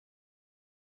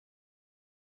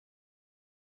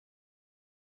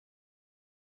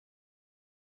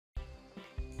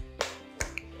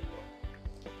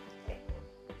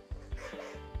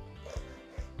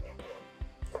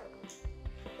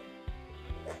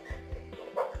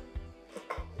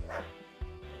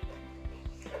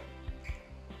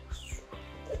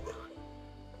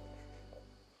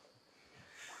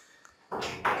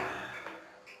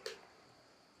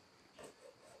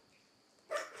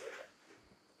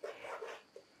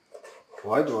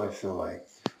Why do I feel like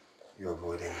you're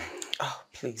avoiding me? Oh,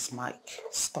 please, Mike,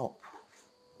 stop.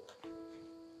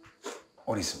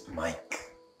 What is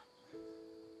Mike?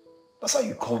 That's how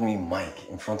you called me Mike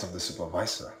in front of the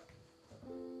supervisor.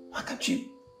 Why can't you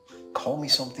call me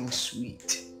something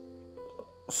sweet?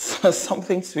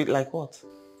 Something sweet like what?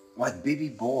 Like baby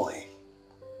boy.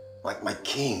 Like my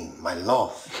king, my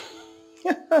love.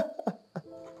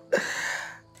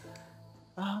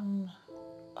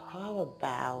 How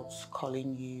about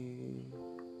calling you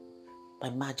my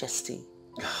majesty,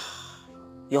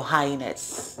 your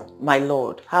highness, my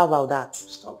lord? How about that?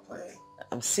 Stop playing.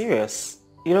 I'm serious.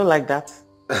 You don't like that?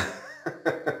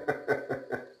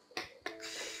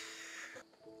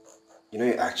 You know,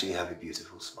 you actually have a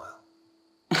beautiful smile.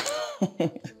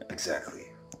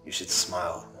 Exactly. You should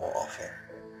smile more often.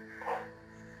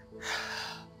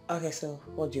 Okay, so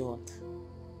what do you want?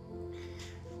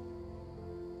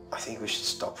 I think we should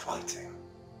stop fighting.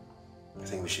 I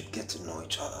think we should get to know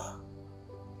each other.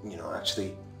 You know,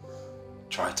 actually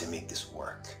try to make this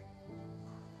work.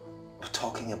 We're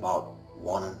talking about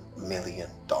 $1 million.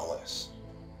 It's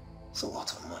a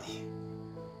lot of money.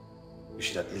 We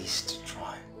should at least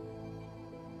try.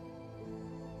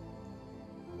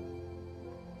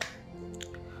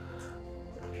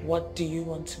 What do you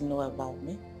want to know about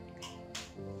me?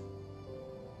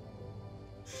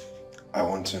 I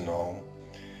want to know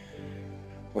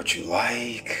what you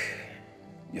like,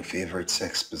 your favorite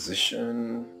sex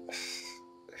position,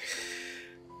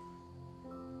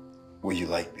 where you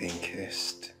like being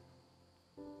kissed,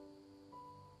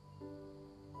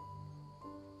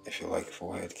 if you like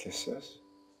forehead kisses,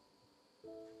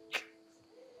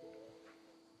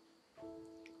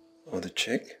 or the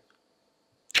chick,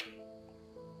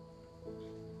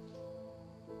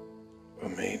 or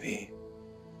maybe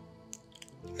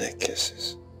neck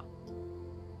kisses.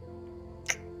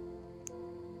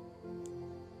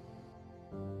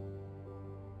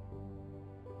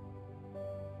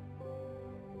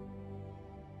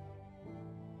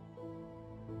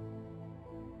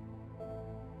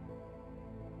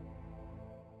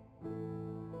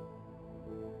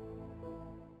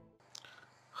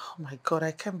 Oh my God,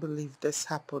 I can't believe this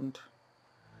happened.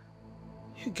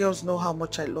 You girls know how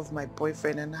much I love my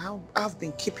boyfriend and how I've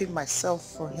been keeping myself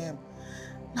for him.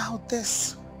 Now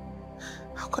this.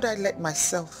 How could I let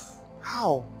myself?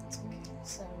 How? It's okay.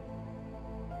 Sorry.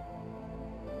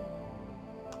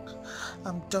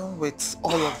 I'm done with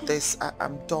all of this.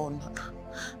 I'm done.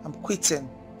 I'm quitting.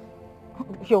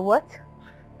 You're what?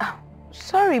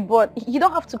 Sorry, but you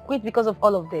don't have to quit because of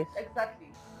all of this. Exactly.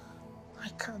 I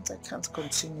can't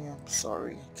continue. I'm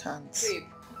sorry, I can't. Babe,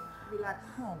 relax.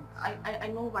 I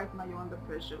know right now you're under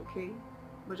pressure, okay?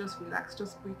 But just relax,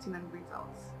 just breathe in and breathe out.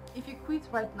 If you quit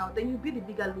right now, then you'll be the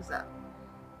bigger loser.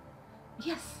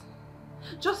 Yes.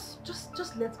 Just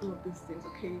let go of these things,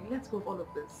 okay? Let go of all of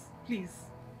this. Please.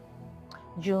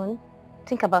 June,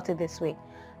 think about it this way.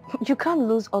 You can't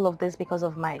lose all of this because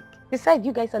of Mike. Besides,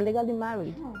 you guys are legally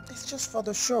married. It's just for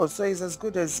the show, so it's as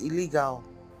good as illegal.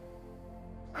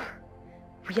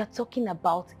 We are talking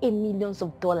about millions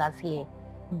of dollars here.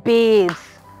 Babes.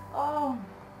 Oh.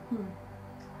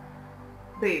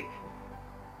 Babe.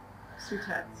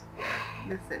 Sweetheart.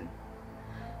 Listen.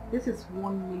 This is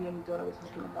 $1 million we're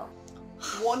talking about.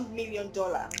 $1 million.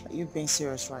 Are you being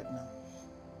serious right now?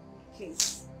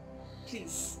 Please.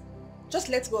 Please. Just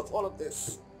let go of all of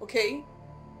this, okay?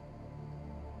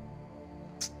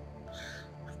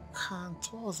 I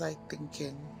can't. What was I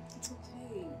thinking? It's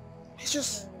okay. It's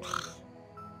just...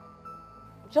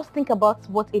 Just think about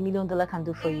what $1 million can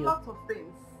do for you. A lot of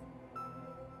things.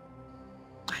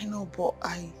 I know, but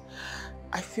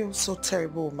I feel so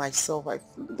terrible with myself.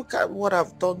 Look at what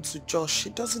I've done to Josh. He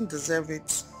doesn't deserve it.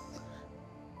 Just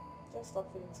stop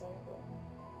feeling terrible.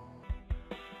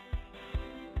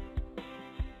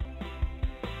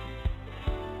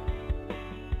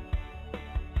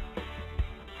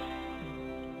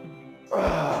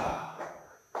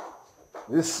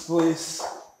 This place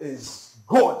is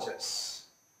gorgeous.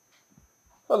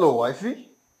 Hello, wifey.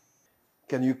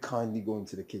 Can you kindly go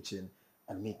into the kitchen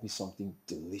and make me something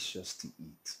delicious to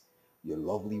eat? Your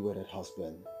lovely wedded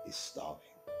husband is starving.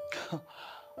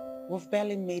 We've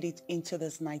barely made it into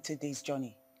this 90 days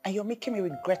journey. And you're making me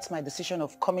regret my decision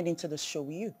of coming into the show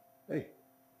with you. Hey.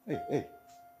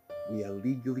 We are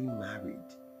legally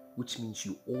married, which means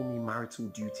you owe me marital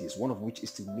duties, one of which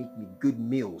is to make me good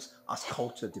meals as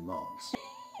culture demands.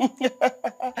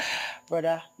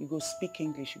 Brother, you go speak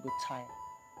English, you go tired.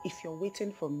 If you're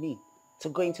waiting for me to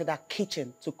go into that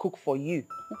kitchen to cook for you,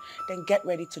 then get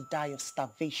ready to die of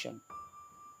starvation.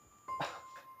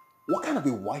 What kind of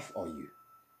a wife are you?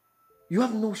 You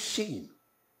have no shame.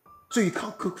 So you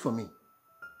can't cook for me?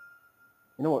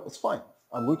 You know what? It's fine.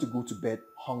 I'm going to go to bed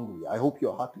hungry. I hope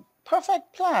you're happy.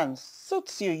 Perfect plan.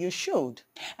 Suits you. You should.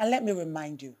 And let me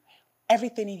remind you,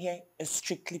 everything in here is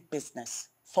strictly business.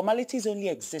 Formalities only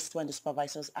exist when the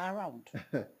supervisors are around.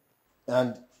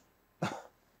 And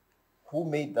who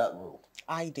made that rule?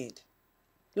 I did.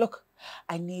 Look,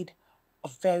 I need a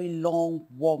very long,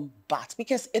 warm bath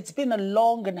because it's been a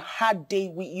long and hard day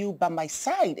with you by my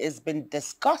side. It's been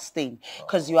disgusting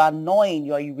because you're annoying,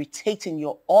 you're irritating,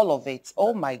 you're all of it.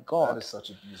 Oh my God. That is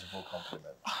such a beautiful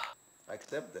compliment. I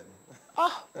accept them.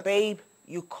 Babe,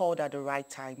 you called at the right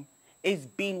time. It's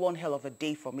been one hell of a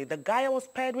day for me. The guy I was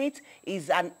paired with is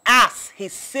an ass.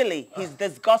 He's silly. He's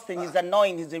disgusting. He's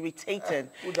annoying. He's irritating.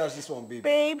 Who does this one, babe?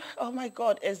 Babe, oh my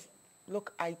God.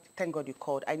 Look, thank God you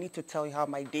called. I need to tell you how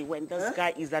my day went. This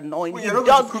guy is annoying. Well, you're not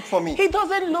going to cook for me. He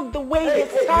doesn't look the way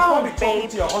he sounds, babe.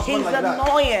 He's like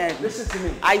annoying. Listen to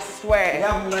me. I swear. We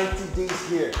have 90 days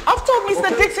here. I've told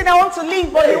Mr. Dixon I want to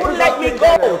leave, but he won't let me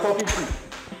go.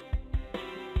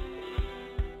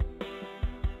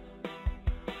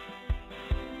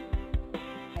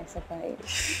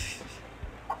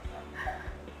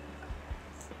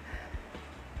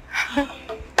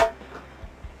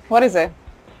 What is it?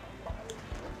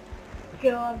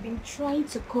 Girl, I've been trying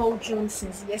to call June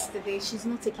since yesterday. She's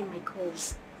not taking my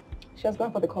calls. She has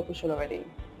gone for the couple show already.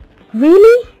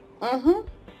 Really?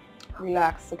 Mm-hmm.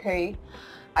 Relax, okay?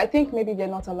 I think maybe they're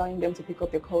not allowing them to pick up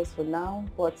their calls for now,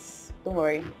 but don't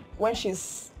worry. When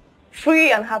she's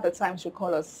free and have the time, she'll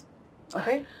call us,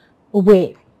 okay?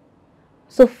 Wait.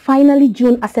 So finally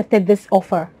June accepted this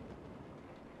offer.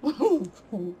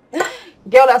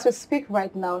 Girl, as we speak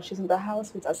right now, she's in the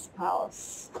house with her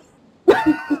spouse.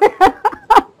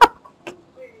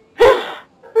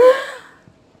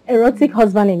 Erotic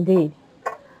husband indeed.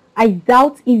 I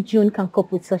doubt if June can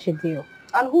cope with such a deal.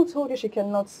 And who told you she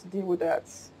cannot deal with that?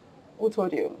 Who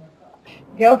told you?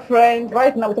 Girlfriend,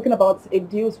 right now we're talking about a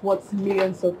deal worth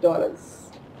millions of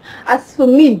dollars. As for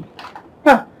me,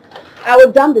 I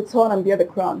will damn the throne and bear the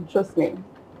crown, trust me.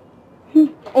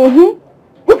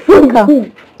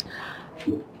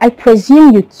 I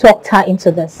presume you talked her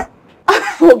into this.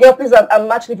 Oh, girl, please,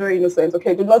 I'm actually very innocent,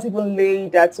 okay? Do not even lay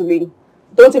that to me.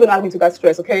 Don't even add me to that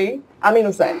stress, okay? I'm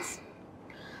innocent.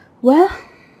 Well,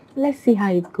 let's see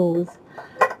how it goes.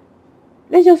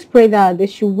 Let's just pray that they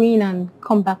should win and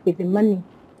come back with the money.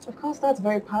 Of course, that's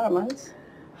very paramount.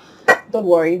 Don't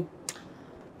worry.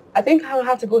 I think I'll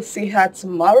have to go see her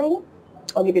tomorrow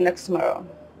or maybe next tomorrow.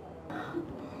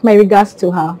 My regards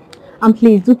to her. And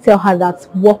please do tell her that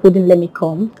work wouldn't let me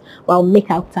come, but I'll make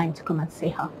out time to come and see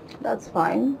her. That's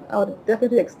fine. I'll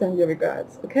definitely extend your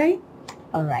regards, okay?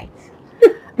 All right.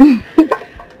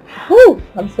 Whew,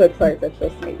 I'm so excited,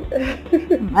 trust me.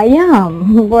 I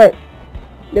am, but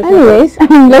anyways,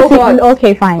 let's see.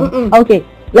 Okay, fine. Okay,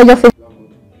 let's just say.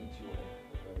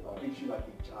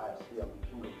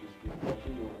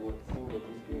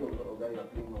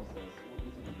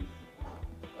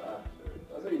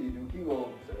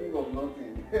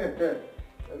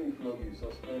 Let me flog you,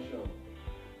 suspension.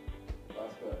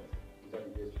 Bastard. Is that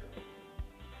the gesture?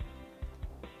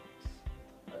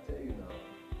 I tell you now.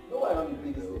 No, I haven't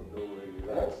played this thing. No way,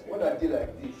 relax. When I did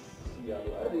like this, see, I'll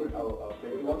play.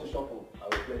 You want to shuffle? I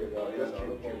will play it. Yes, no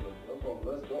problem. No problem.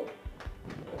 Let's go.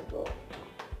 Let's go.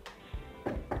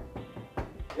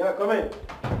 Yeah, come in.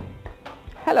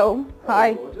 Hello.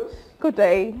 Hi. Gorgeous. Good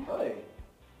day. Hi.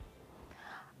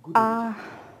 Good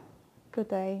Good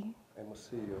day. I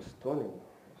must say you're stunning.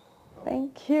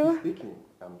 Thank you. Speaking,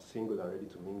 I'm single and ready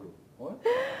to mingle. What?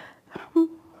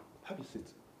 Have a seat.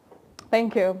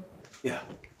 Thank you. Yeah,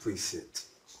 please sit.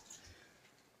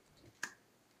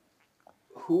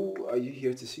 Who are you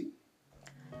here to see?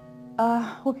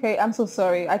 Okay, I'm so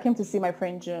sorry. I came to see my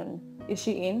friend June. Is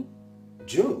she in?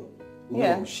 June?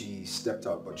 Yeah. No, she stepped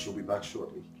out, but she'll be back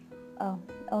shortly. Oh,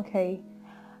 okay.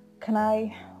 Can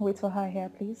I wait for her here,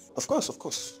 please? Of course, of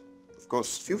course. Of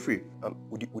course, feel free.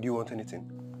 Would you want anything?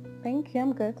 Thank you,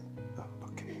 I'm good. Oh,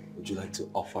 okay. Would you like to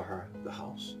offer her the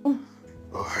house? Oh,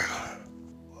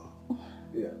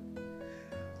 yeah.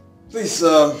 Please,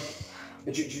 do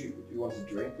you want to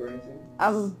drink or anything?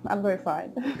 I'm very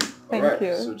fine. Thank Alright,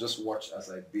 you. so just watch as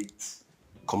I beat.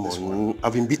 Come on,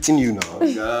 I've been beating you now.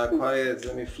 Yeah, quiet.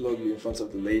 Let me flog you in front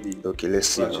of the lady. Okay, let's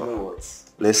see. But you know what?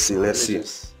 Let's see. Let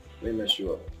me mess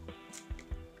you up.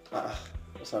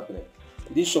 What's happening?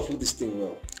 You didn't shuffle this thing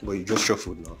well. But you just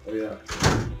shuffled now. Oh yeah.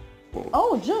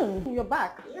 Oh, June, you're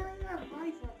back. Yeah.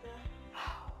 Hi, Father.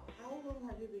 How long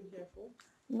have you been here for?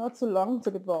 Not too long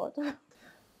to be bored.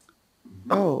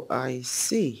 Oh, I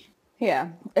see. Yeah,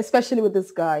 especially with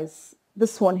these guys.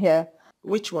 This one here.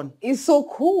 Which one? It's so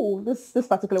cool, this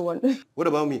particular one. What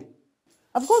about me?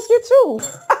 Of course, you too.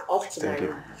 Off to Thank my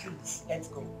you. room. Let's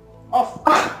go.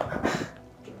 Off.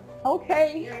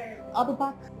 Okay, I'll be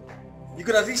back. You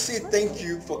could at least say thank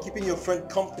you for keeping your friend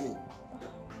company.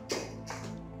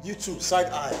 You too, side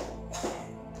eye.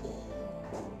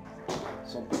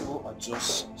 Some people are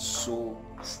just so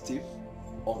stiff,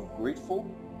 ungrateful.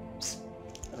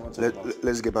 I don't want to talk about it.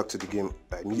 Let's get back to the game.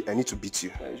 I need to beat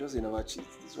you. You just say never cheat.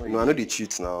 This one No, I know they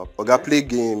cheat now. Oga, play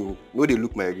game. No, they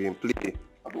look my game. Play.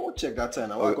 I don't check that time.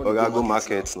 Oga, go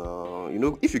market now. You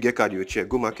know, if you get card, you check.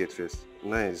 Go market first.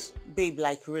 Nice. Babe,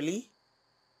 like really?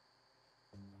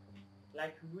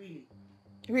 Like really?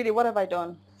 Really, what have I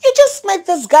done? You just met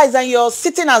these guys and you're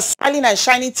sitting and smiling and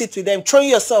shining teeth with them, throwing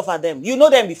yourself at them. You know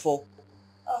them before.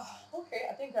 Okay,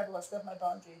 I think I've overstepped my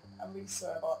boundary. I'm really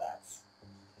sorry about that.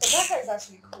 But that guy is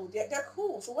actually cool. They're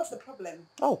cool, so what's the problem?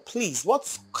 Oh, please.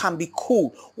 What can be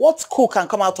cool? What cool can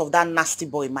come out of that nasty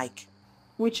boy, Mike?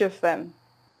 Which of them?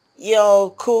 You're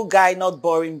cool guy, not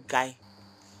boring guy.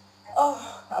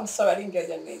 Oh, I'm sorry, I didn't get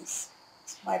their names.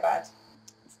 My bad.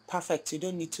 Perfect. You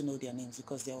don't need to know their names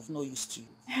because they're of no use to you.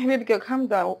 Baby girl, calm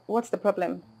down. What's the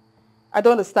problem? I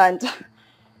don't understand.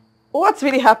 What's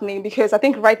really happening? Because I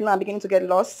think right now I'm beginning to get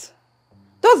lost.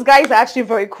 Those guys are actually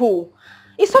very cool.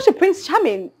 He's such a Prince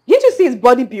Charming. Didn't you see his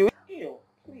body build? Ew,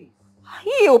 please.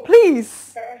 Ew,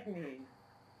 please.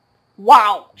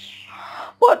 Wow.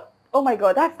 But, oh my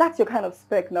God, that's your kind of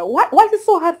spec now. Why is it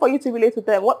so hard for you to relate to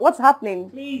them? What's happening?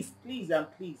 Please, please, and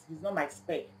please. He's not my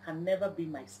spec. Can never be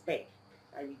my spec.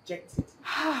 I reject it.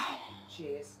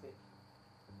 Cheers, spec.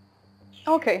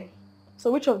 Okay.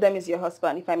 So which of them is your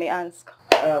husband, if I may ask?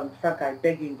 Frank, I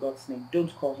beg you in God's name,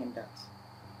 don't call him that.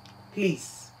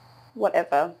 Please.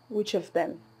 Whatever. Which of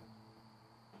them?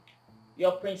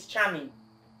 You're Prince Charming.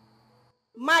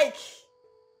 Mike!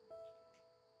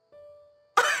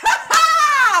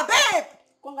 Babe!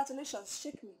 Congratulations.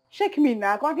 Shake me. Shake me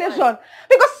now. Congratulations. Right.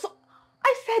 Because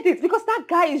I said it. Because that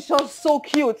guy is just so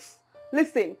cute.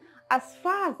 Listen, as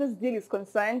far as this deal is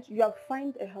concerned, you have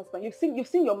found a husband. You've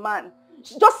seen your man.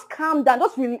 Just calm down.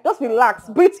 Just relax.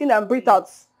 Breathe in and breathe out.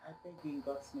 I beg you in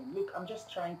God's name. Look, I'm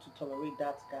just trying to tolerate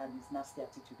that guy and his nasty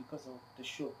attitude because of the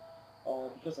show or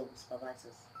because of the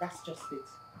supervisors. That's just it.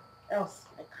 Else,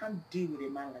 I can't deal with a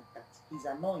man like that. He's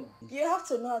annoying. You have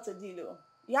to know how to deal.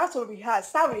 You have to rehearse.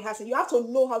 Start rehearsing. You have to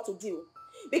know how to deal.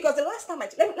 Because the last time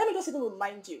let me just even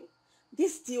remind you.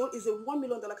 This deal is a $1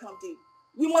 million kind of deal.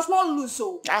 We must not lose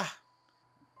so.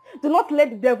 Do not let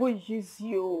the devil use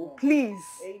you. Please.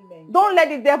 Amen. Don't let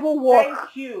the devil walk.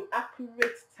 Thank you.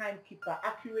 Accurate timekeeper.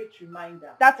 Accurate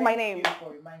reminder. That's my name. Thank you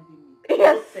for reminding me.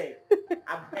 Yes.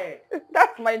 I've heard.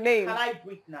 That's my name. Can I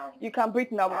breathe now? You can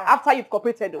breathe now. After you've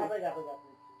cooperated though. I beg.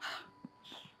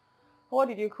 What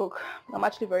did you cook? I'm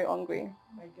actually very hungry.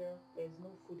 My girl, there's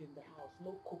no food in the house.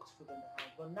 No cooked food in the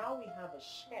house. But now we have a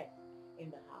chef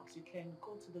in the house. You can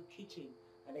go to the kitchen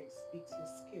and exhibit your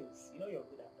skills. You know you're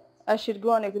good at that. I should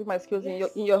go and exhibit my skills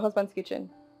in your husband's kitchen.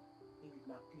 Please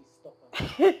stop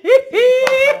it.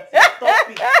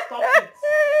 Stop it.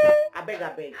 I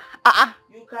beg.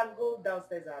 You can go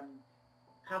downstairs and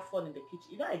have fun in the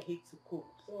kitchen. You know I hate to cook,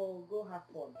 so go have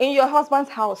fun. In your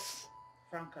husband's house.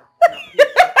 Franca, now please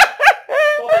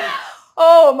stop it.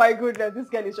 Oh my goodness, this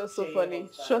girl is just so funny.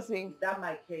 Trust me. That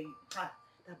might carry. That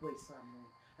boy is so annoying.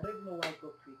 I don't even know why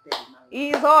God created him.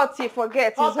 He's hot, he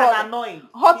forgets. Hot and annoying.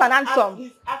 Hot and handsome.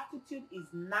 His attitude is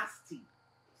nasty.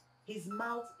 His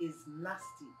mouth is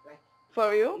nasty. Like,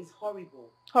 for you? It's horrible.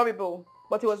 Horrible.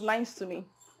 But he was nice to me.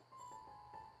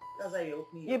 That's why you're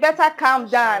opening. You better calm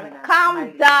down.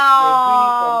 Calm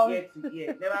down. You're from here to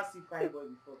here. Never see fine boy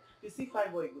before. You see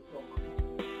fine boy, you go talk.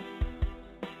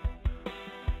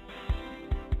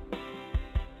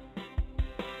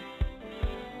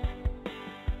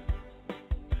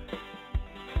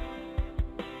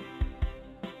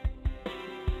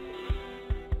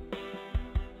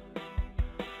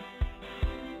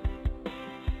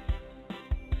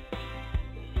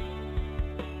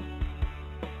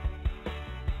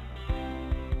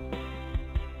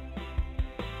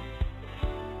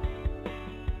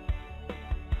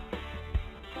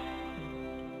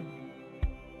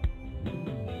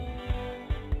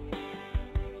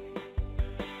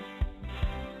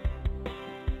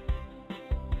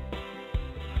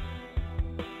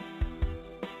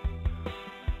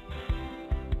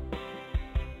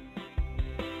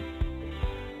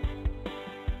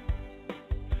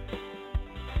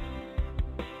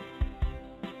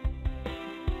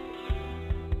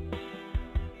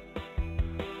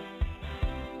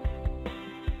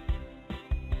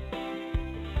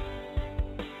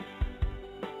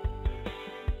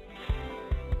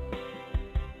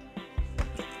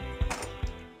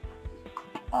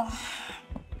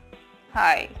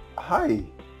 Hi. Hi.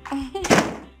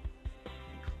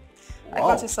 I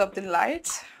got you something light.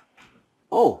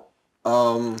 Oh,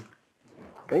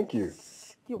 thank you.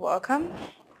 You're welcome.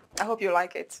 I hope you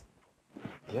like it.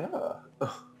 Yeah.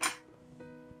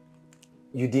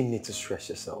 You didn't need to stress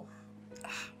yourself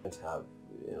and have,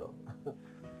 you know.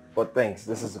 But thanks.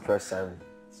 This is the first time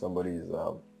somebody's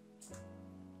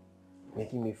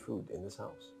making me food in this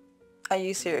house. Are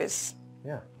you serious?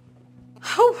 Yeah.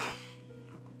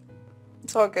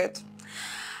 It's all good.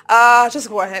 Just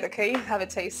go ahead, okay? Have a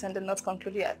taste and then not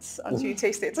conclude yet until you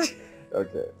taste it.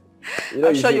 Okay.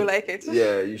 I'm sure you like it.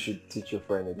 Yeah, you should teach your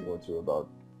friend anyone to about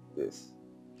this.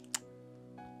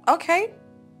 Okay.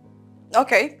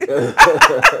 Okay.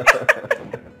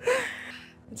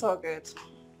 It's all good.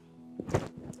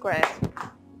 Go ahead.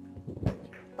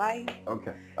 Bye.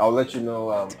 Okay. I'll let you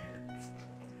know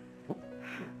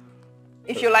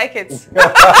if you like it.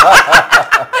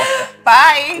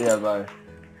 Bye. Yeah, bye.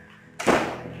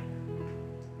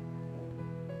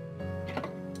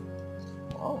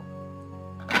 Wow.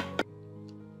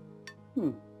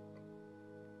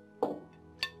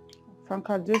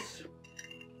 Franca, this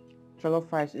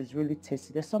jollof rice is really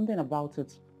tasty. There's something about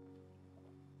it.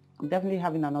 I'm definitely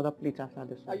having another plate after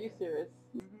this one. Are you serious?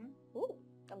 Oh,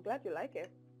 I'm glad you like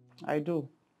it. I do.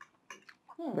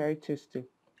 Very tasty.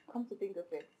 Come to think of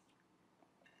it.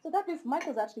 So that means Mike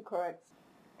was actually correct.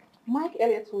 Mike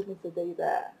earlier told me today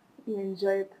that he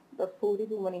enjoyed the food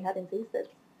even when he hadn't tasted.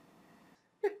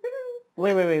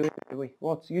 Wait.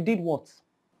 What? You did what?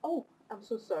 Oh, I'm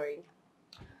so sorry.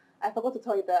 I forgot to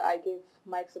tell you that I gave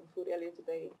Mike some food earlier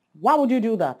today. Why would you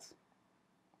do that?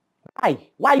 Why?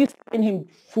 Why are you serving him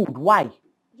food? Why?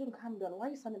 June, calm down. Why are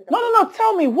you sounding like No.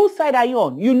 Tell me, whose side are you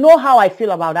on? You know how I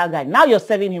feel about that guy. Now you're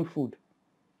serving him food.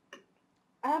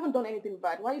 I haven't done anything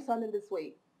bad. Why are you sounding this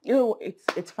way? You know,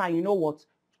 it's fine. You know what?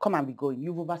 Come and be going.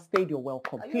 You've overstayed your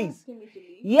welcome. Are you Please. asking me to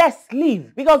leave? Yes,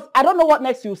 leave. Because I don't know what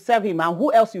next you serve him and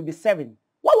who else you'll be serving.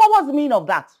 What was the meaning of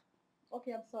that?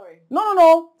 Okay, I'm sorry.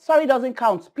 No. Sorry doesn't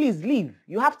count. Please leave.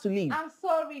 You have to leave. I'm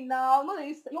sorry now. No,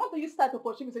 you want to use that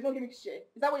opportunity so you don't give me share.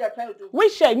 Is that what you're trying to do? We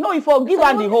share. No, you forgive So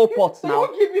her the whole pot so now. you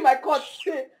won't give me my cut.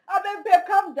 I beg,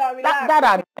 calm down, relax.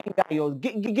 That guy, you're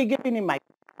giving him my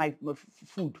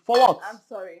food. For what? I'm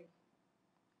sorry.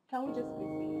 Can we just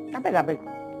leave? I beg.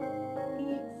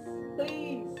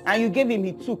 Please. And you gave him,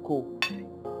 he took. Oh. I'm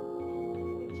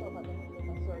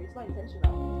sorry. It's not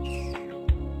intentional.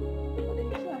 But then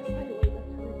you should have started away that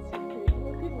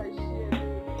keep my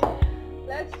shit.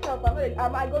 Let's stop.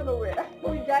 Am I going nowhere?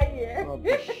 We got here.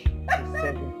 Rubbish.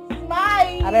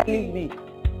 Smile. I beg, leave me.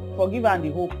 Forgive her the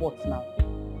whole pot now.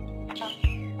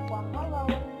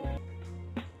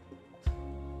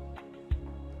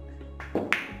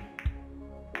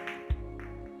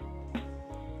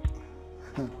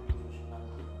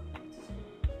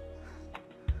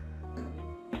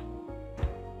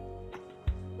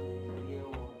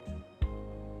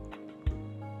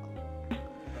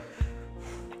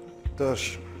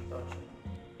 Tosh.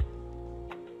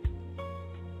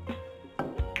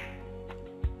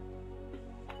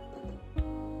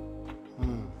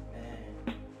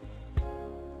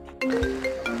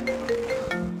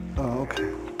 Oh, okay.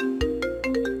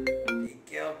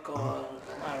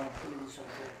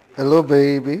 Hello,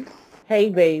 baby. Hey,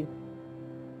 babe.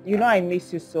 You know I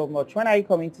miss you so much. When are you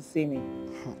coming to see me?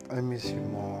 I miss you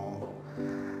more.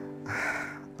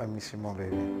 I miss you more,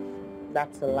 baby.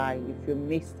 That's a lie. If you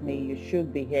missed me, you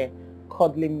should be here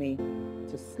cuddling me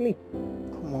to sleep.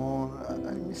 Come on,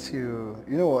 I miss you.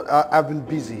 You know what? I've been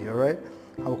busy, all right?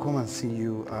 I'll come and see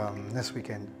you next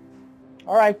weekend.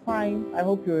 All right, fine. I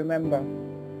hope you remember.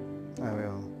 I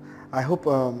will. I hope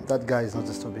that guy is not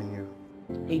disturbing you.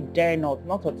 He dare not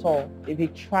at all. If he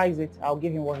tries it, I'll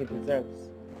give him what he deserves.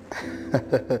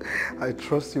 I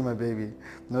trust you, my baby.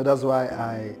 No, that's why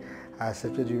I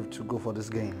accepted you to go for this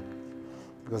game.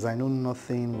 Because I know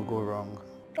nothing will go wrong.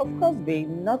 Of course, babe.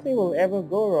 Nothing will ever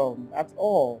go wrong at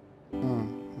all.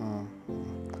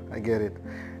 I get it.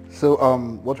 So,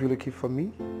 what will you keep for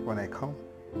me when I come?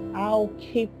 I'll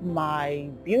keep my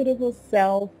beautiful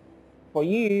self for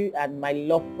you and my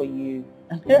love for you.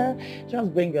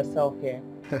 Just bring yourself here.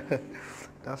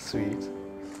 That's sweet.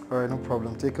 All right, no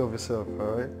problem. Take care of yourself,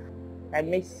 all right? I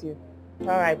miss you. All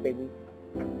right, baby.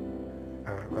 All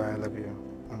right, bye. I love you.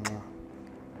 All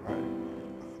right.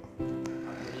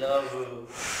 Love you.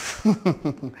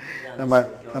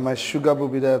 and my sugar will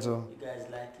be there too. You guys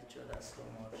like each other so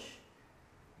much.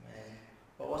 Man.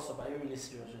 But what's up? Are you really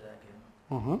serious with that game?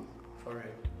 For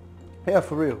real? Yeah,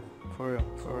 for real. For real.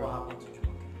 So For real. what happened to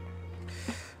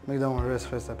Jumoke? Make that one rest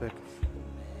first, I beg.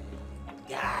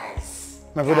 Guys,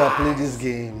 My brother, play this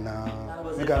game now.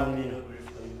 You can no grief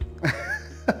for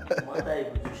you. Mother, you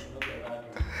should not be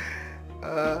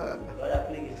around. Brother,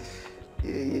 play it.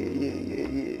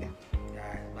 Yeah.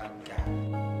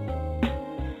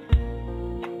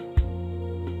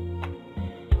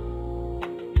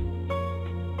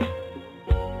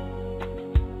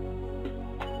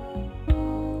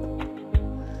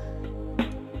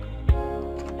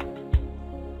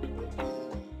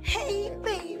 Hey,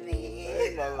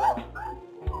 baby.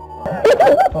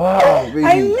 Oh, baby.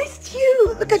 I missed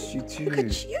you. Look at you too. Look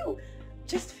at you.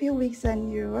 Just a few weeks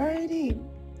and you're already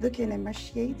looking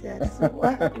emaciated. So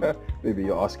what happened? Baby,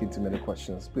 you're asking too many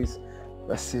questions. Please,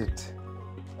 that's it.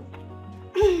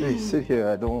 Hey, sit here.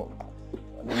 I don't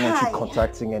want you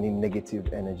contacting any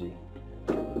negative energy.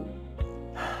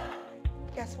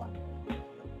 Guess what?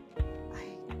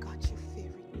 I got your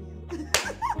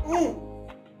favorite meal.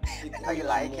 I know you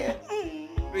like it.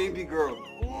 Baby girl.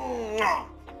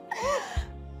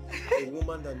 A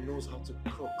woman that knows how to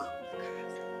cook.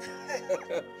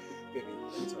 Baby,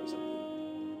 let me tell you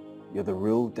something. You're the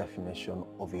real definition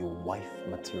of a wife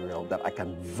material that I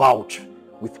can vouch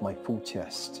with my full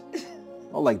chest.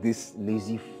 Not like this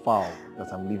lazy fowl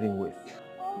that I'm living with.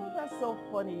 Oh, that's so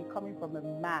funny coming from a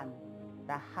man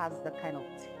that has the kind of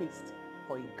taste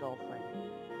for a girlfriend.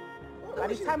 By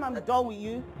the time I'm done with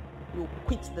you, you'll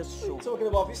quit this show. What are you talking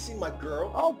about? Have you seen my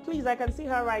girl? Oh, please, I can see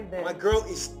her right there. My girl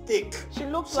is thick. She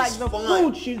looks She's like the fine.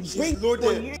 food she's bringing for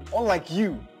loaded. you. Unlike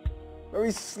you.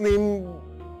 Very slim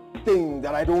thing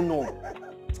that I don't know.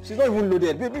 She's not even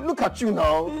loaded. Baby, look at you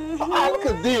now. Look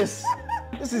at this.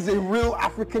 This is a real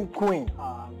African queen.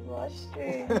 Oh,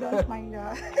 blushing. Don't mind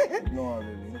her. No,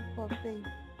 baby. But babe,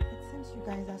 it seems you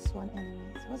guys are sworn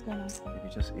enemies. What's going on? Baby,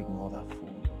 just ignore that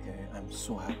phone, okay? I'm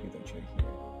so happy that you're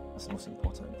here. That's the most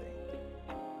important thing.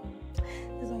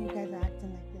 This is when you guys are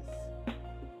acting like this.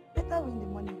 Better win the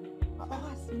money. For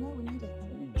us, you know we need it. Are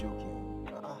you joking?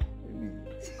 Baby,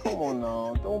 come on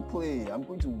now. Don't play. I'm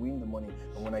going to win the money.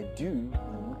 And when I do,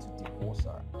 I'm going to divorce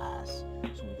our ass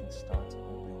so we can start a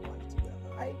real life together.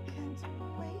 I can't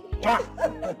wait.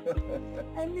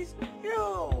 I miss you.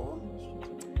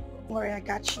 Don't worry, I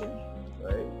got you.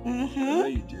 Right? Mm-hmm. I know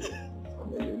you do. I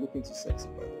mean, you're looking too sexy,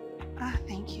 by the way.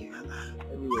 Thank you.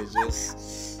 Everywhere's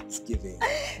just, it's giving.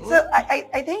 So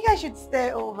I think I should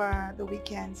stay over the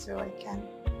weekend so I can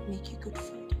make you good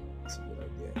food. That's a good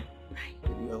idea. Right.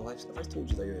 Maybe you're a lifesaver. Have I told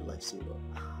you that you're a lifesaver?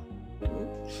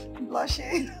 I'm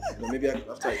blushing. Maybe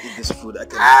after I eat this food, I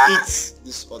can eat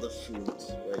this other food right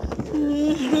here.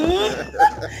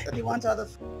 Mm-hmm. You want other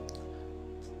food?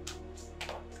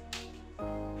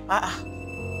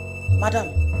 Madam,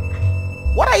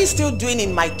 what are you still doing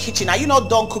in my kitchen? Are you not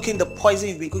done cooking the poison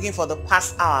you've been cooking for the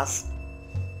past hours?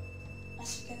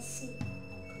 As you can see, I'm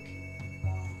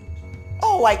cooking.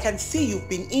 Oh, I can see you've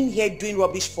been in here doing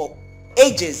rubbish for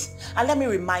ages. And let me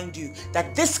remind you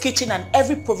that this kitchen and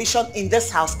every provision in this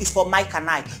house is for Mike and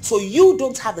I. So you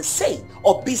don't have a say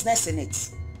or business in it.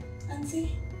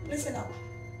 Auntie, listen up.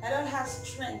 I don't have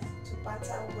strength to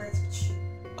battle words with you.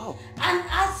 Oh. And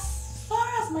as far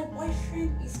as my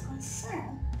boyfriend is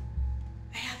concerned,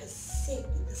 I have a say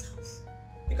in this house.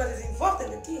 Because he's involved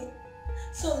in the deal.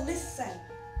 So listen,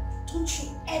 don't you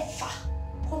ever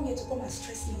come here to come and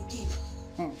stress me again.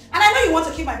 And I know you want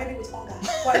to kill my baby with hunger,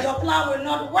 but your plan will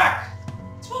not work.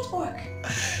 It won't work.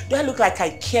 Do I look like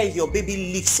I care if your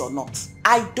baby lives or not?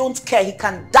 I don't care. He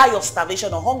can die of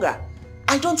starvation or hunger.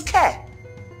 I don't care.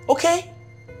 Okay?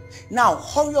 Now,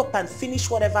 hurry up and finish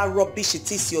whatever rubbish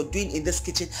it is you're doing in this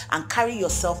kitchen and carry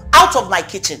yourself out of my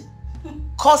kitchen.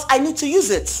 Cause I need to use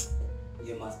it.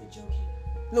 You must be joking.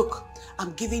 Look,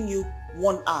 I'm giving you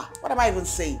 1 hour. What am I even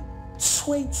saying?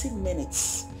 20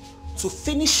 minutes to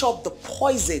finish up the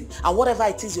poison and whatever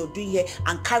it is you're doing here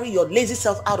and carry your lazy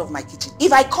self out of my kitchen.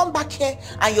 If I come back here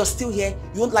and you're still here,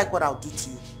 you won't like what I'll do to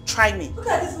you. Try me. Look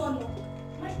at this one.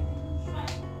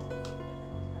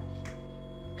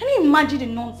 Can you imagine the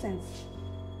nonsense?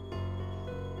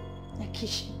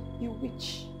 Yakishi, you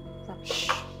witch. Rubbish.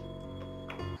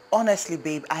 Honestly,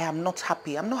 babe, I am not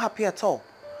happy. I'm not happy at all.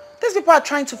 These people are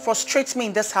trying to frustrate me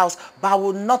in this house, but I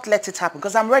will not let it happen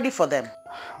because I'm ready for them.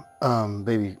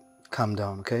 Baby, calm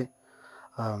down, okay?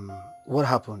 What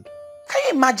happened? Can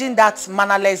you imagine that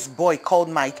mannerless boy called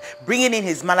Mike bringing in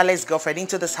his mannerless girlfriend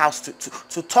into this house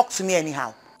to talk to me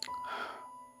anyhow?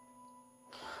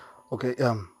 Okay,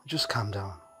 just calm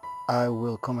down. I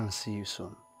will come and see you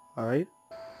soon, alright?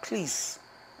 Please,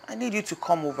 I need you to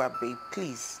come over, babe,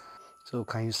 please. So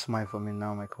can you smile for me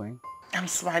now, my queen? I'm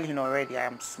smiling already, I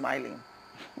am smiling.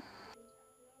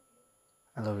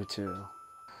 I love you too.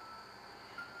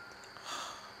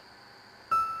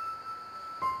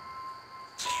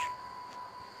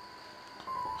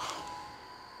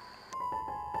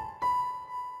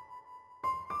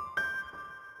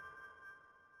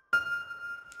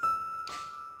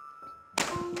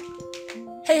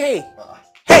 Hey!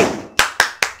 Hey!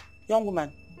 Young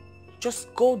woman,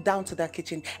 just go down to that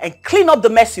kitchen and clean up the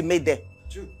mess you made there.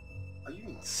 Dude, are you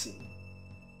insane?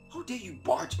 How dare you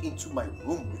barge into my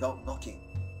room without knocking?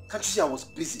 Can't you see I was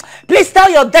busy? Please tell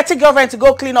your dirty girlfriend to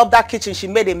go clean up that kitchen she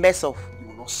made a mess of. You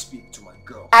will not speak to my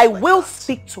girl. I will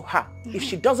speak to her if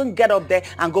she doesn't get up there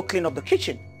and go clean up the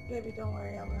kitchen. Baby, don't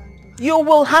worry, I will handle it. You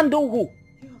will handle who?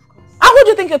 You, of course. And who do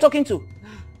you think you're talking to?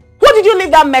 Who did you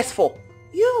leave that mess for?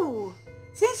 You!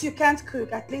 Since you can't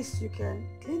cook, at least you can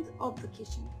clean up the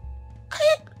kitchen.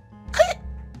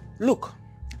 Look,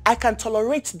 I can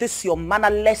tolerate this your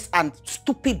mannerless and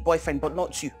stupid boyfriend, but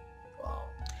not you. Wow.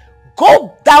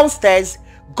 Go downstairs,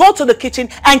 go to the kitchen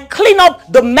and clean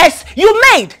up the mess you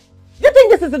made. You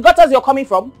think this is the gutters you're coming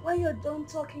from? When you're done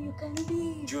talking, you can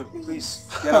leave. June, please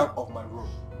get out of my room.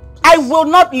 I will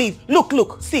not leave.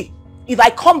 Look, see. If I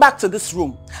come back to this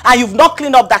room and you've not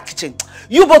cleaned up that kitchen,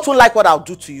 you both won't like what I'll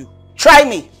do to you. Try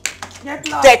me. Get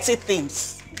lost. Dirty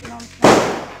things.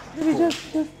 Baby,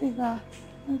 just leave her.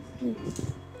 Let's see.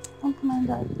 Don't mind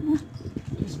that.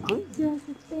 It's good. Yes,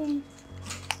 it's fine.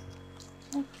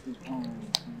 Let's see.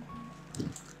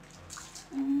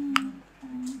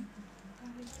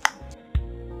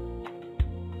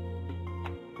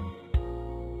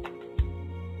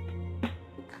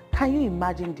 Can you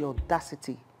imagine the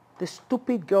audacity? The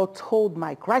stupid girl told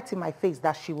Mike right in my face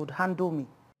that she would handle me.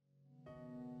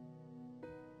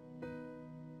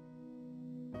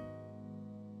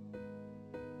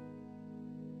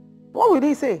 What would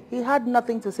he say? He had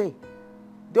nothing to say.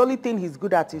 The only thing he's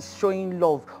good at is showing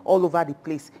love all over the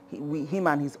place with him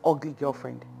and his ugly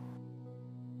girlfriend.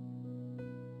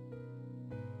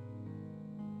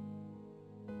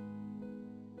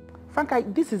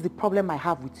 Frank, this is the problem I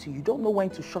have with you. You don't know when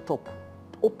to shut up.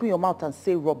 Open your mouth and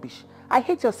say rubbish. I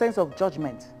hate your sense of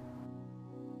judgment.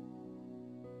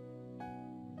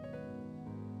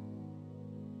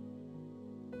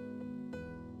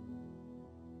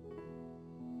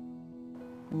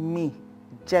 Me,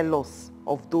 jealous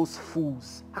of those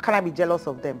fools. How can I be jealous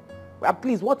of them?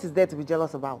 Please, what is there to be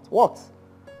jealous about? What?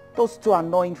 Those two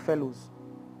annoying fellows.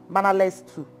 Mannerless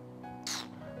too.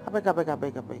 I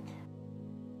beg.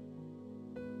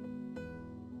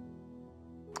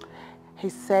 He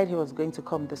said he was going to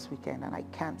come this weekend and I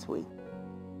can't wait.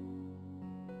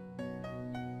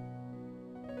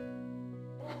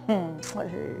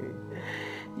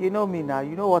 You know me now,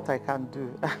 you know what I can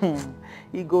do.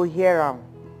 You go hear him.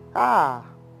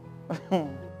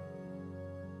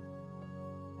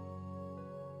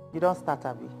 You don't start,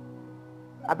 Abby.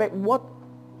 I beg, what?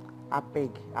 I beg,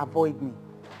 avoid me.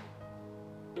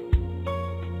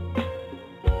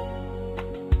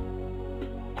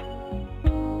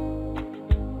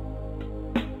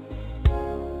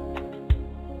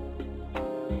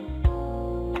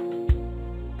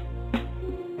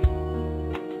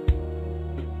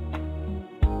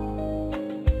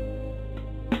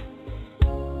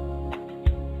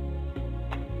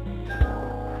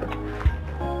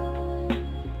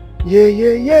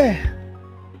 Yeah.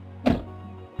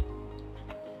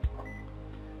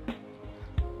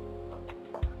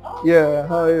 Yeah,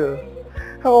 how are you?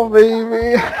 Oh,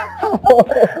 baby.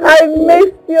 I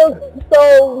missed you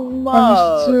so much.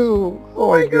 I missed you. Oh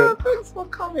my God. Thanks for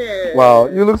coming. Wow,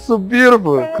 you look so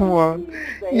beautiful. Come on.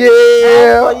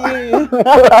 Yeah. Yeah.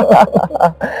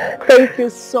 Thank you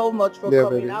so much for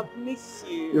coming. Baby. I've missed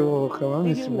you. You're welcome. I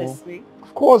miss you more. Miss me?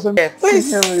 Of course, I'm Please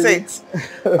here, baby. sit.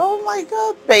 Oh my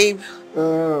God, babe.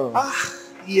 Oh.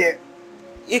 Yeah.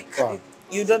 Wow.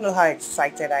 You don't know how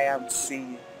excited I am to see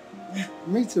you.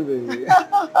 Me too, baby.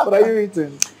 What are you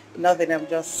eating? Nothing, I'm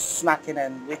just snacking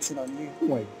and waiting on you. Oh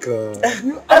my God.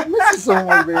 I miss you so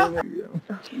much, baby.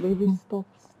 Baby, stop.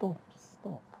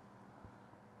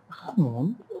 Come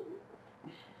on.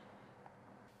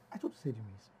 I thought you said you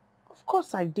miss me. Of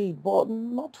course I did, but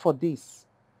not for this.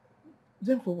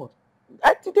 Then for what?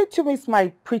 Didn't you miss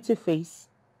my pretty face?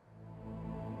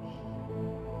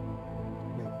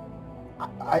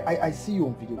 I see you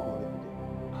on video call every day.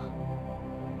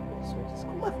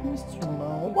 Come, I've missed you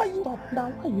now. Why stop now?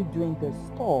 Why are you doing this?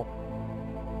 Stop.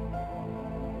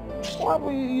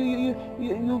 Why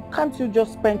you can't you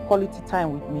just spend quality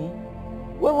time with me?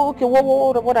 Well, okay,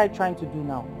 what are you trying to do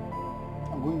now?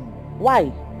 I'm going home.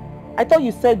 Why? I thought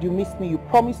you said you missed me. You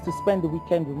promised to spend the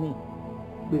weekend with me.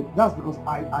 Babe, that's because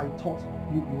I thought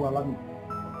you were allowing me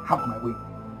have my way.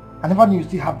 I never knew you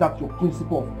still have that your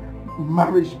principle of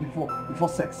marriage before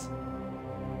sex.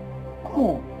 Come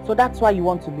on. So that's why you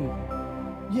want to leave?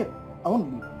 Yeah, I want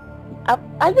to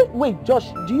leave. Wait,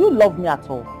 Josh, do you love me at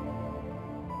all?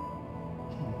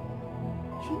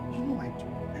 You know I do.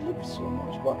 I love you so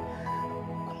much, but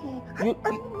come on.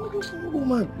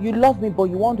 Woman, you love me, but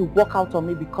you want to walk out on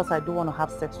me because I don't want to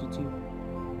have sex with you.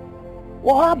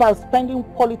 Well, how about spending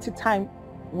quality time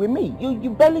with me? You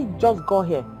barely just got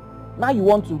here. Now you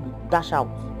want to dash out.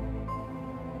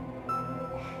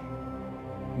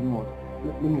 You know what?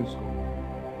 Let me just go.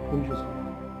 Let me just go.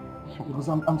 Because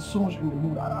I'm so much in the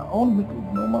mood. I want to make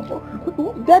it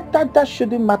normal. That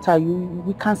shouldn't matter.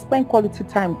 We can spend quality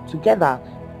time together.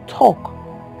 Talk.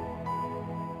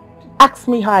 Ask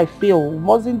me how I feel.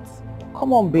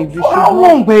 Come on, babe. For how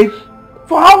long, babe?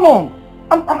 For how long?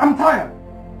 I'm tired.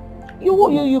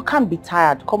 You can't be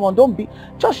tired. Come on, don't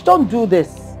do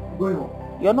this. Going home.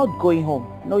 You're not going home.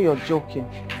 No, you're joking.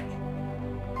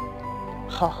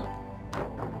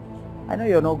 I know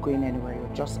you're not going anywhere.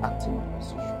 You're just acting up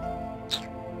as usual.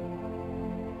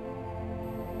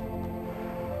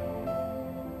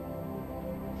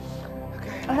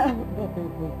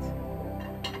 Wait.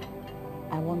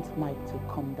 I want Mike to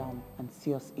come down and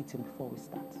see us eating before we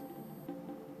start.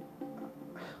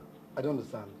 I don't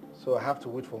understand. So I have to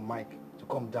wait for Mike to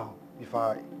come down before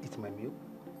I eat my meal?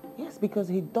 Yes, because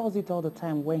he does it all the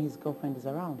time when his girlfriend is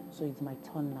around. So it's my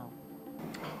turn now.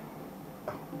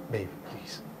 Babe,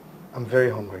 please. I'm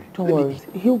very hungry. Don't worry.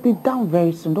 He'll be down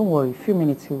very soon. Don't worry. A few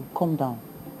minutes, he'll come down.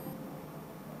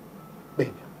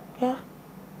 Babe. Yeah?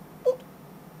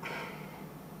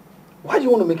 Why do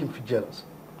you want to make him feel jealous?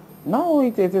 No,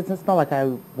 it's not like I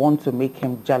want to make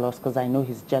him jealous because I know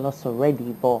he's jealous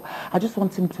already, but I just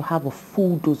want him to have a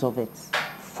full dose of it.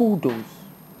 Full dose.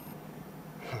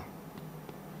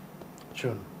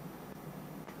 June,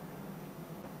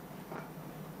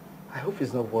 I hope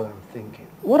it's not what I'm thinking.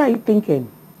 What are you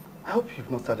thinking? I hope you've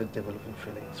not started developing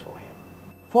feelings for him.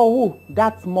 For who?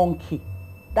 That monkey.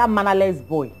 That mannerless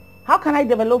boy. How can I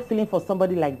develop feeling for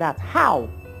somebody like that? How?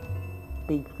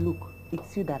 Babe, look.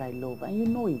 It's you that I love, and you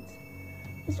know it.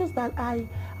 It's just that I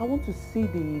want to see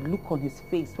the look on his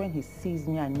face when he sees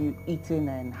me and you eating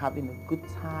and having a good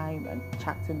time and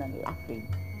chatting and laughing.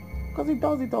 Because he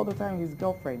does it all the time with his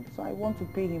girlfriend, so I want to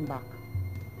pay him back.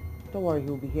 Don't worry,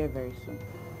 he'll be here very soon.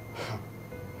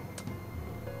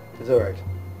 It's alright.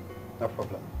 No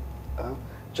problem.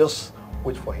 Just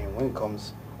wait for him. When he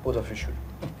comes, both of you should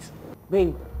eat.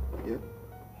 Babe. Yeah?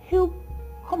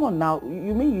 Come on now.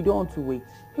 You mean you don't want to wait?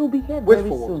 He'll be here very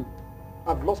soon.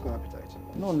 I've lost my appetite.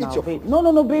 No, babe.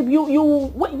 No, babe.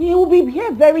 He'll be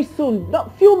here very soon.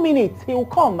 Not few minutes. He'll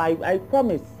come. I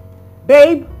promise.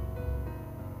 Babe.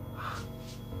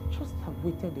 Just have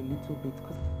waited a little bit.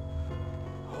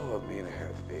 Oh, being a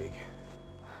hurt big.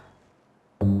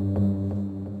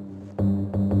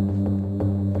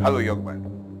 Hello, young man.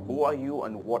 Who are you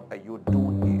and what are you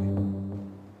doing here?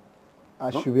 I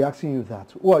should be asking you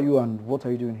that. Who are you and what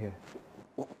are you doing here?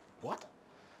 What?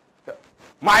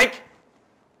 Mike?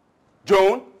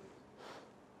 Joan?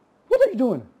 What are you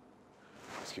doing?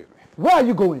 Excuse me. Where are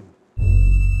you going?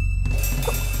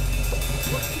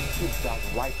 What gives you that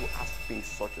right to ask me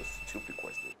such a stupid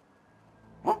question?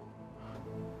 Huh?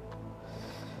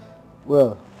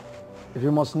 Well, if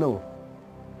you must know,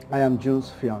 I am June's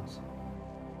fiance.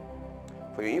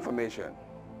 For your information,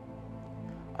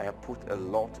 I have put a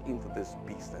lot into this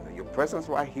business. Your presence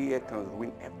right here can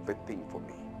ruin everything for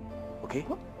me. Okay?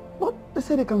 What? They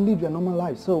say they can live their normal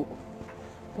life, so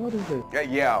what is it?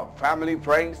 Yeah, family,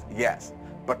 friends, yes,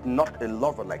 but not a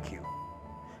lover like you.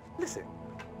 Listen,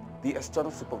 the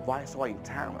external supervisor are in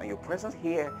town and your presence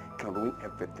here can ruin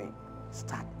everything.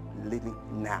 Start living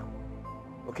now,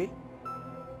 okay?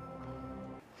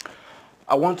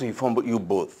 I want to inform you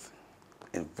both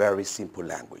in very simple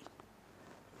language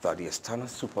that the external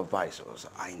supervisors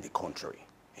are in the country.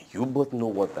 And you both know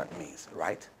what that means,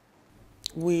 right?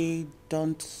 We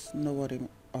don't know what it,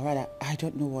 or rather, I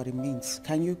don't know what it means.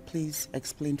 Can you please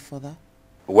explain further?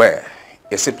 Well,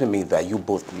 it simply means that you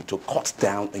both need to cut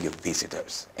down on your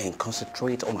visitors and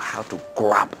concentrate on how to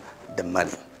grab the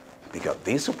money. Because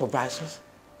these supervisors,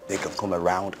 they can come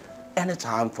around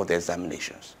anytime for the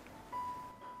examinations.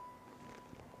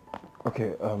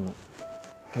 Okay,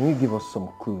 can you give us some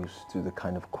clues to the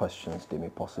kind of questions they may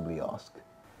possibly ask?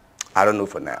 I don't know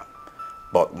for now.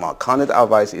 But my candid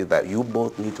advice is that you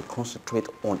both need to concentrate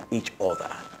on each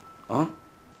other. Huh?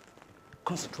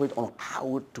 Concentrate on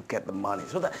how to get the money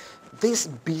so that this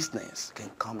business can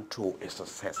come to a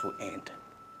successful end.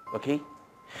 Okay?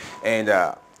 And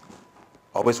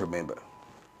always remember,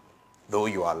 though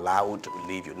you are allowed to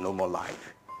live your normal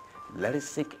life, let it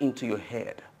sink into your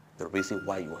head. The reason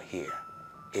why you're here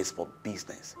is for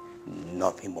business,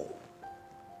 nothing more.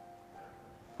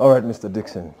 All right, Mr.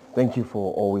 Dixon, thank you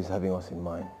for always having us in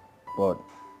mind, but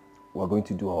we're going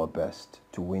to do our best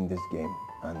to win this game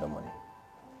and the money.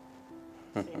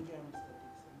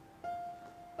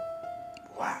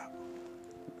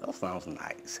 That sounds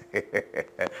nice.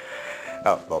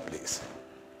 Oh, but please,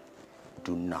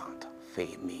 do not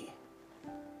fail me.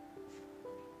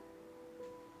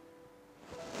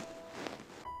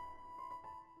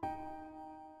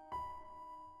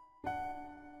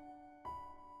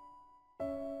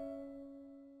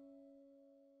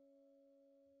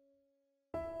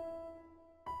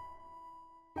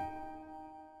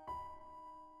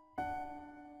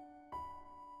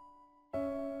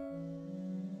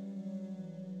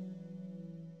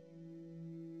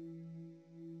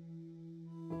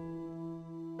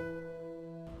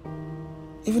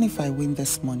 Even if I win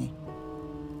this money,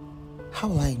 how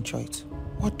will I enjoy it?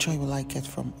 What joy will I get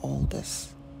from all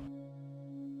this?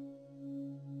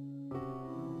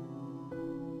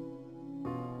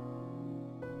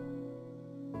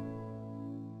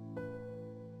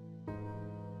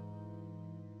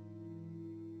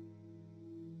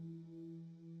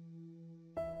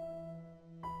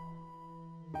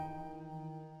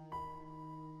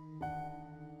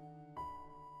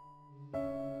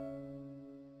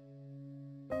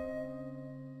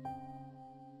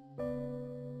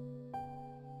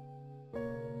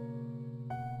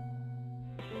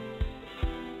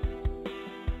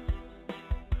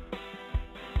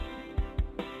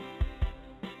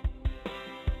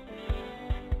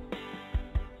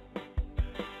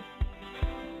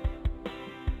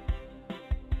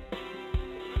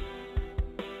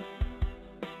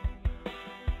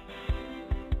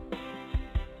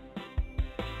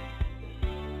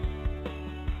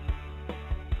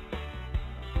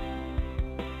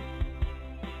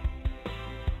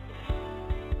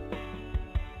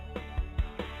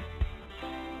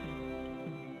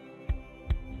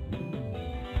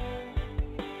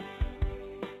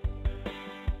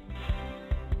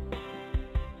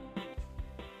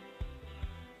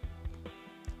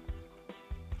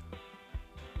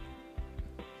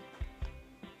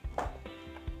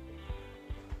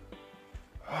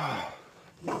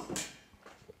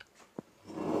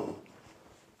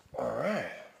 All right.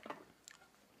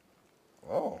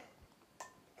 Oh,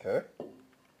 okay.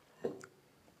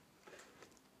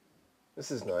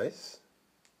 This is nice.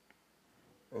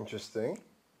 Interesting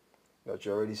that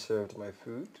you already served my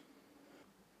food.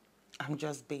 I'm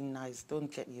just being nice.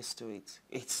 Don't get used to it.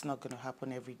 It's not going to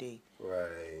happen every day.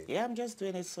 Right. Yeah, I'm just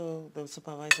doing it so the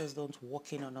supervisors don't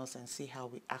walk in on us and see how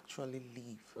we actually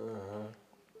live.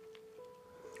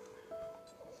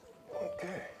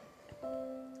 Okay.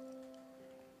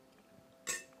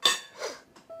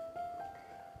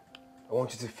 I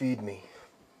want you to feed me.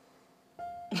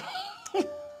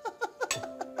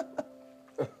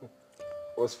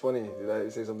 What's funny? Did I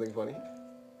say something funny?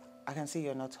 I can see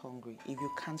you're not hungry. If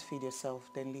you can't feed yourself,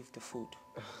 then leave the food.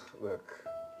 Look,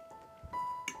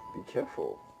 be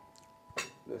careful.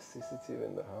 There's CCTV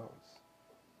in the house.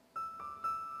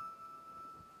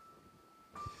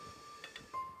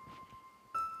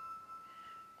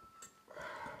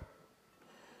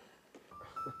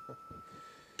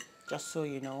 Just so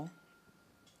you know,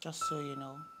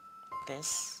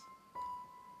 this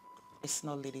is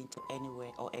not leading to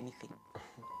anywhere or anything.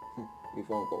 Your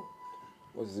phone call.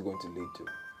 What is it going to lead to?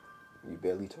 You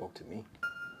barely talk to me.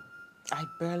 I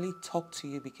barely talk to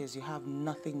you because you have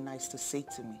nothing nice to say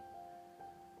to me.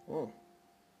 Oh.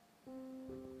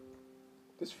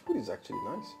 This food is actually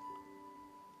nice.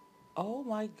 Oh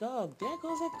my God, there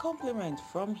goes a compliment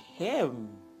from him.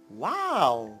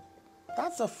 Wow,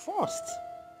 that's a first.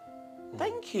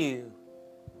 Thank you.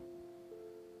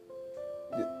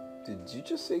 Did you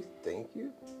just say thank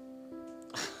you?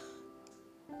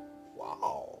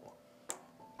 Wow.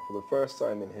 For the first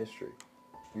time in history,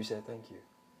 you said thank you.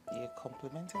 You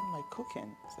complimented my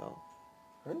cooking, so...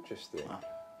 Interesting.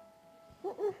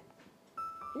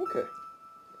 Okay.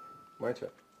 My turn.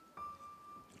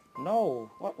 No,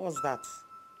 what was that?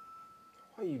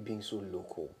 Why are you being so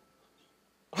local?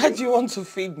 Why do you want to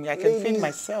feed me? I can feed Ladies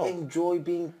myself. enjoy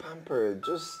being pampered.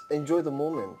 Just enjoy the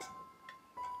moment.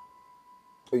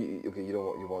 Oh, okay,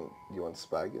 you want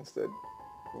spag instead?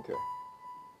 Okay.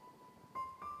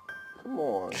 Come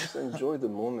on, just enjoy the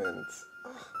moment.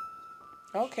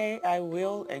 Okay, I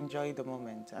will enjoy the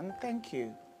moment, and thank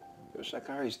you. Your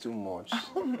shakara is too much.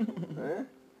 Eh?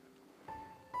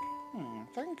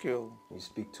 Thank you. You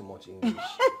speak too much English.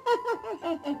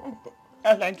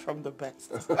 I learned from the best.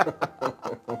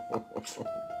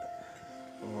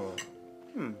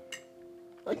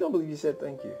 I can't believe you said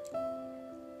thank you.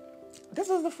 This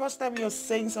is the first time you're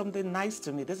saying something nice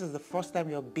to me. This is the first time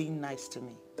you're being nice to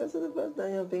me. That's the first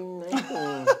time you're being nice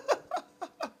to me.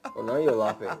 Well, now you're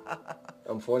laughing.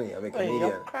 I'm funny. I'm a comedian.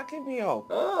 You're cracking me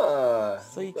up. Ah.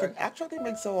 So you can actually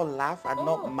make someone laugh and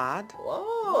not mad? Wow.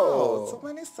 Wow, so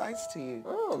many sides to you.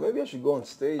 Oh, maybe I should go on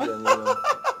stage and,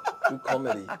 do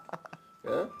comedy.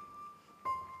 Yeah?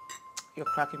 You're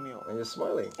cracking me up. And you're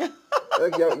smiling.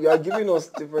 Like you're giving us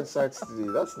different sides today.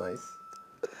 That's nice.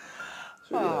 It's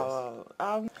really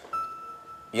nice.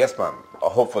 Yes, ma'am.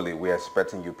 Hopefully, we're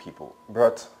expecting you people.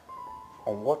 But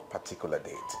on what particular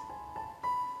date?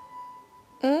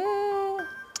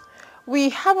 We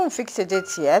haven't fixed a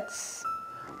date yet,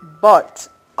 but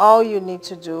all you need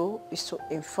to do is to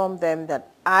inform them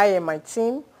that I and my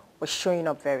team were showing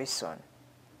up very soon.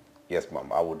 Yes,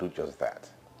 ma'am. I will do just that.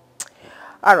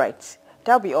 All right.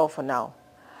 That'll be all for now.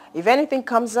 If anything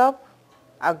comes up,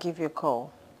 I'll give you a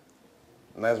call.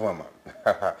 Nice one, ma'am.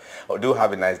 Oh, do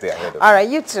have a nice day ahead of you. All right,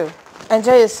 you too.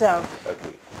 Enjoy yourself.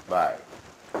 Okay, bye.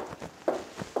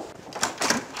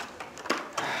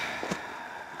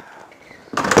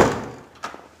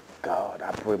 God,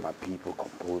 I pray my people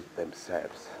compose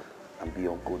themselves and be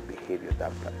on good behavior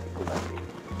that particular day.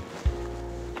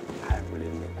 I really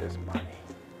need this money.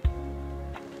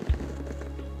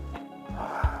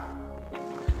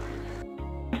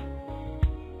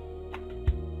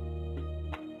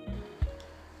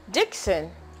 Dixon,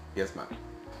 Yes, ma'am.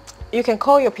 you can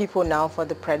call your people now for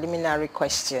the preliminary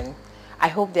question. I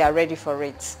hope they are ready for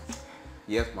it.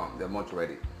 Yes, ma'am. They're much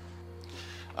ready.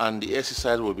 And the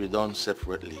exercise will be done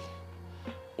separately.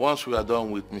 Once we are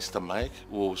done with Mr. Mike,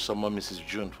 we'll summon Mrs.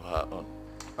 June for her own.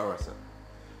 All right, sir.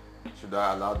 Should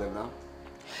I allow them now?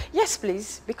 Yes,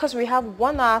 please, because we have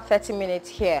 1 hour, 30 minutes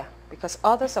here, because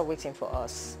others are waiting for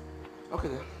us. Okay,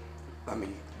 then. Let me...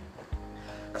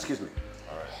 Excuse me.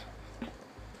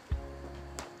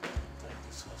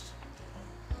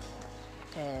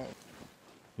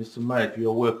 Mr. Mike,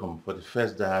 you're welcome for the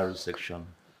first diary section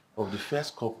of the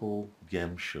first couple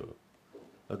game show,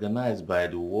 organized by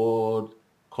the World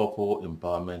Couple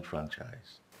Empowerment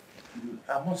Franchise.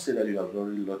 I must say that you are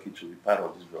very lucky to be part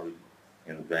of this very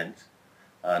event.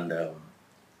 And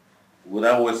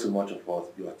without wasting much of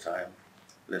your time,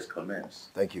 let's commence.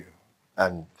 Thank you.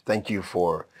 And thank you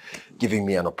for giving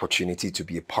me an opportunity to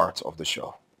be a part of the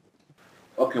show.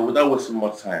 Okay, without wasting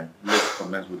much time, let's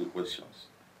commence with the questions.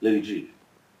 Lady G,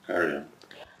 carry on.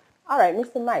 All right,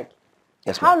 Mr. Mike.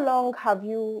 Yes, How long have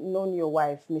you known your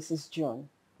wife, Mrs. June?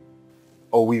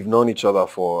 Oh, we've known each other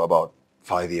for about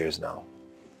 5 years now.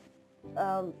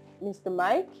 Mr.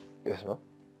 Mike? Yes, ma'am.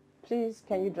 Please,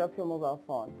 can you drop your mobile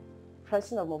phone?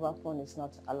 Pressing a mobile phone is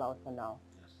not allowed for now.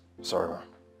 Sorry, ma'am.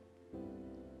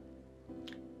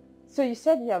 So you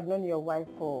said you have known your wife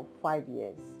for 5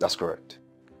 years. That's correct.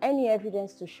 Any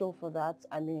evidence to show for that?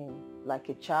 I mean, like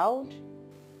a child?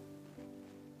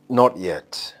 Not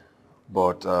yet,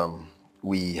 but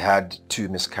we had 2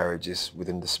 miscarriages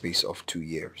within the space of 2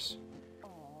 years. Oh,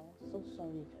 so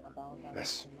sorry about that.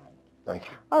 Yes. Thank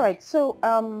you. All right, so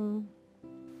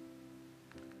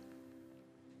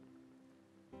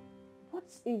what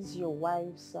is your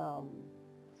wife's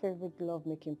favorite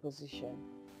lovemaking position?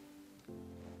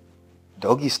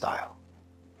 Doggy style.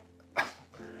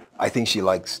 I think she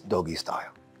likes doggy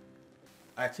style.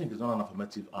 I think it's not an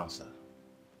affirmative answer.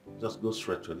 Just go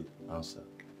straight to the answer.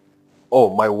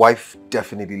 Oh, my wife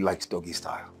definitely likes doggy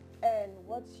style. And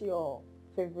what's your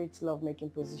favorite lovemaking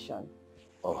position?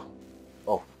 Oh,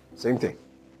 same thing.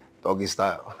 Doggy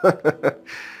style.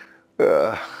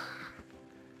 Okay.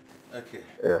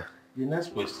 Yeah. The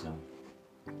next question.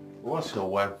 What's your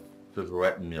wife's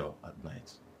favorite meal at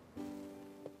night?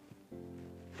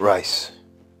 Rice.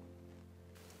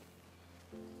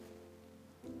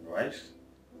 Rice?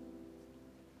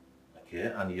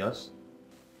 Okay, and yours?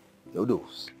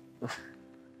 Noodles. Okay.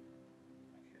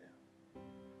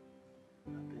 I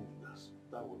think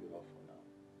that will be all for now.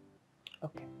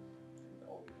 Okay.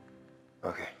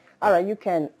 Okay. All right, you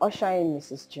can usher in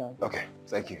Mrs. John. Okay,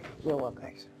 thank you. You're welcome.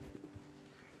 Thanks.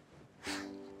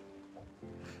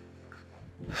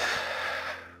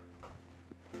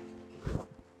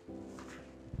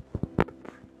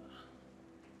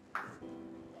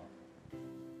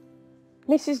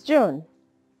 Mrs. June,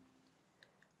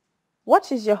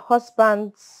 what is your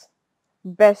husband's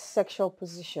best sexual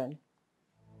position?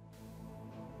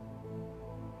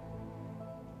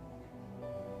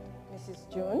 Mrs.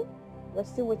 June, we're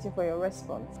still waiting for your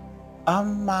response.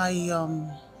 My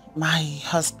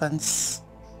husband's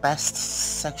best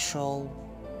sexual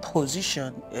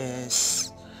position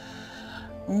is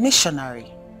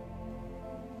missionary.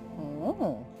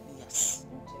 Oh. Yes.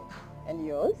 And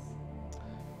yours?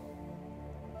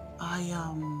 I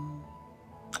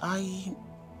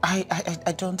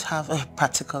don't have a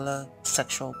particular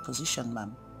sexual position,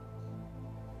 ma'am.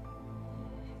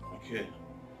 Okay,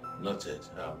 noted.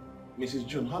 Mrs.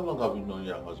 June, how long have you known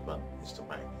your husband, Mr.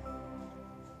 Mike?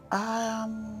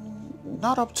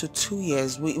 Not up to 2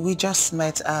 years. We just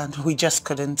met and we just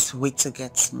couldn't wait to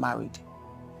get married.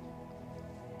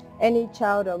 Any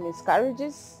child or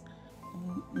miscarriages?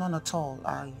 None at all.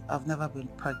 I've never been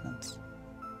pregnant.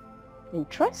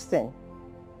 Interesting.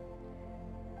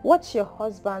 What's your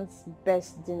husband's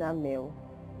best dinner meal?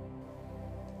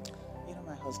 You know,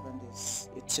 my husband is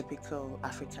a typical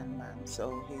African man,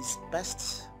 so his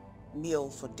best meal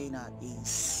for dinner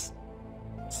is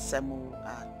semo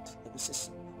and egusi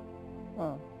soup.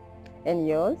 Oh. And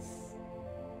yours?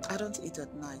 I don't eat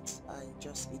at night. I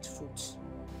just eat fruits.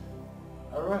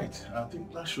 All right, I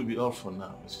think that should be all for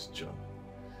now, Mrs. John.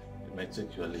 You may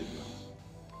take your leave now.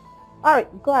 All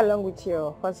right, go along with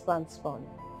your husband's phone.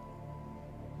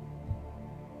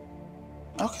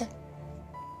 Okay.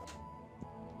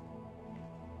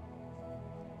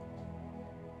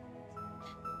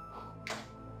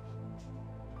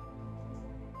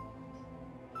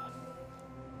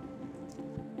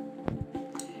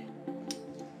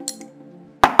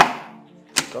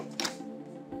 Come.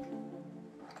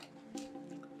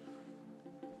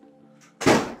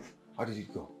 How did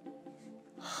it go?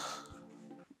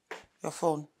 Your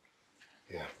phone.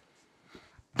 Yeah.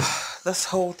 This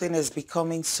whole thing is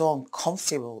becoming so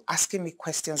uncomfortable, asking me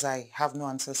questions I have no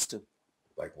answers to.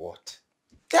 Like what?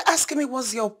 They're asking me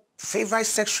what's your favorite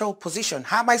sexual position.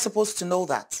 How am I supposed to know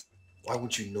that? Why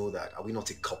would you know that? Are we not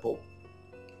a couple?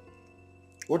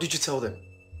 What did you tell them?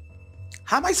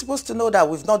 How am I supposed to know that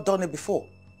we've not done it before?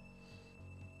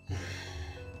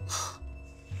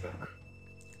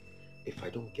 If I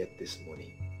don't get this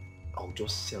money, I'll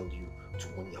just sell you to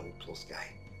one Yahoo Plus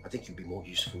guy. I think you'll be more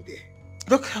useful there.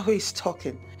 Look how he's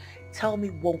talking. Tell me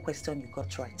one question you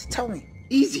got right. Tell me.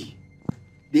 Easy.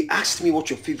 They asked me what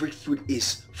your favorite food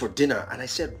is for dinner and I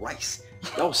said rice.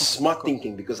 That was smart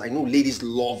thinking because I know ladies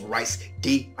love rice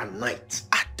day and night.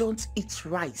 I don't eat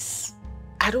rice.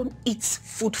 I don't eat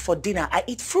food for dinner. I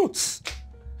eat fruits.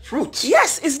 Fruits?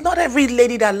 Yes, it's not every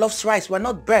lady that loves rice. We're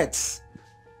not birds.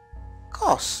 Of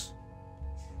course.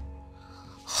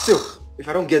 Still, if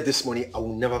I don't get this money, I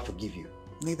will never forgive you.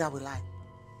 Neither will I.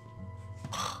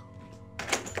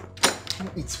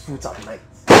 Who eats fruit at night?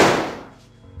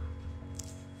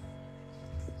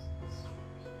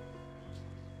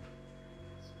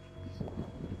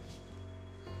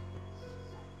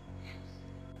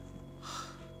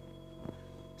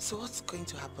 So what's going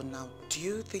to happen now? Do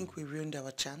you think we ruined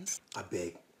our chance? I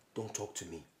beg, don't talk to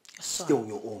me. You're so Stay on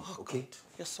your own, okay? God,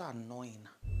 you're so annoying.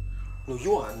 No,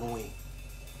 you are annoying.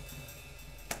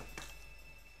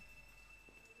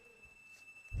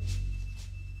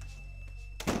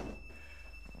 I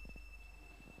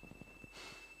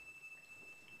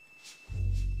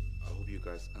hope you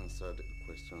guys answered the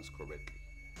questions correctly.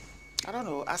 I don't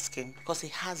know, ask him, because he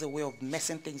has a way of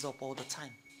messing things up all the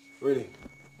time. Really?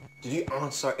 Did you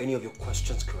answer any of your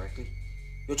questions correctly?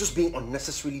 You're just being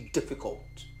unnecessarily difficult.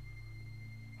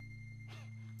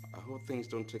 I hope things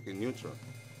don't take a new turn.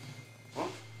 Huh?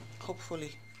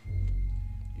 Hopefully.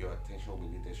 Your attention will be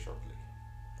needed shortly.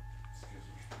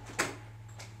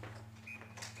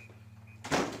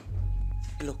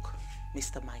 Look,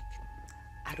 Mr. Mike,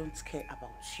 I don't care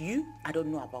about you. I don't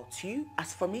know about you.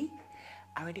 As for me,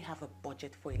 I already have a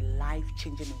budget for a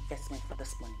life-changing investment for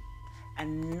this money.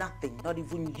 And nothing, not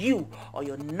even you or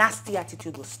your nasty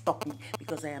attitude will stop me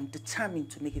because I am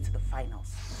determined to make it to the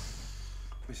finals.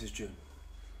 Mrs. June,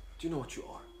 do you know what you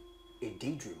are? A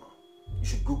daydreamer. You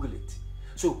should Google it.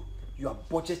 So, you are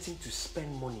budgeting to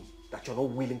spend money that you're not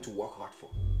willing to work hard for.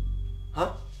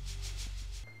 Huh?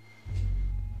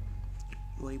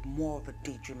 You are more of a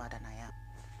daydreamer than I am.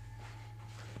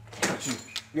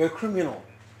 You're a criminal.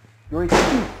 You're a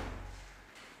thief.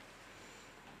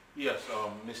 Yes,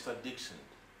 Mr. Dixon,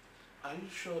 are you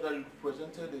sure that you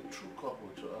presented a true couple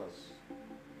to us?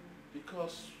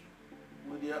 Because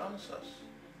with their answers,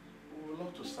 we would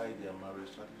love to sign their marriage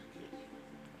certificate.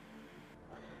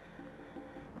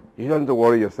 You don't have to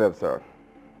worry yourself, sir.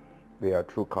 They are a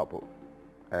true couple,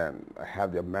 and I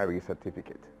have their marriage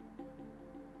certificate.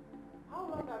 How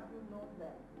long have you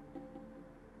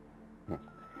known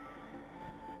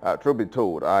them? Truth be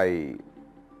told, I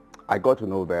got to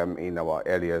know them in our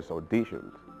earliest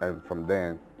auditions, and from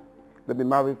then, they've been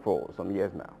married for some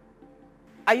years now.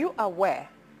 Are you aware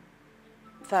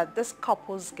that this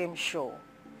couples game show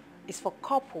is for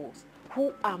couples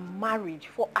who are married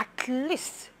for at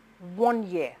least 1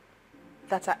 year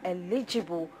that are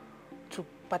eligible to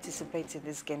participate in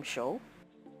this game show?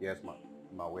 Yes, ma'am.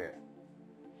 I'm aware.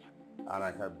 And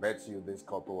I can bet you this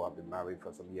couple have been married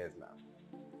for some years now.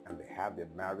 And they have their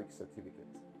marriage certificate.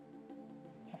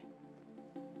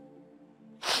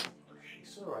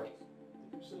 It's alright,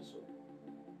 if you say so.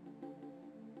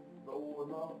 But we will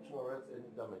not tolerate any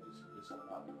damages in this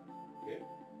apartment, okay?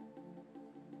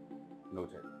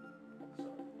 Noted.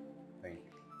 Thank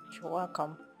you. You're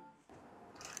welcome.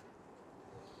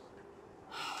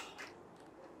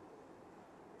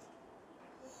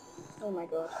 Oh my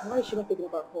God, why is she not thinking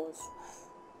about horse?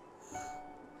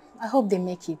 I hope they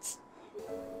make it.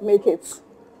 Make it?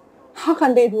 How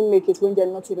can they even make it when they're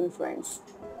not even friends?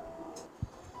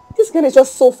 This girl is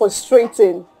just so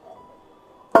frustrating.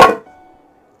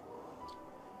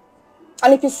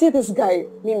 And if you see this guy,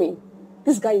 Mimi,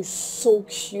 this guy is so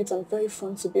cute and very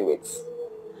fun to be with.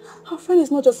 Her friend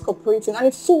is not just cooperating, and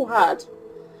it's so hard.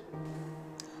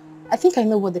 I think I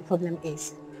know what the problem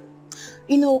is.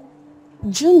 You know,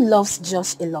 June loves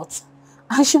Josh a lot.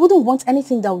 And she wouldn't want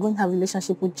anything that would ruin her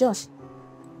relationship with Josh.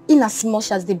 In as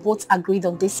much as they both agreed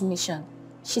on this mission,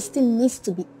 she still needs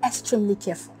to be extremely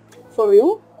careful. For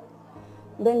real?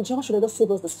 Then Josh should have just saved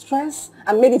us the stress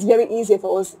and made it very easy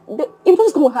for us. It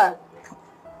was go her.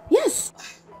 Yes.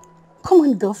 Come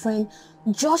on, girlfriend.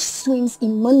 Josh swims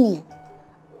in money.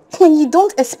 When you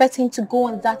don't expect him to go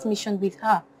on that mission with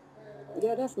her.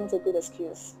 Yeah, that's not a good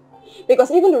excuse.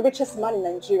 Because even the richest man in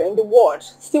Nigeria, in the world,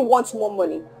 still wants more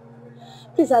money.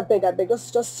 Please, I beg,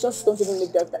 just don't even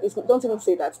make that. Don't even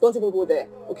say that. Don't even go there,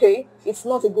 okay? It's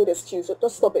not a good excuse.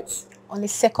 Just stop it. On a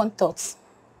second thought,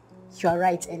 you are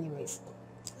right anyways.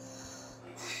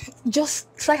 Just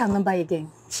try her number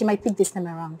again. She might pick this time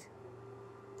around.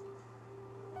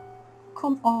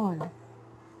 Come on.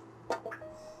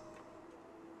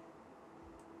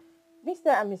 Mr.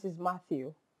 and Mrs.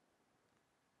 Matthew,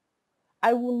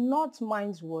 I will not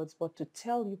mind words but to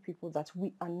tell you people that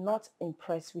we are not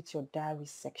impressed with your diary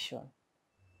section.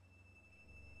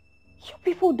 You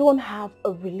people don't have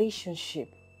a relationship.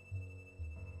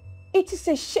 It is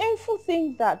a shameful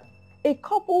thing that a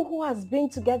couple who has been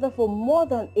together for more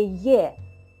than a year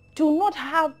do not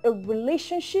have a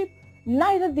relationship,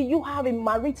 neither do you have a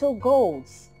marital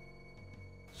goals.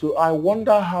 So I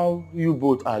wonder how you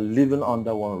both are living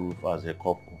under one roof as a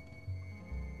couple.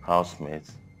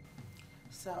 Housemates.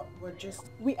 So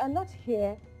We are not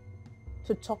here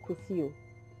to talk with you.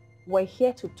 We're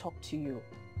here to talk to you.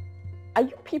 Are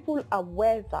you people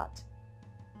aware that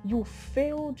you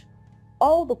failed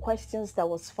all the questions that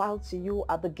was filed to you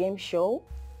at the game show?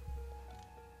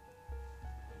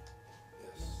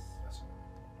 Yes, that's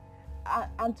right.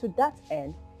 And to that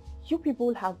end, you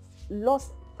people have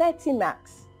lost 30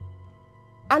 marks.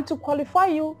 And to qualify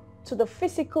you to the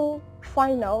physical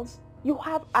finals, you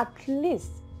have at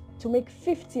least to make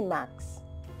 50 marks.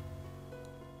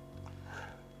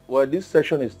 Well, this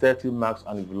section is 30 marks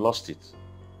and you've lost it.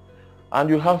 And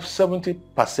you have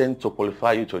 70% to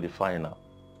qualify you to the final.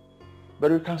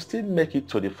 But you can still make it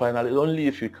to the final only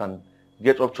if you can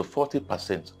get up to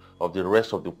 40% of the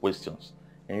rest of the questions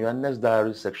in your next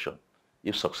diary section,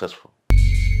 if successful. Do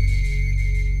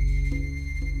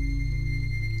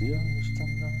you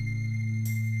understand that?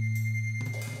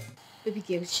 Baby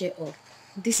girl, cheer up.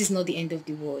 This is not the end of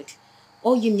the world.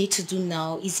 All you need to do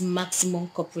now is maximum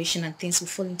cooperation and things will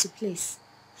fall into place.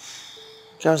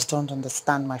 Girls don't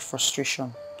understand my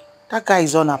frustration. That guy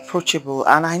is unapproachable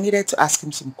and I needed to ask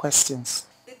him some questions.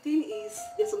 The thing is,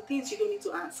 there's some things you don't need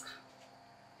to ask.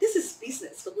 This is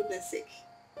business, for goodness sake.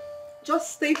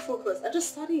 Just stay focused and just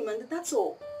study him and that's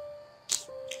all.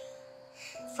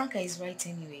 Franca is right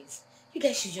anyways. You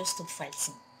guys should just stop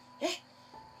fighting. Eh?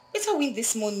 Better win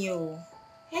this money, oh.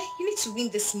 Eh? You need to win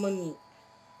this money.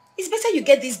 It's better you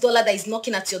get this dollar that is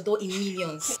knocking at your door in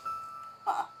millions.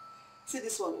 See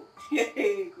this one.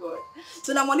 Hey, God.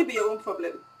 So now money be your own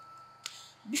problem.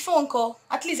 Before Uncle,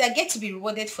 at least I get to be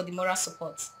rewarded for the moral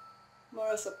support.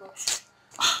 Moral support.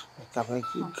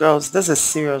 Girls, this is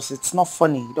serious. It's not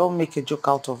funny. Don't make a joke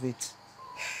out of it.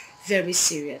 Very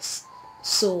serious.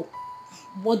 So,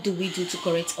 what do we do to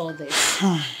correct all this?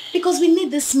 Because we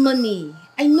need this money.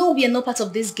 I know we are not part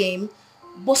of this game,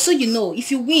 but so you know,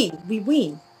 if you win, we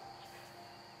win.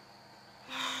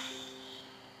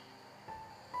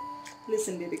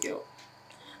 Listen, baby girl.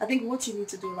 I think what you need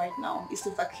to do right now is to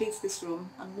vacate this room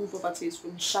and move over to his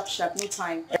room. Sharp, sharp, no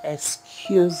time.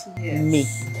 Excuse me.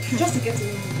 Just to get to know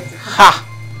him better. Ha!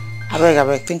 I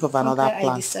beg, think of another Okay,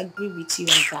 plan. I disagree with you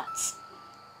on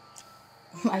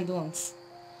that. I don't.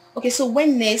 Okay, so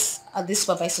when next are these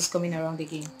supervisors coming around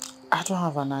again? I don't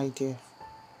have an idea.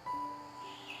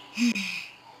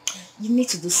 You need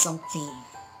to do something.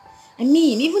 I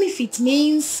mean, even if it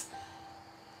means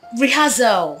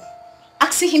rehearsal.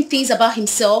 Asking him things about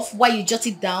himself while you jot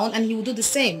it down and he will do the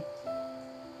same.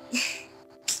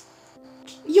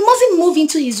 You mustn't move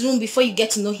into his room before you get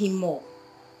to know him more.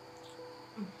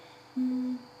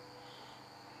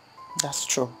 That's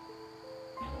true.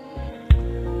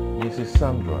 Mrs.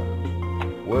 Sandra,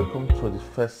 welcome to the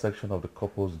first section of the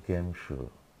couples game show.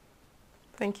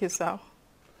 Thank you, sir.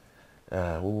 We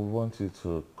would want you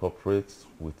to cooperate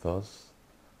with us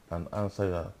and answer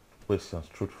your questions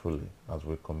truthfully as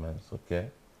we commence, okay?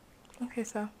 Okay,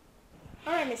 sir.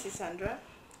 All right, Mrs. Sandra.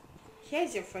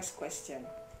 Here's your first question.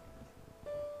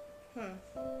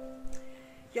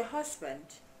 Your husband,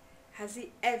 has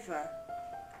he ever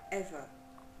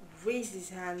raised his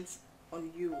hands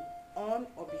on you on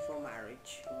or before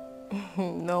marriage?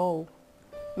 No.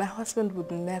 My husband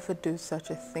would never do such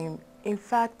a thing. In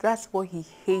fact, that's what he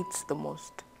hates the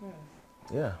most.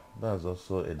 Yeah, that's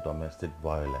also a domestic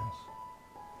violence.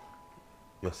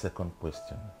 Your second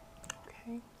question.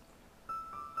 Okay.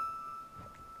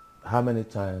 How many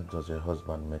times does your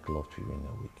husband make love to you in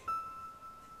a week?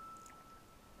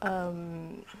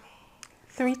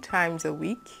 3 times a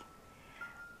week.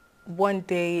 1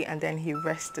 day and then he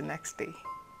rests the next day.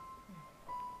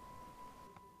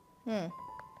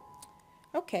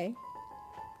 Okay.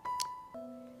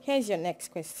 Here's your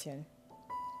next question.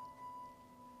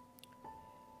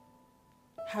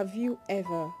 Have you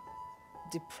ever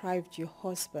deprived your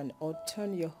husband or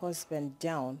turned your husband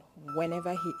down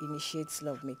whenever he initiates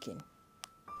lovemaking?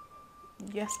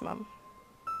 Yes, ma'am.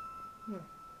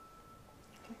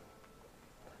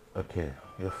 Okay,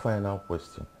 your final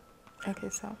question. Okay,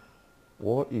 sir.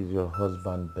 What is your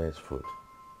husband's best food?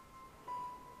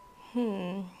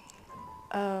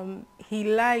 He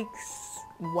likes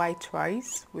white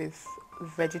rice with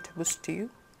vegetable stew.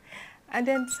 And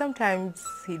then sometimes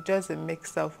he does a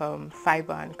mix of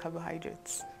fiber and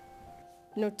carbohydrates.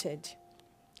 Noted.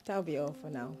 That'll be all for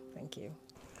now. Thank you.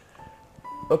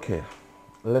 Okay,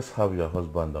 let's have your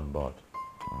husband on board.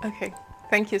 Okay,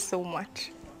 thank you so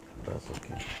much. That's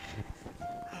okay.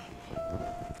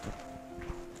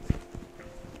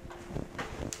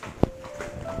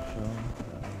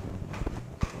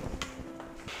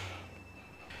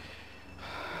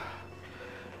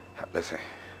 Listen,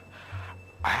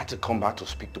 I had to come back to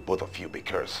speak to both of you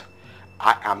because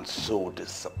I am so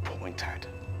disappointed.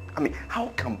 I mean, how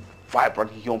can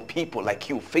vibrant young people like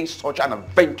you face such an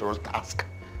adventurous task?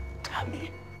 Tell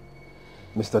me.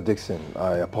 Mr. Dixon,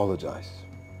 I apologize.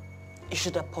 You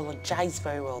should apologize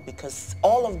very well because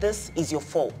all of this is your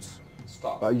fault.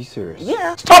 Stop. Are you serious?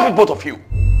 Yeah. Stop it, both of you!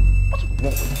 What's wrong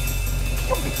with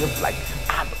you? You behave like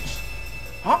adults.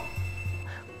 Huh?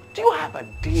 Do you have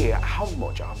an idea how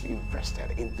much I've invested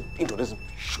into this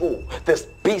show, this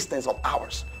business of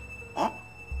ours? Huh?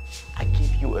 I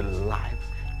give you a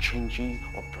life-changing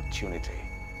opportunity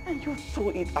and you throw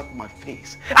it at my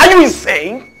face. Are you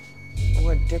insane?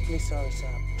 We're deeply sorry,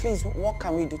 sir. Please, what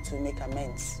can we do to make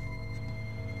amends?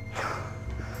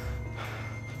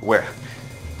 Well,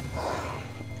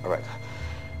 all right.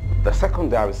 The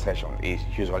secondary session is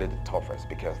usually the toughest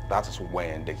because that is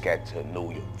when they get to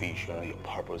know your vision, your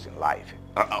purpose in life.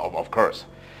 Of course,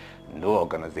 no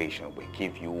organization will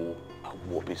give you a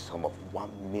whopping sum of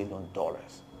 $1 million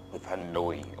without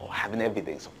knowing or having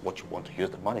evidence of what you want to use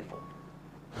the money for.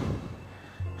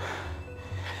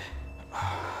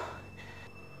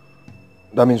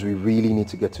 That means we really need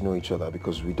to get to know each other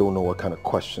because we don't know what kind of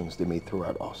questions they may throw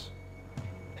at us.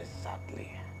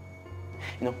 Exactly.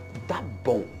 You know, that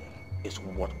bone is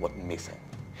what's missing.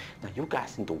 Now you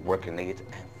guys need to work in it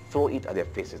and throw it at their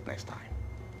faces next time.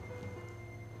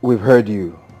 We've heard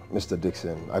you, Mr.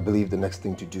 Dixon. I believe the next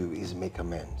thing to do is make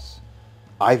amends.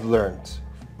 I've learned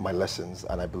my lessons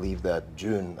and I believe that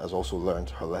June has also learned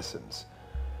her lessons.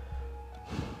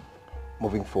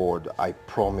 Moving forward, I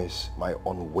promise my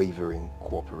unwavering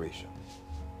cooperation.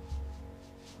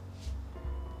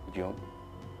 June,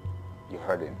 you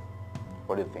heard him.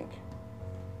 What do you think?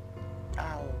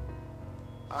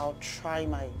 I'll try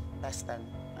my best and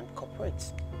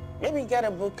cooperate. Maybe get a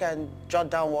book and jot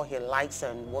down what he likes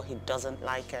and what he doesn't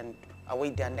like and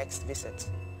await their next visit.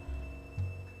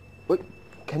 But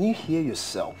can you hear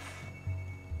yourself?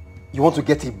 You want to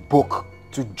get a book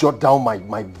to jot down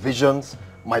my visions,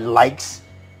 my likes,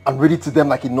 and read it to them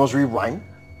like a nursery rhyme?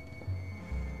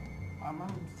 I'm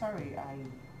sorry,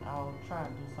 I'll try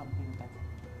and do something better.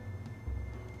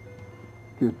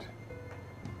 Good.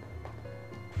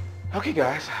 Okay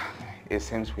guys, it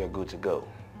seems we are good to go.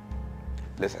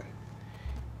 Listen,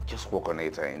 just work on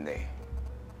it and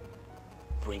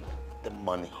bring the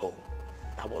money home.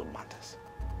 That's what matters.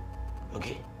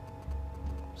 Okay?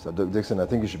 So Dixon, I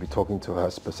think you should be talking to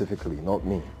her specifically, not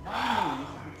me. No, you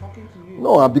should be talking to you.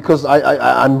 No, because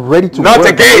I'm ready to Not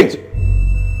work. again!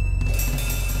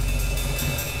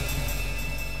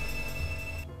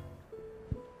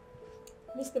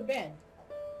 Mr. Ben,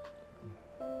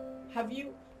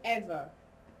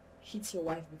 hit your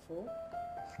wife before?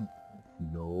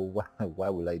 No, why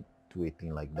will I do a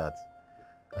thing like that?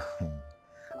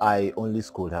 I only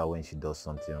scold her when she does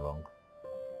something wrong.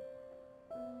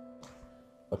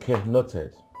 Okay,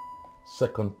 noted.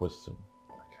 Second question.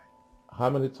 How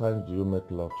many times do you make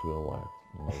love to your wife,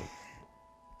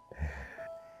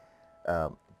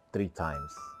 Maurice? 3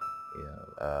 times.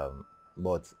 Yeah,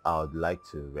 but I would like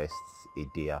to rest a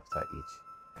day after each.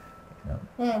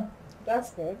 Yeah.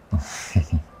 That's good.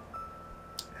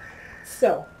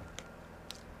 So,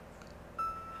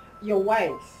 your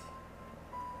wife,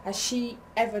 has she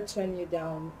ever turned you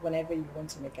down whenever you want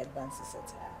to make advances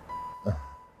at her?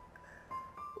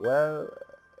 Well,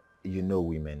 you know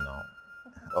women now.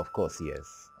 Of course,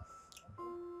 yes.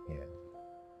 Yeah.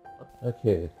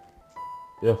 Okay.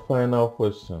 Your final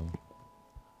question.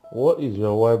 What is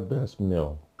your wife's best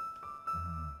meal?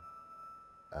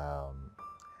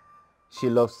 She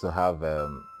loves to have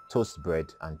toast bread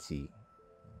and tea.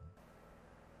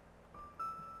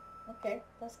 Okay,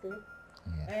 that's good.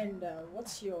 Yeah. And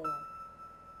what's your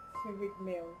favorite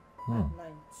meal at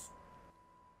night?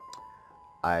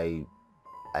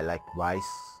 I like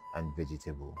rice and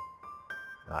vegetable.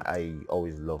 I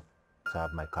always love to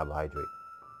have my carbohydrate.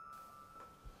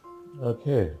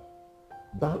 Okay.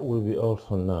 That will be all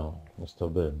for now,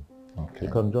 Mr. Ben. Okay.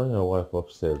 You can join your wife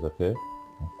upstairs, okay?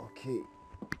 Okay.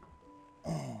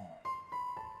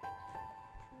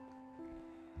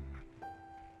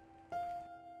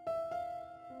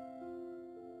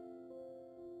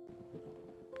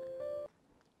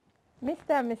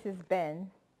 Mr. and Mrs. Ben,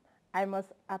 I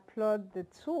must applaud the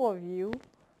two of you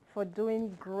for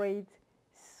doing great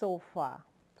so far.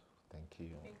 Thank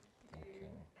you. Thank you.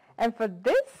 And for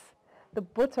this, the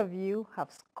both of you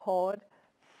have scored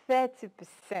 30%.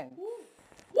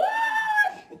 What?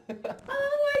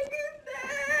 Oh my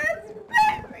goodness,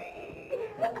 baby!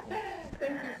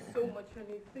 Thank you so much,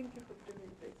 honey. Thank you for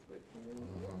doing this with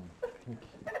me.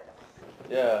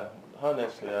 Yeah,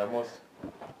 honestly, I must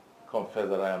confess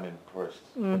that I am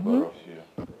impressed with both of you.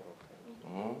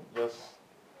 Just,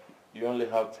 you only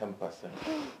have 10%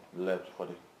 left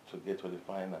to get to the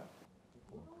final.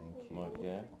 Thank you.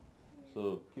 Okay?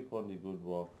 So keep on the good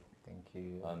work. Thank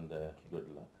you. And good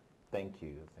luck. Thank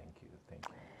you. Thank you. Thank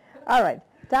you. All right,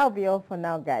 that'll be all for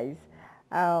now, guys.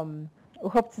 We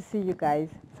hope to see you guys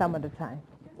some other time.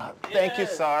 Thank you,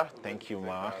 sir. Thank you,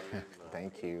 ma.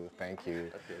 Thank you. Thank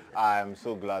you. I'm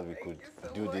so glad we could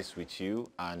do this with you,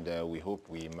 and we hope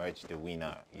we emerge the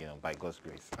winner, by God's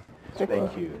grace.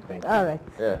 Thank you. Thank you. All right.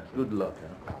 Yeah, good luck.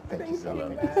 Thank you so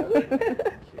much.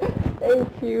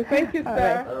 Thank you. Thank you, All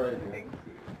sir. right. All right. Thank you.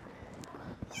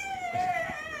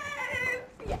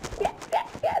 Yes.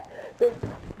 So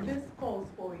this calls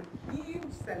for a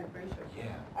huge celebration.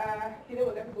 Yeah. You know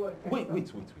what? Let me go on. Wait. What? I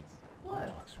want to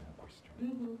ask you one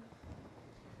question.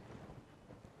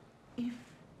 If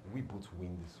we both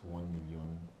win this $1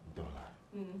 million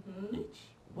each,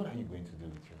 what are you going to do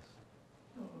with yours?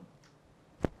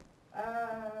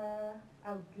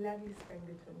 I'll gladly spend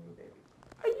it on you, baby.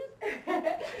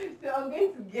 So I'm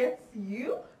going to get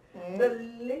you the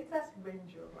latest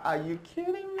Range Rover. Are you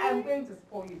kidding me? I'm going to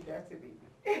spoil you dirty, baby.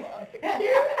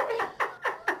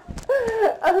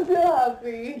 I'm so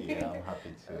happy. Yeah, I'm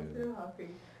happy too. I'm so happy.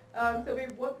 So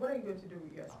babe, what are you going to do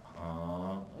with yours?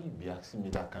 You'd be asking me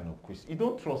that kind of question. You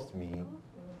don't trust me.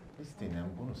 Listen,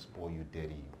 I'm going to spoil you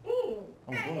dirty.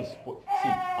 I'm going to spoil. See,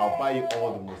 I'll buy you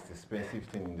all the most expensive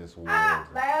thing in this world.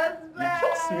 That's You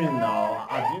trust me now.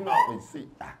 I do not wait. See,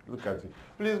 look at you.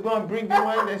 Please go and bring the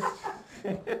wine.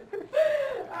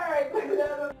 All right.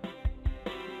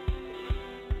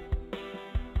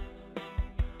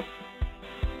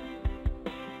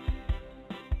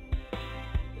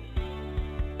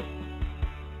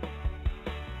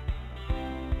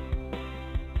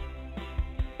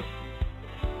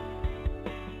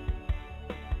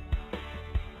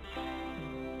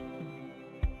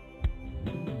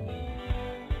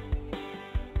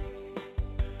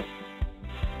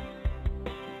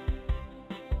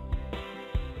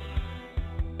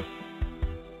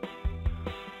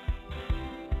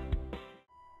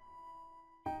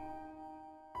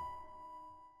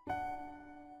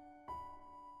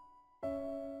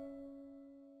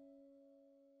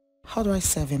 How do I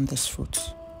serve him this fruit?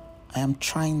 I am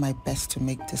trying my best to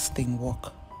make this thing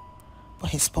work, but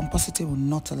his pomposity will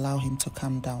not allow him to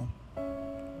calm down.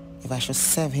 If I should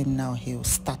serve him now, he'll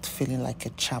start feeling like a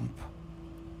champ.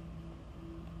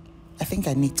 I think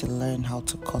I need to learn how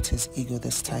to cut his ego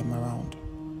this time around.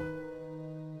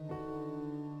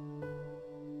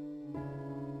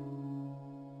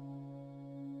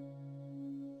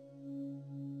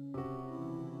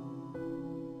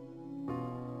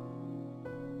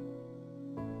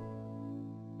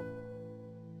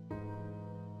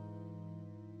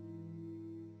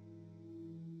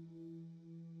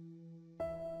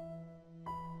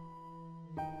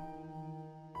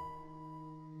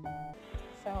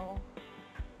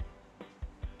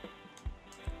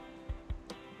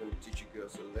 teach you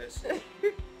girls a lesson.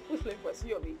 Who's playing first?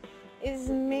 You or me? It's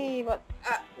me, but...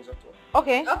 What's that all?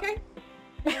 Okay. Okay.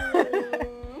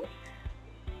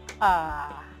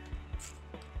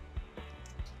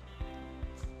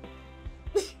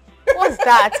 What's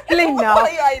that? Play now. What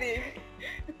are you hiding?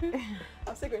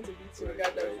 I'm still going to beat you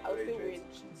regardless. I'll still win.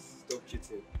 Stop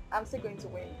cheating. I'm still going to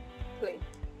win. Play.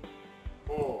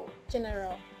 Oh.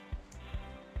 General.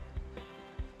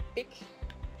 Pick.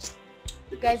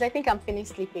 Guys, I think I'm feeling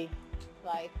sleepy.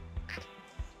 Like,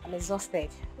 I'm exhausted.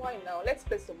 Why now? Let's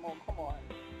play some more. Come on.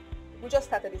 We just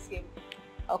started this game.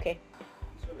 Okay.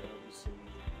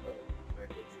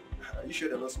 Are you sure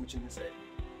they're not smooching inside?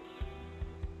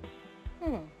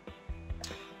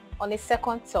 On a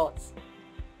second thought,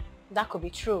 that could be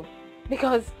true.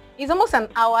 Because it's almost an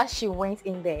hour she went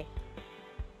in there.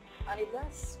 And if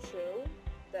that's true,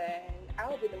 then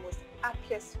I'll be the most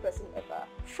happiest person ever.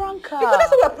 Franca! Because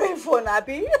that's what we're praying for,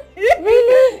 Nabi.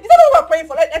 Really? Is that what we're praying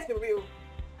for? Let's be real.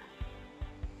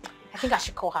 I think I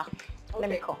should call her. Okay. Let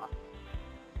me call her.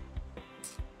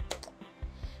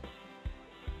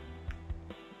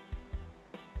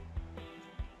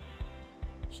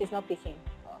 She's not picking.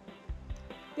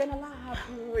 Then Allah have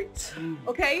great.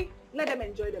 Okay? Let them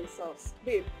enjoy themselves.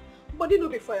 Babe, but you know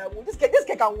before I move, this guy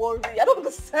can worry. I don't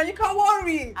understand. You can't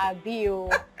worry.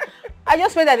 Abio. I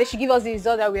just pray that they should give us the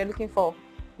result that we are looking for.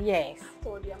 Yes.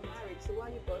 So they are married, so why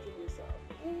are you bothering yourself?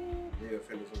 Yeah, your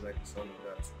friend doesn't like the sound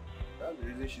of that. That's the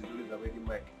reason she's always avoiding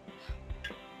Mike.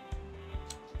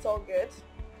 It's all good.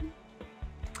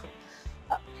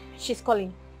 She's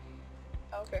calling.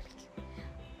 Okay.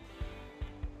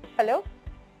 Hello?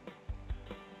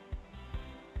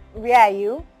 Where are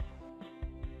you?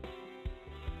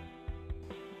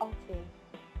 Okay.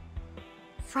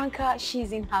 Franca,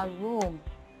 she's in her room.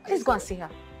 Let's go and see her.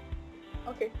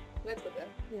 Okay, let's go there.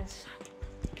 Yes.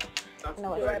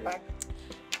 No, I'll be right back.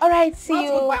 All right, see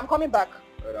you. Goodbye. I'm coming back.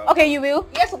 Okay, you will?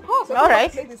 Yes, of course. All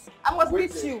right. I must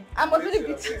beat you. I must really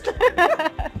beat you.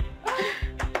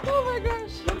 Oh my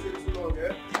gosh. Don't take too long,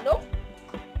 eh? Nope.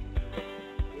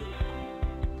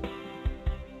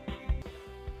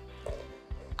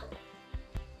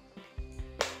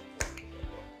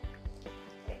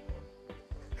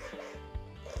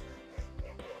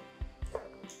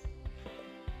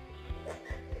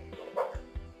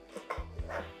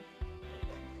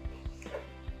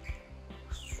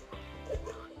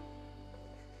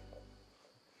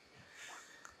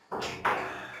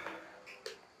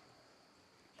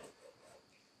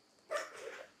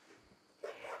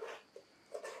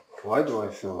 Why do I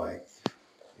feel like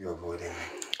you're avoiding me?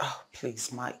 Oh,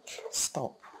 please, Mike,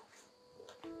 stop.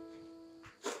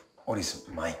 What is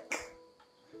Mike?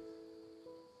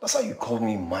 That's how you called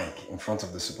me Mike in front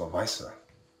of the supervisor.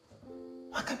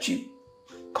 Why can't you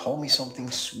call me something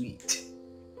sweet?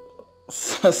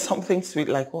 Something sweet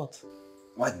like what?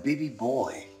 Like baby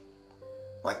boy.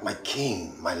 Like my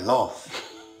king, my love.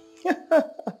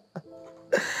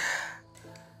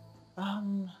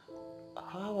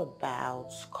 How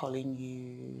about calling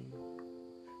you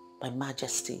my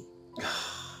majesty,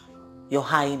 your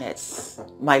highness,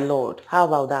 my lord? How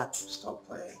about that? Stop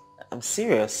playing. I'm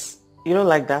serious. You don't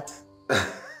like that?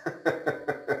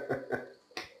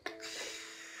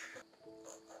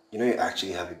 You know, you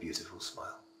actually have a beautiful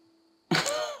smile.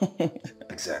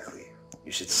 Exactly.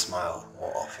 You should smile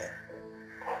more often.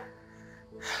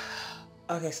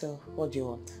 Okay, so what do you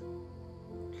want?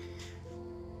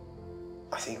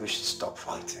 I think we should stop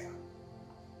fighting.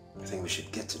 I think we should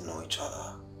get to know each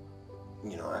other.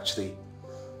 You know, actually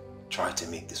try to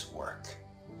make this work.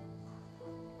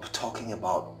 We're talking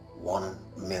about $1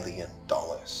 million.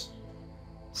 It's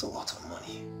a lot of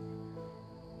money.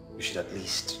 We should at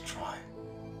least try.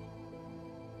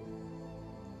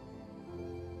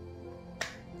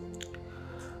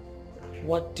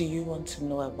 What do you want to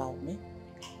know about me?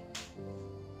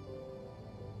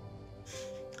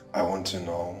 I want to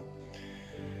know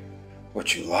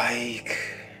what you like,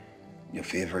 your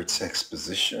favorite sex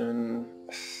position,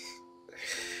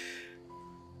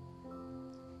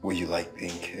 where you like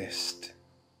being kissed,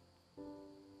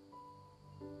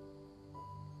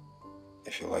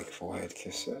 if you like forehead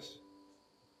kisses,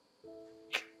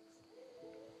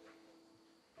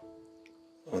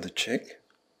 or the chick,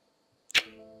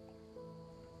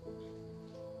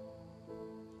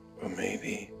 or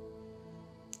maybe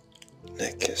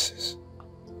neck kisses.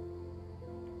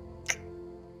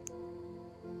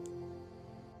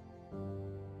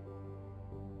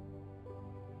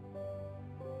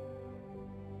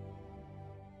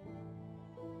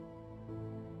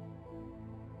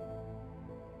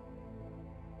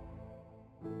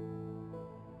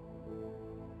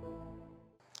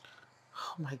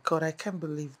 Oh my God, I can't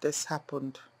believe this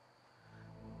happened.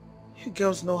 You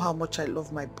girls know how much I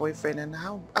love my boyfriend and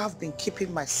how I've been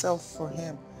keeping myself for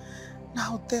him.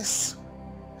 Now this.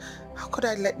 How could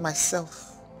I let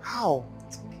myself? How?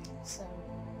 It's okay. Sorry.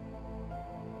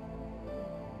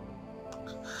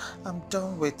 I'm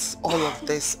done with all of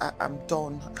this. I'm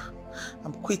done.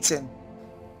 I'm quitting.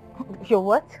 You're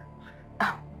what?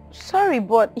 Sorry,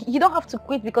 but you don't have to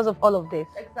quit because of all of this.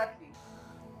 Exactly.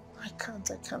 I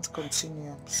can't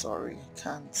continue. I'm sorry. I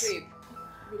can't. Babe,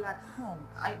 relax.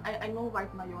 I know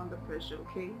right now you're under pressure,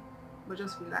 okay? But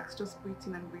just relax. Just breathe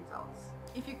in and breathe out.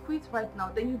 If you quit right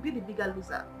now, then you'll be the bigger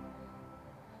loser.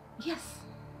 Yes.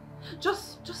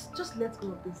 Just let go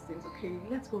of these things, okay?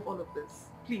 Let go of all of this.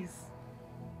 Please.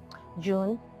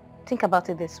 June, think about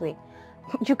it this way.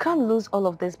 You can't lose all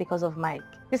of this because of Mike.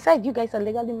 Besides, you guys are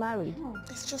legally married.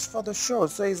 It's just for the show,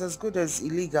 so it's as good as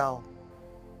illegal.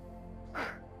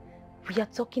 We are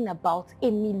talking about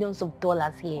millions of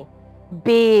dollars here.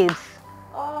 Babes.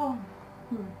 Oh.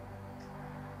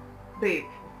 Babe.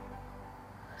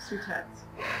 Sweetheart.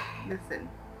 Listen.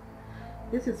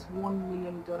 This is $1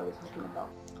 million we're talking about.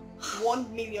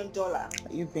 $1 million. Are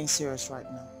you being serious right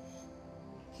now?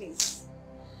 Please.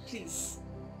 Please.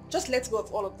 Just let go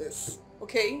of all of this,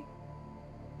 okay?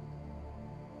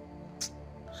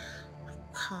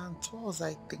 I can't. What was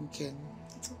I thinking?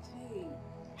 It's okay.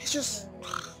 It's just...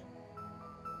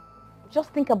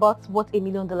 Just think about what $1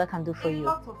 million can do for you. A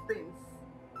lot of things.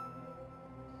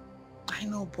 I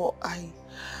know, but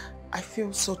I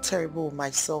feel so terrible with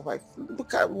myself.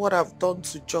 Look at what I've done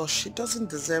to Josh. He doesn't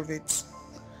deserve it. Just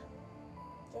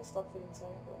stop feeling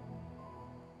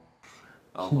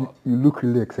terrible. You look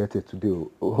really excited today.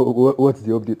 What's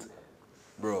the update?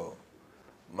 Bro,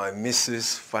 my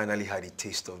missus finally had a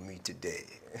taste of me today.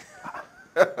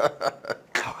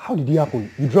 How did it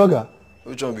happen? You drug her?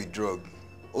 Which one be drug?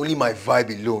 Only my vibe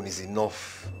alone is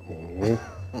enough.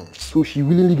 So she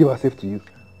willingly gave herself to you?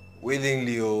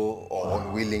 Willingly or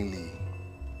unwillingly,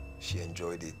 she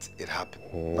enjoyed it. It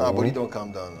happened. Nah, but don't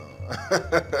calm down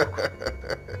now.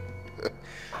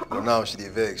 But now she dey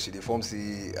vex, she dey form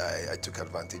say I took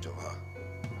advantage of her.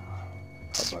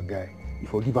 Haba guy, you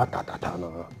forgive her ta-ta-ta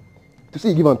now. To say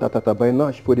you give her ta-ta-ta, by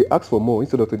now she for dey ask for more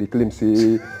instead of to dey claim say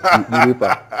you rape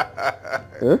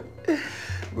her. Eh?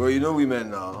 Bro, you know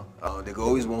women now, they go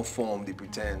always one form, they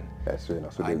pretend. That's right,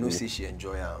 that's what I they know do. say she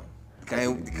enjoy her.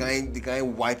 The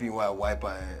kind wiping while I wipe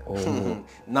her.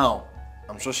 Now,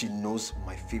 I'm sure she knows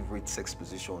my favorite sex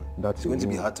position. It's going to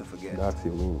be hard to forget. That's a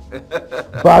move.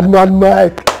 Bad man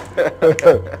Mike!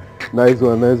 Nice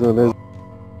one, nice one, nice one.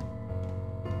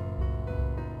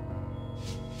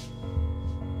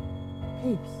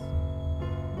 Babes,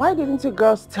 why didn't you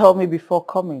girls tell me before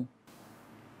coming?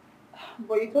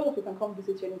 But you told us we can come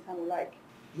visit you anytime we like.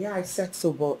 Yeah, I said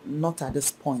so, but not at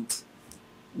this point.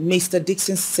 Mr.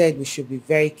 Dixon said we should be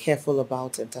very careful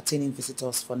about entertaining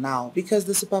visitors for now because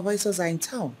the supervisors are in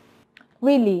town.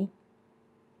 Really?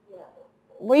 Yeah.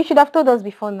 Well, you should have told us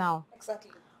before now. Exactly.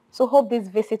 So hope this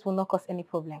visit will not cause any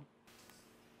problem.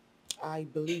 I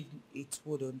believe it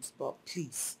wouldn't, but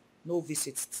please, no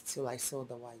visits till I say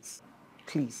otherwise.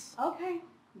 Please. Okay,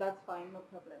 that's fine, no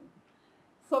problem.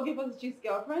 So give us gist,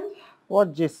 girlfriend.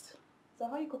 What gist? So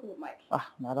how are you coping with Mike?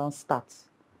 Now don't start.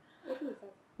 What is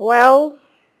that? Well,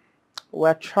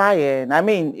 we're trying. I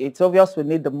mean, it's obvious we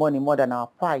need the money more than our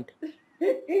pride.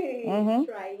 Trying?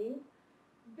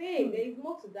 Babe, there is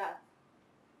more to that.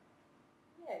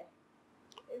 Yeah,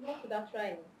 there's more to that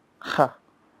trying. Ha.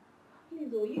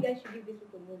 Please, you guys should give this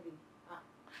with a movie.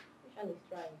 Which one is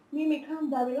trying? Mimi, calm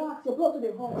down, relax. Your blood to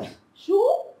the heart.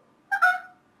 Sure?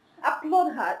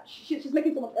 Applaud her. She's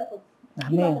making so much effort.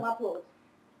 Give her some applaud.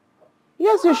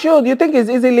 Yes, you should. You think it's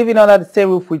easy living under the same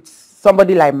roof with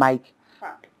somebody like Mike?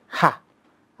 Ha.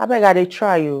 I beg I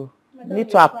try you. You need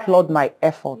to applaud my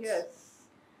efforts. Yes.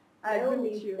 I agree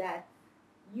with you. That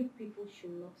you people should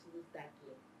not lose that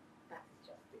game. That is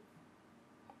just it.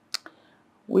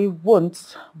 We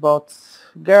won't, but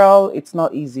girl, it's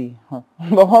not easy. But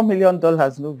 $1 million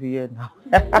no be here now.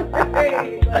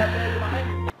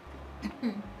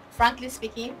 Frankly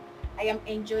speaking, I am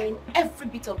enjoying every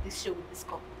bit of this show with this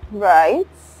couple. Right?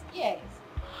 Yes.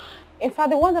 In fact,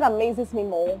 the one that amazes me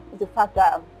more is the fact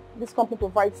that this company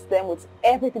provides them with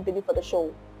everything they need for the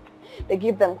show. They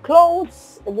give them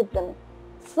clothes, they give them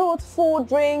food,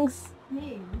 drinks.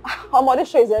 This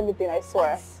show is everything, I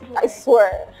swear. I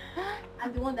swear.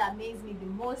 And the one that amazes me the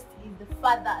most is the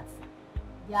fact that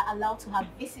they are allowed to have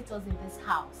visitors in this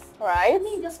house. Right? I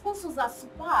mean, the sponsors are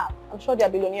superb. I'm sure they are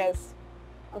billionaires.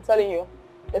 I'm telling you.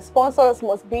 The sponsors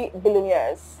must be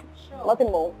billionaires. Sure.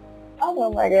 Nothing more.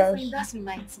 Oh my gosh. That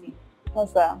reminds me.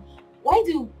 What's that? Why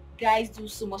do guys do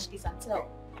so much kiss and tell?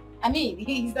 I mean,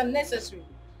 it's unnecessary.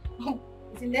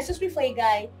 Is it necessary for a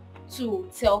guy to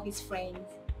tell his friends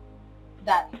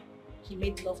that he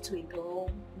made love to a girl?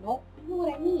 No, you know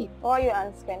what I mean. Why are you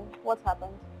asking? What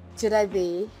happened? The other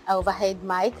day, I overheard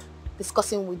Mike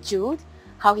discussing with Jude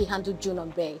how he handled June on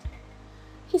bed.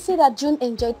 He said that June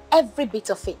enjoyed every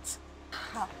bit of it.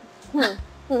 And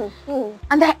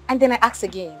then I asked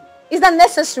again, is that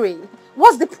necessary?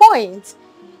 What's the point?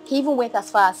 He even went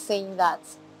as far as saying that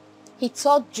he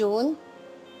taught June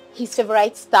his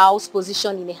favorite style's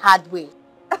position in a hard way.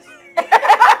 I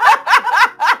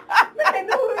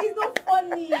know, it's not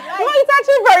funny. No, it's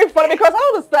actually very funny because I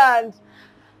don't understand.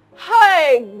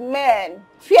 Hi, men.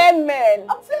 Fear men.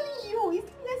 I'm telling you,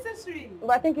 it's necessary.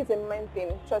 But I think it's a men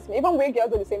thing, trust me. Even we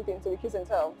girls do the same thing, so we kiss and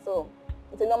tell. So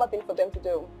it's a normal thing for them to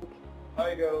do.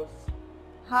 Hi, girls.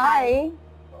 Hi.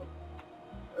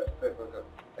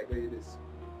 I got you this.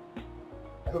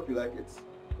 I hope you like it.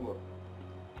 Come on.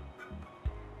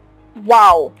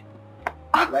 Wow.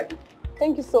 Like it?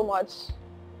 Thank you so much.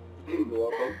 You're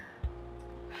welcome.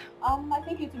 I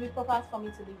think it will be proper for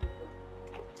me to leave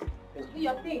you. Do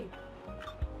your thing.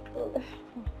 Oh.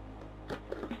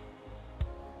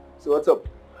 So what's up?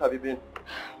 How have you been?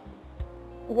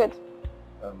 Good.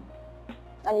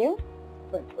 And you?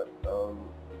 Fine.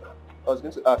 I was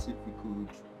going to ask if we could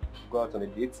go out on a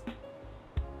date.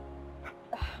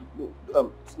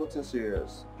 No, it's nothing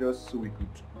serious. Just so we could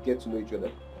get to know each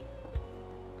other.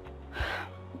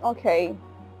 Okay.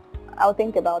 I'll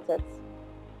think about it.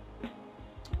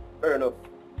 Fair enough.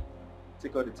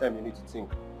 Take all the time you need to think.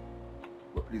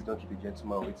 But please don't keep a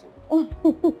gentleman waiting.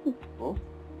 Huh?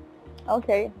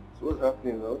 Okay. So what's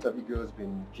happening now? What have you girls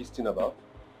been gisting about?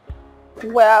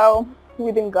 Well,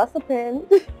 we've been gossiping.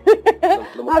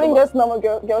 Having just normal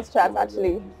girls chat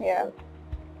actually. Yeah.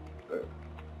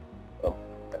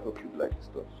 I hope you like this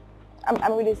stuff.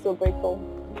 I'm really so grateful.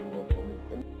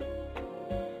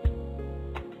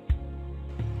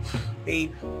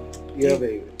 Babe. Yeah,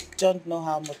 babe. You don't know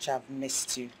how much I've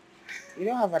missed you. You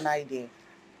don't have an idea.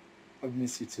 I've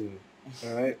missed you too.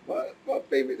 Alright? But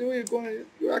baby, the way you're going,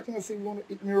 you're acting as if you want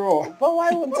to eat me raw. But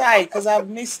why wouldn't I? Because I've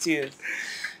missed you.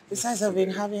 Besides, I've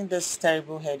been having this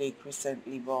terrible headache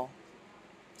recently, but...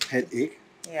 Headache?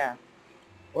 Yeah.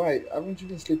 Why? Haven't you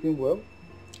been sleeping well?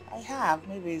 I have.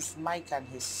 Maybe it's Mike and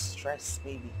his stress,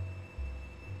 maybe.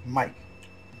 Mike?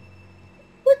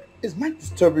 What? Is Mike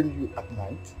disturbing you at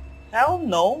night? Hell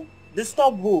no.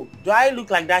 Disturb who? Do I look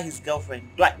like that his girlfriend?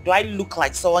 Do I look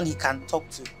like someone he can talk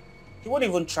to? He won't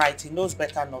even try it. He knows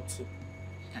better not to.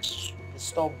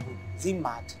 Disturb who? Is he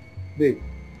mad? Babe,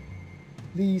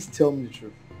 please tell me the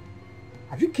truth.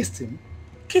 Have you kissed him?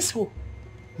 Kiss who?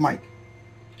 Mike.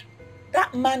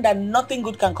 That man that nothing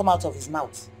good can come out of his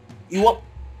mouth.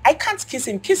 I can't kiss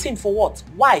him. Kiss him for what?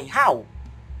 Why? How?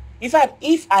 In fact,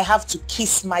 if I have to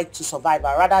kiss Mike to survive,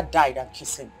 I'd rather die than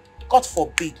kiss him. God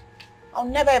forbid. I'll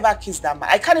never ever kiss that man.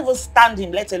 I can't even stand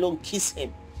him, let alone kiss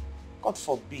him. God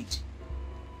forbid.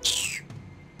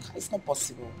 It's not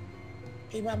possible.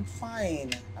 Babe, I'm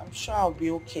fine. I'm sure I'll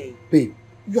be okay. Babe,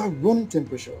 you are running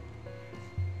temperature.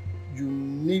 You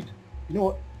need... You know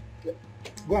what?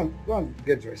 Go and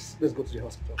get dressed. Let's go to the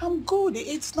hospital. I'm good.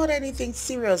 It's not anything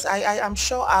serious. I'm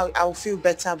sure I'll feel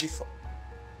better before.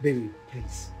 Baby,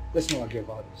 please. Let's not argue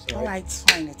about this. All right, it's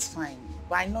fine. It's fine.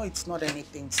 But I know it's not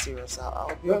anything serious.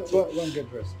 I'll be okay. Go and get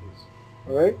dressed, please.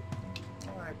 All right?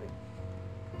 All right, babe.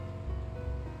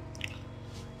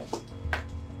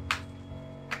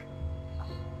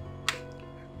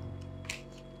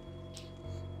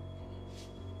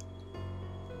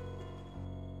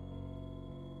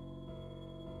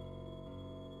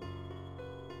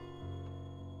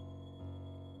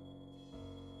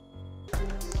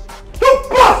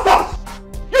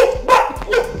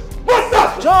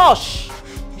 Josh!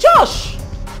 Josh!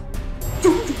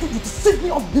 You deceived me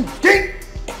on him again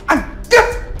and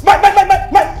get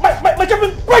my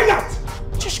girlfriend pregnant!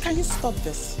 Josh, can you stop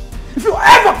this? If you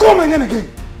ever call my name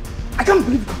again, I can't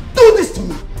believe you can do this to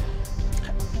me!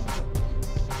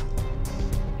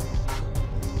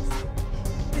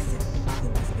 Listen, you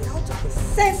must be out of your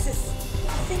senses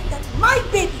to think that my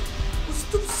baby will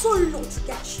stoop so low to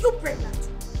get you pregnant.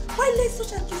 Why lay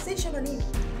such accusation on him?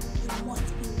 You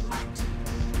must be mad.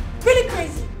 Really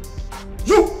crazy.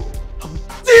 You! I will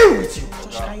deal with you!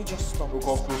 Josh, can you just stop? Don't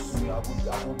come close to me. I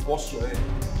will bust your head.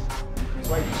 That's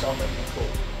why you sound like you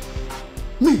talk.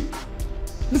 Me?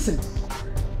 Listen.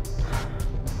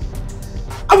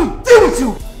 I will deal with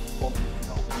you!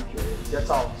 Get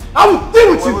out. I will deal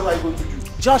with you! What are you going to do?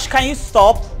 Josh, can you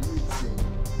stop?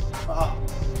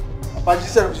 But you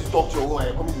said to talk to your woman,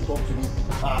 you're coming to talk to me.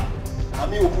 I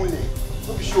mean open leg.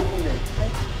 Don't be sure open leg.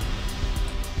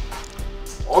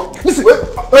 Okay. Listen, wait.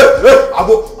 Hey, I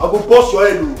go bust your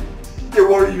head. They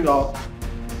worry you now.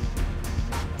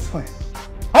 It's fine.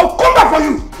 I'll come back for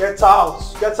you. Get out.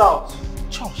 Get out.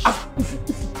 Josh.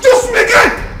 Just me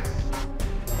again.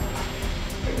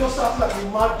 You just sound like a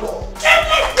mad dog.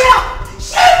 Shameless girl!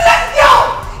 Shameless girl!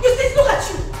 You see, look at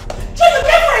you. So you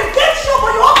came for a game show,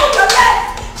 but you opened your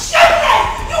legs. Shameless!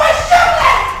 You are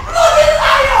shameless! Bloody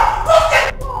liar! Rotten!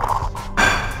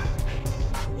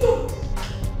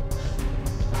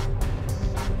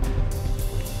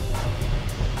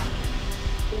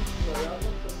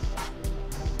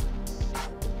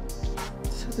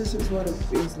 So this is what it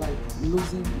feels like,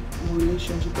 losing a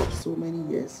relationship of so many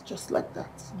years, just like that.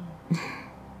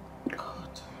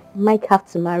 Mike have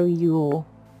to marry you.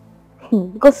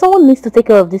 Because someone needs to take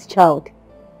care of this child.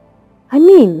 I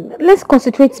mean, let's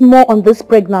concentrate more on this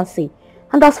pregnancy.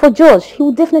 And as for George, he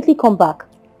will definitely come back.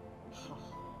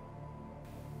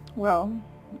 Well,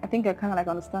 I think I kind of like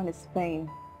understand his pain.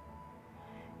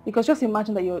 Because just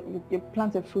imagine that you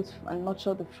plant a fruit and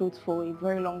nurture the fruit for a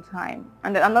very long time.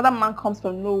 And then another man comes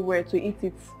from nowhere to eat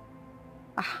it.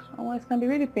 Well, it can be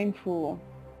really painful.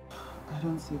 I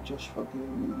don't see Josh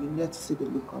forgiving me. You need to see the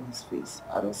look on his face.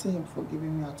 I don't see him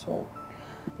forgiving me at all.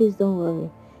 Please don't worry.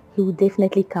 He will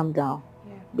definitely calm down.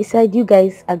 Yeah. Besides, you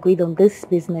guys agreed on this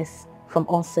business from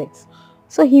onset.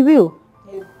 So he will.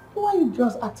 Why are you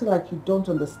just acting like you don't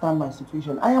understand my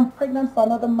situation? I am pregnant for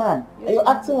another man. Yes, and you're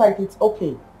acting like it's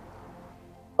okay.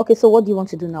 Okay, so what do you want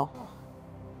to do now?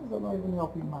 These are not even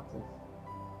helping matters.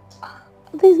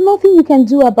 There's nothing you can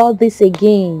do about this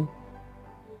again.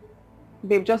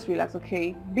 Babe, just relax,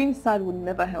 okay? Being sad would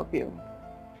never help you.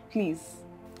 Please.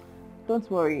 Don't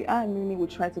worry. I and Mimi will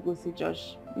try to go see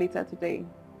Josh later today.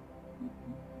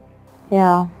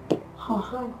 Yeah.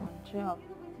 Chill.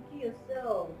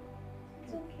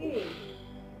 It's okay.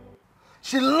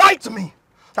 She lied to me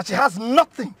that she has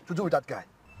nothing to do with that guy.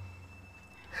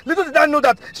 Little did I know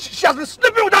that she has been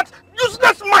sleeping with that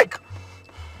useless Mike.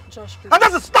 Josh, please. And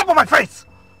that's a slap on my face.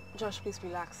 Josh, please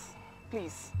relax.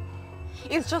 Please.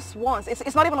 It's just once.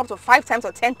 It's not even up to 5 times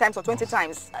or 10 times or 20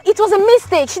 times. It was a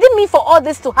mistake. She didn't mean for all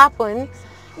this to happen.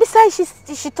 Besides,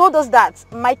 she told us that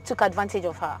Mike took advantage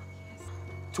of her.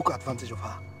 Took advantage of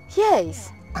her? Yes.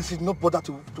 And she did not bother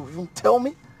to even tell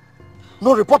me?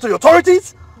 No report to the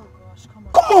authorities? Oh gosh, come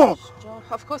on. Come on! Josh,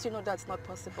 of course you know that's not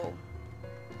possible.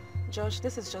 Josh,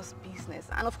 this is just business.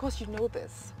 And of course you know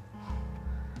this.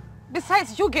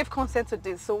 Besides, you gave consent to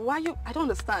this, so why you... I don't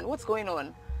understand. What's going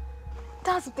on?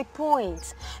 That's the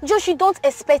point. Josh, you don't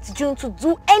expect June to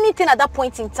do anything at that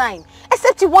point in time.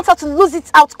 Except you want her to lose it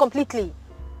out completely.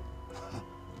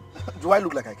 Do I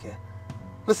look like I care?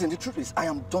 Listen, the truth is, I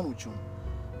am done with June.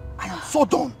 I am so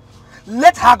done.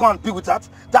 Let her go and be with that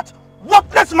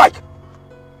worthless Mike.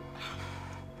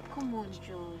 Come on,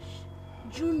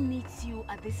 Josh. June needs you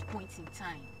at this point in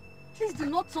time. Please do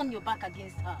not turn your back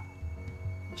against her.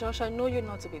 Josh, I know you're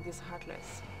not to be this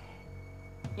heartless.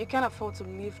 You can't afford to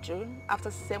leave June after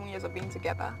 7 years of being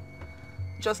together.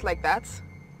 Just like that.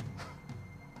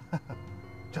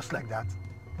 Just like that?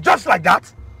 Just like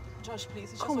that? Josh,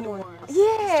 please, it's just only once.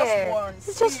 Yeah. It's just once.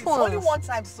 It's just once. Only one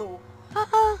time, so.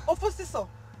 so.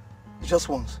 It's just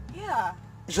once. Yeah.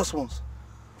 It's just once.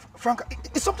 Frank,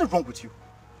 is something wrong with you?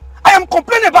 I am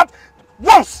complaining about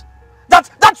once. That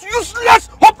useless,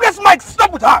 hopeless Mike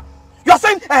slept with her. You are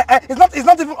saying it's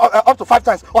not even up to 5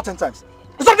 times or 10 times.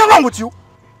 Is something wrong with you?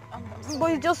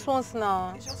 But it's just once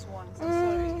now. It's just once.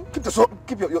 I'm sorry.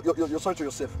 Keep your sorry to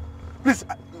yourself. Please,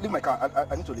 leave my car.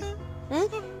 I need to leave.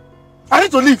 I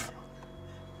need to leave.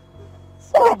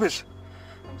 What rubbish?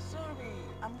 I'm sorry.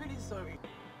 I'm really sorry.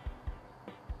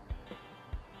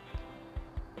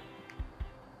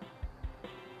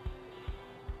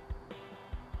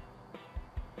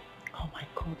 Oh my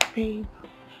God, babe.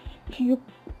 Can you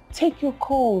take your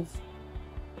calls?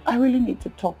 I really need to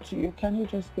talk to you. Can you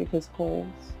just take his calls?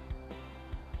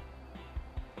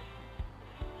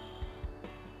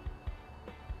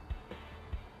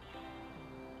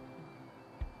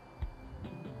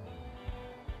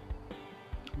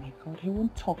 Oh my God, he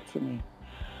won't talk to me.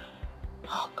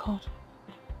 Oh God.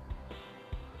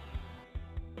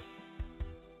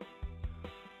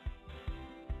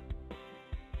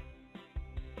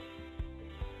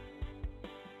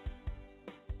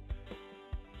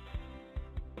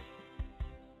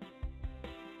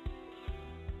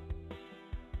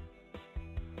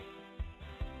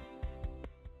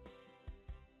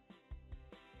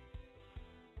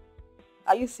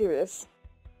 Are you serious?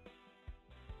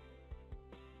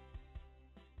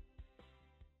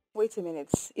 Wait a minute.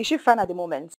 Is she fine at the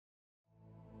moment?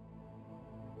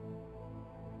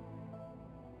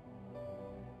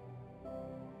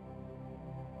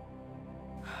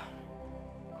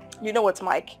 You know what,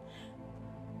 Mike?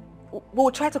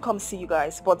 We'll try to come see you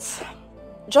guys, but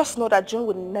just know that June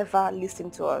will never listen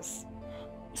to us.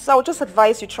 So I would just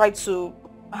advise you try to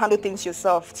handle things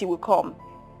yourself till we come.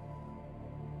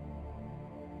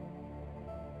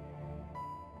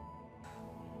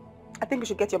 I think you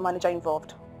should get your manager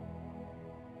involved.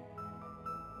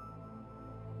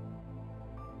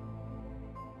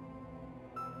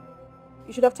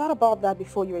 You should have thought about that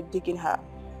before you were digging her.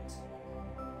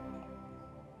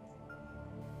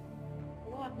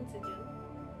 What happened to June?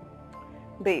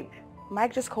 Babe,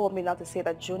 Mike just called me now to say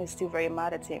that June is still very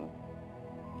mad at him.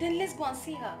 Then let's go and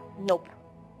see her. Nope.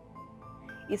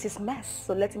 It's his mess,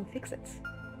 so let him fix it.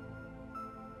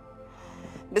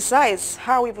 Besides,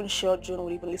 how are we even sure June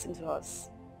will even listen to us?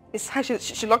 Besides,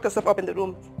 she locked herself up in the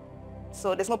room,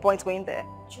 so there's no point going there.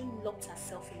 June locked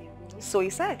herself in a room. So he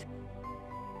said.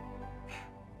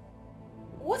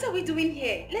 What are we doing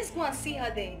here? Let's go and see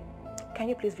her then. Can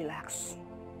you please relax?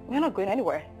 We're not going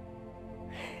anywhere.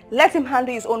 Let him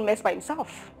handle his own mess by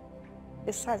himself.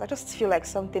 Besides, I just feel like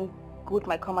something good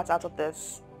might come out of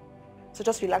this. So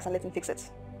just relax and let him fix it.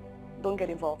 Don't get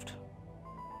involved.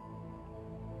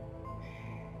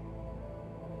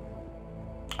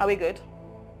 Are we good?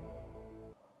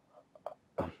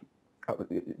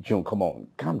 June, come on,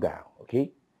 calm down,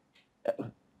 okay?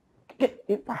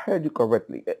 If I heard you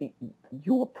correctly,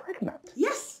 you were pregnant.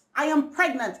 Yes, I am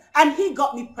pregnant, and he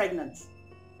got me pregnant.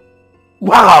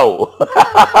 Wow!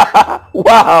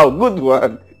 Wow, good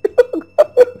one.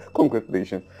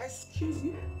 Congratulations. Excuse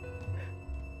you?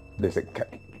 Listen,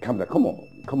 calm down.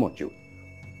 Come on, June.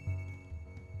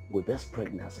 With this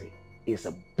pregnancy, it's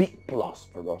a big plus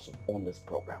for us on this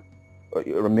program.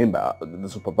 Remember, the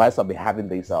supervisor will be having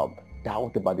this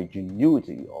doubt about the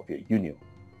genuity of your union.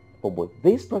 But with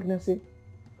this pregnancy,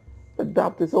 the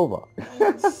doubt is over. I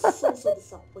am so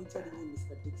disappointed in you,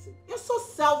 Mr. Dixon. You're so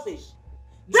selfish.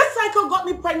 This cycle got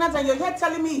me pregnant and you're here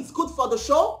telling me it's good for the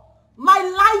show? My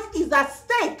life is at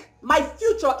stake. My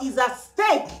future is at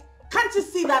stake. Can't you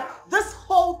see that this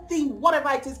whole thing,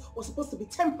 whatever it is, was supposed to be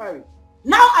temporary?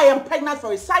 Now I am pregnant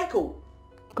for a cycle.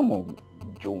 Come on,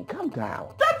 June, calm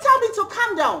down. Don't tell me to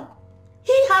calm down.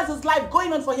 He has his life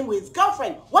going on for him with his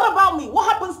girlfriend. What about me?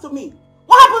 What happens to me?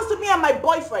 What happens to me and my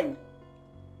boyfriend?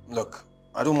 Look,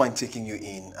 I don't mind taking you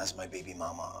in as my baby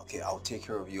mama, okay? I'll take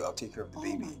care of you. I'll take care of the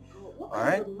baby. What all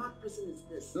right? kind of mad person is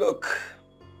this? Look,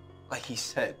 like he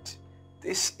said,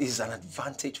 this is an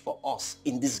advantage for us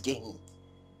in this game.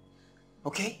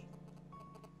 Okay?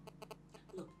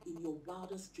 Look, in your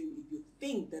wildest dream, if you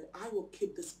think that I will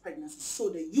keep this pregnancy so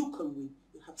that you can win,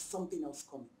 you have something else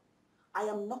coming. I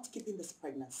am not keeping this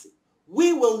pregnancy.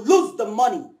 We will lose the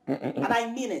money. And I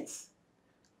mean it.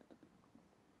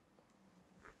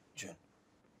 June,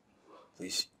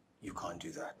 please, you can't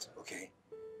do that, okay?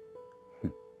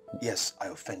 Yes, I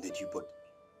offended you, but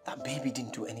that baby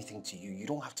didn't do anything to you. You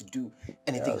don't have to do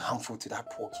anything harmful to that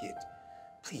poor kid.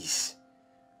 Please,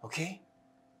 okay?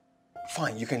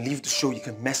 Fine, you can leave the show, you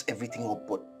can mess everything up,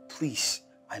 but please,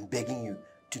 I'm begging you,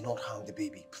 do not harm the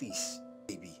baby, please.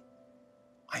 Baby,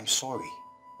 I'm sorry,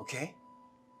 okay?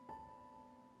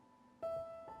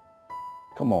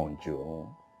 Come on, June.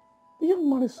 The young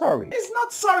man is sorry. He's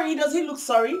not sorry. Does he look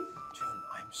sorry? June,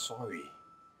 I'm sorry,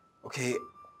 okay?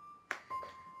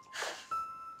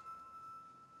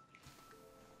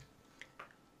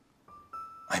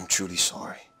 I'm truly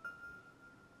sorry.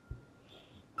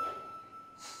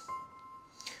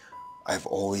 I've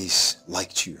always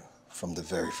liked you from the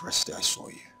very first day I saw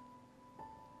you.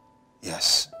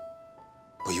 Yes,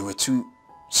 but you were too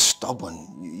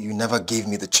stubborn. You never gave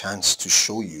me the chance to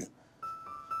show you.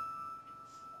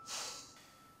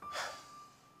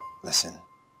 Listen,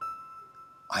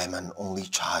 I am an only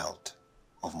child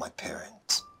of my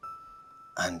parents,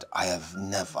 and I have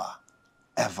never,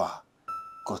 ever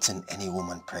gotten any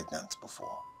woman pregnant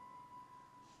before.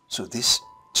 So this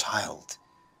child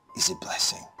is a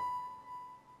blessing.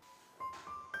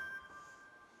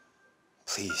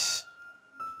 Please,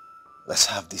 let's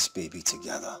have this baby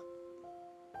together.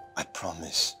 I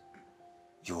promise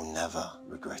you will never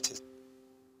regret it.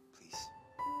 Please.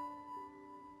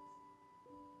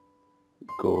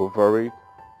 Go for it.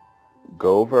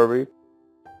 Go for it.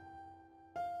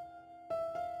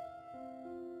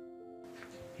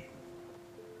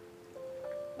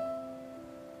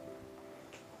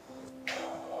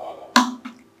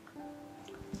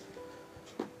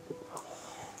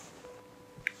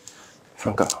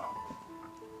 Franca,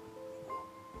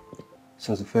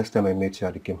 since the first time I met you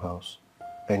at the game house,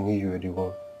 I knew you were the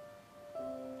one.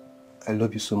 I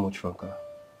love you so much, Franca.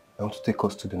 I want to take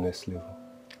us to the next level.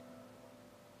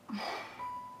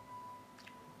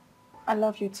 I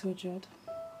love you too, Jude.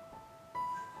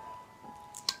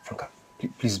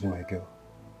 Please be my girl.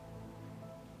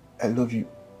 I love you.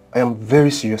 I am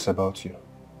very serious about you.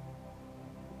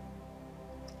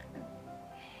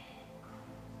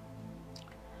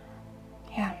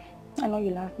 Yeah, I know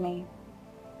you love me.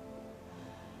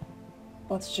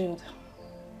 But Jude,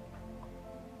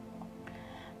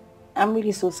 I'm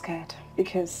really so scared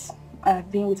because I've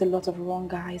been with a lot of wrong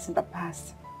guys in the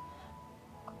past.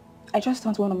 I just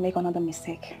don't want to make another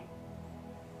mistake.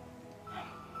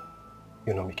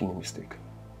 You're not making a mistake.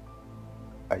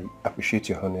 I appreciate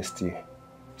your honesty.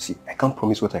 See, I can't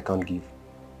promise what I can't give.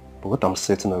 But what I'm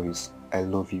certain of is, I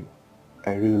love you.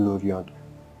 I really love you and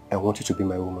I want you to be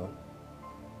my woman.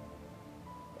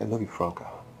 I love you, Franca.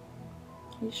 Are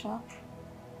you sure?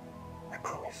 I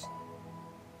promise.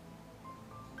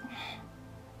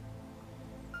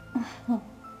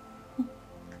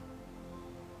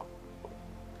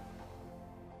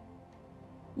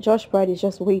 Josh Pride is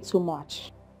just way too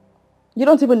much. You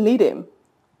don't even need him.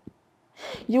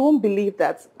 You won't believe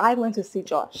that I went to see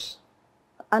Josh.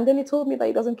 And then he told me that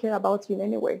he doesn't care about you in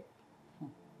any way.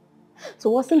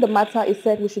 So what's in the matter? He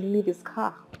said we should leave his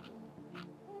car.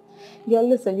 Girl,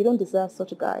 listen, you don't deserve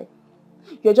such a guy.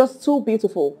 You're just too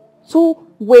beautiful.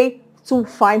 Way too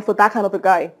fine for that kind of a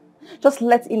guy. Just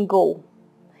let him go.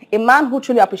 A man who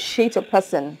truly appreciates your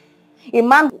person, a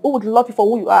man who would love you for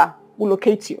who you are, will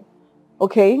locate you.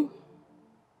 Okay?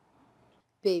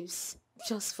 Babes,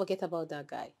 just forget about that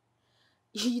guy.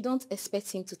 You don't expect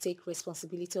him to take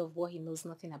responsibility of what he knows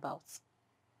nothing about.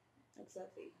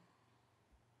 Exactly.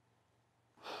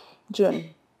 June,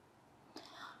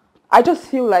 I just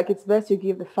feel like it's best you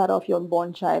give the father of your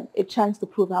unborn child a chance to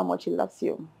prove how much he loves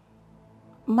you.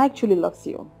 Mike truly loves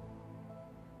you.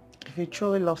 If he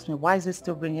truly loves me, why is he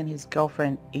still bringing his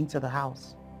girlfriend into the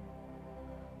house?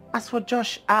 As for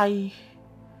Josh, I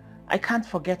can't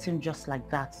forget him just like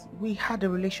that. We had a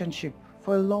relationship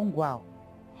for a long while.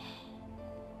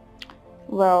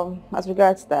 Well, as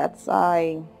regards that,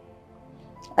 I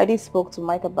did spoke to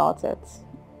Mike about it.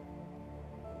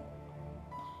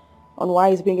 On why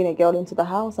he's bringing a girl into the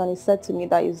house, and he said to me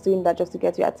that he's doing that just to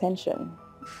get your attention.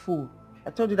 Fool.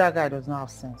 I told you that guy does not have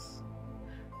sense.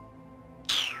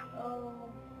 Oh,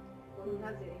 well, he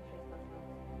has your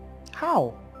interest.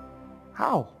 How?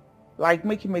 How? Like,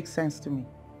 make it make sense to me.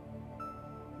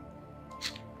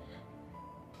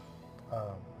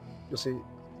 You see,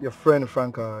 your friend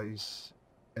Franca is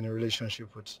in a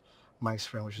relationship with Mike's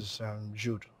friend, which is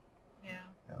Jude. Yeah.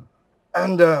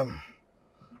 And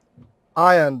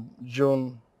I and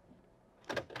Joan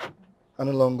are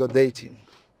no longer dating.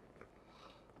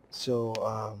 So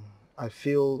I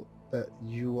feel that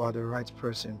you are the right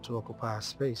person to occupy our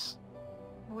space.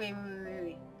 Wait.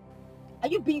 Are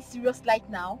you being serious right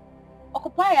now?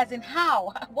 Occupy as in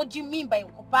how? What do you mean by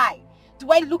occupy? Do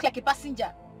I look like a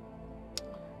passenger?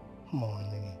 Come on,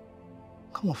 Nini.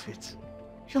 Come off it.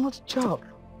 You're not a child.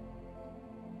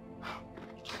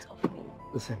 Get off me.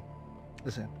 Listen.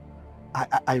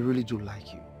 I really do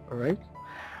like you, alright?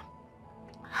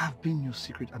 I've been your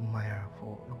secret admirer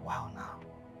for a while now.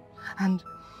 And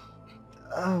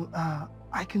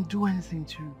I can do anything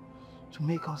to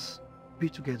make us be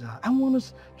together. I want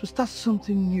us to start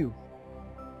something new.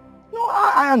 No,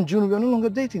 I and June, we are no longer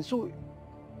dating, so...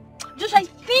 Josh, I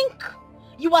think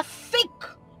you are sick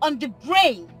on the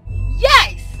brain.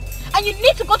 Yes! And you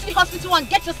need to go to the hospital and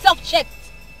get yourself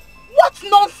checked. What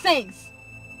nonsense!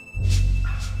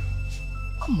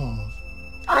 Come on.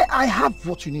 I have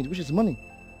what you need, which is money.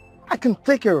 I can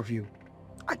take care of you.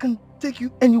 I can take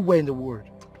you anywhere in the world,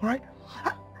 alright?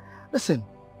 Listen,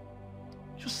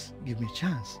 just give me a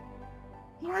chance,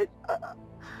 alright?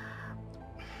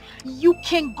 You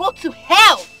can go to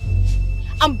hell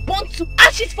and burn to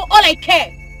ashes for all I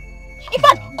care. In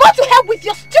fact, go to hell with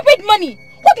your stupid money.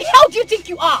 What the hell do you think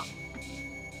you are?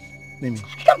 Mimi.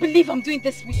 I can't believe I'm doing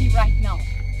this with you right now.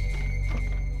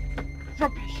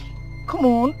 Rubbish. Come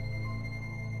on.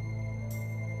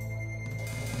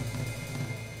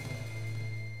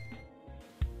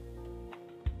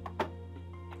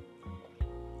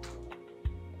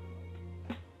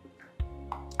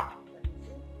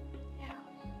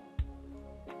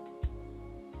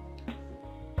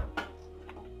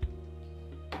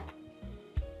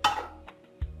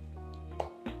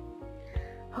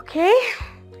 Okay,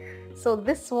 so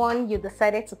this one you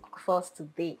decided to cook for us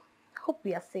today. Hope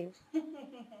we are safe.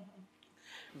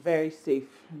 Very safe.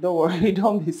 Don't worry,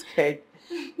 don't be scared.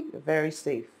 You're very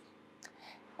safe.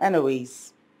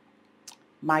 Anyways,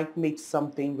 Mike made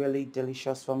something really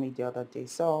delicious for me the other day,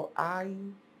 so I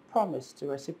promised to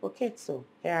reciprocate, so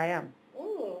here I am.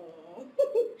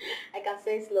 I can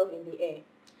sense love in the air.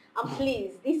 And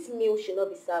please, this meal should not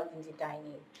be served in the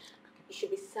dining. it should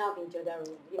be served in the other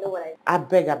room. You know what I... I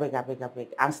beg.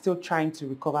 I'm still trying to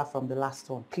recover from the last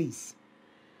one, please.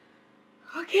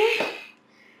 Okay.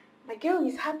 My girl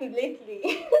is happy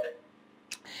lately.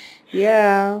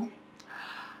 Yeah.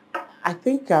 I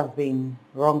think I've been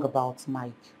wrong about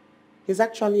Mike. He's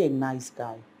actually a nice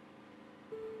guy.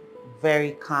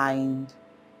 Very kind.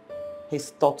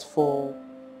 He's thoughtful.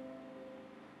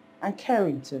 And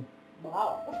caring too.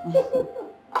 Wow.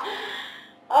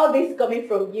 All this coming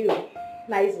from you.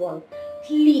 Nice one.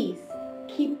 Please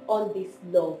keep on this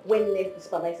love when next the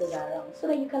supervisors are around so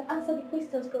that you can answer the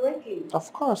questions correctly.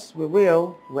 Of course, we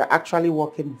will. We're actually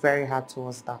working very hard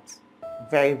towards that.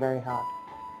 Very, very hard.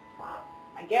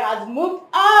 My girl has moved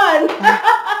on.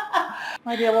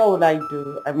 My dear, what would I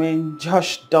do? I mean,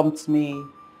 Josh dumped me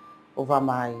over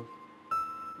my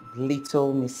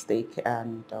little mistake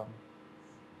and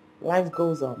life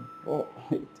goes on. Oh,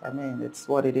 I mean, it's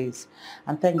what it is.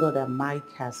 And thank God that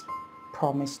Mike has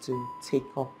promised to take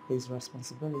up his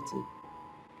responsibility.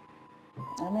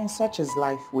 I mean, such is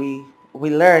life. We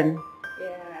learn.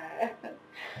 Yeah.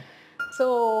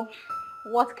 So,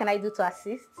 what can I do to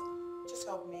assist? Just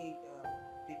help me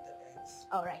beat the eggs.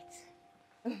 All right.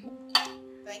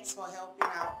 Thanks for helping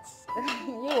out.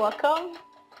 You're welcome.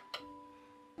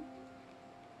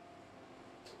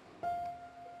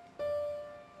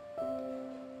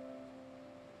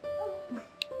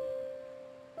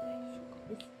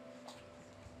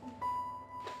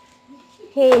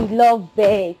 Hey, love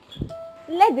babe.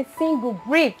 Let the single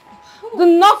breathe. Do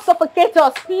not suffocate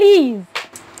us, please.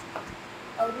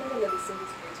 I would never let the single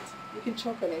breathe. You can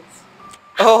choke on it.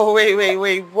 Oh,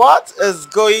 wait. What is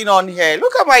going on here?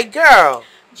 Look at my girl.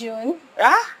 June,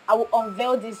 Huh? I will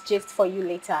unveil this gist for you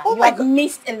later. Oh you have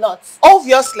missed a lot.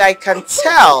 Obviously, I can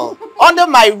tell. Under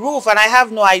my roof and I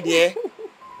have no idea.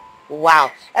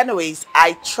 Wow. Anyways,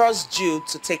 I trust Jude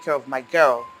to take care of my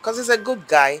girl. Because he's a good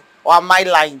guy. Or am I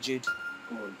lying, Jude?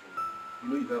 Come on, Jude. You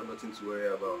know you have nothing to worry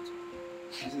about.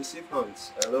 She's in safe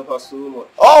hands. I love her so much.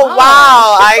 Oh,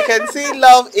 wow. I can see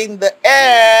love in the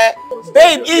air.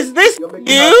 Babe, is this you?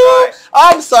 Oh,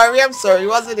 I'm sorry. It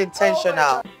wasn't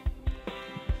intentional.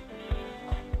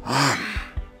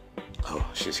 Oh,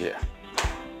 she's here.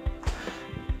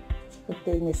 Good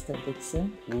day, Mr.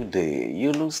 Dixon. Good day.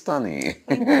 You look stunning.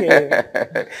 Thank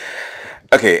you.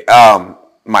 Okay,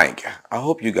 Mike, I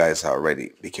hope you guys are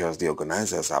ready because the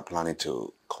organizers are planning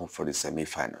to come for the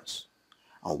semi-finals.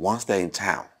 And once they're in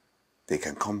town, they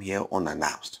can come here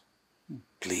unannounced.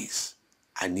 Please,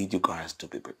 I need you guys to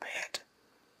be prepared.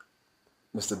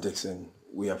 Mr. Dixon,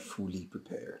 we are fully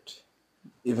prepared.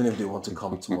 Even if they want to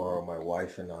come tomorrow, my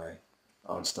wife and I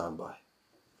are on standby.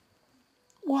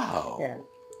 Wow. Yeah.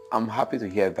 I'm happy to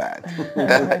hear that.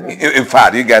 In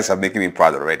fact, you guys are making me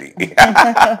proud already.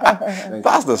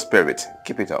 That's the spirit.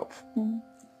 Keep it up.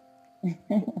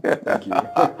 Thank you.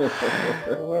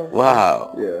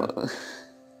 Wow. Yeah.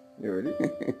 You ready?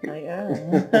 I am.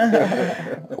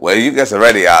 Well, you guys are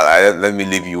ready. Let me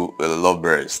leave you with a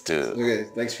lovebirds too. Okay,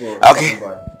 thanks for okay. coming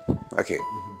by. Okay.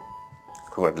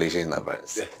 Congratulations in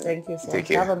advance. Thank you, sir. Take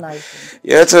care. Have a nice one.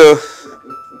 You too.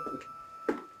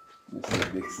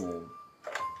 Mr. Dixon.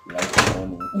 Like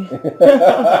money.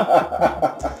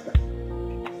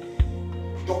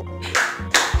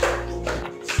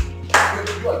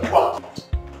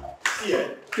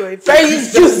 You're a very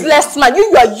useless man.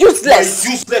 You are useless.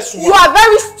 You're useless woman. You are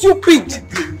very stupid.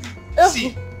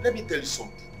 See, let me tell you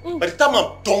something. By the time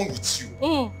I'm done with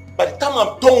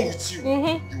you,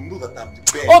 you know that I'm the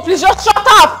best. Oh, please just shut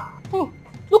up.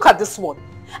 Look at this one.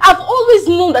 I've always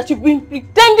known that you've been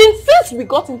pretending since we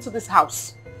got into this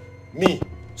house. Me?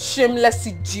 Shameless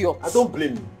idiot. I don't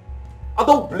blame you. I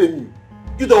don't blame you.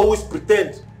 You don't always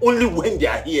pretend only when they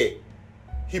are here.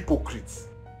 Hypocrites.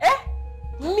 Eh?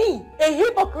 Me? A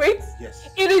hypocrite? Yes.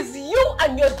 It is you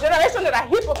and your generation that are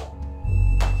hypocrites.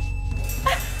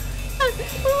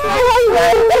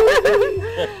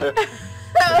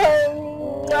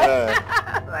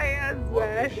 My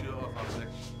husband.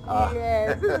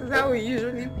 Yes, this is how we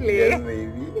usually play. Yes,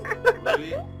 baby.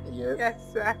 Yes. Yes,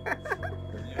 sir.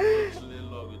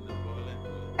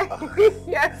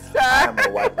 Yes, sir. I and my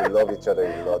wife, we love each other a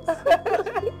lot.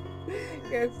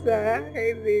 Yes, sir.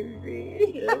 Hey, baby.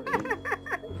 Yeah, baby.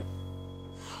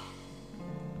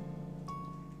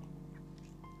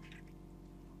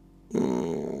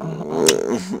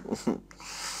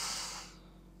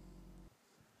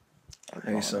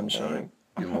 Hey, sunshine.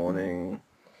 Good morning.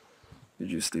 Did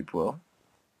you sleep well?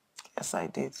 Yes, I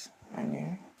did. And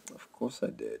you? Of course I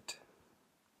did.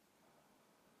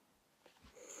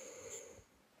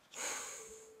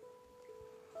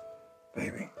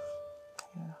 Baby.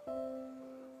 Yeah.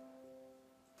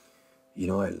 You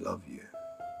know I love you,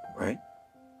 right?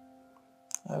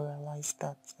 I realize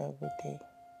that every day.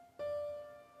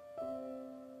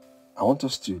 I want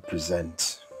us to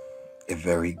present a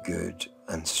very good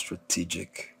and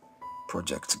strategic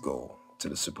project goal to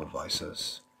the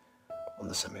supervisors on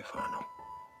the semi-final.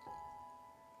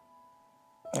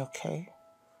 Okay.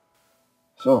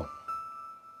 So,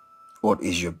 what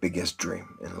is your biggest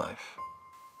dream in life?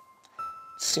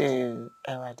 To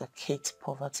eradicate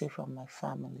poverty from my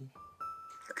family.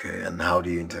 Okay, and how do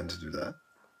you intend to do that?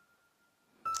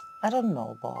 I don't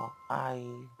know, but I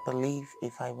believe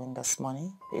if I win this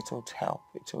money, it would help.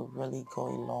 It will really go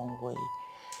a long way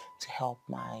to help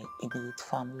my immediate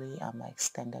family and my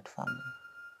extended family.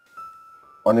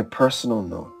 On a personal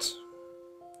note,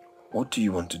 what do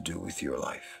you want to do with your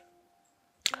life?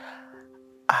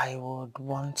 I would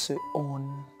want to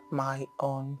own my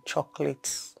own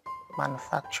chocolate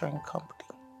manufacturing company.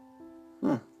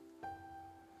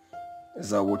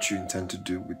 Is that what you intend to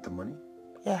do with the money?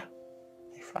 Yeah,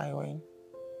 if I win.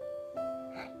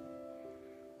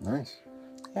 Nice.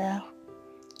 Yeah.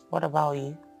 What about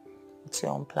you? What's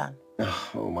your own plan?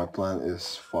 Oh, my plan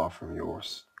is far from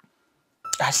yours.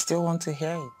 I still want to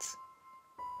hear it.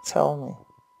 Tell me.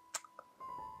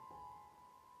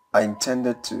 I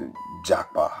intended to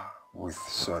jackpot with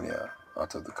Sonia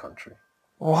out of the country.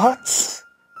 What?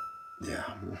 Yeah.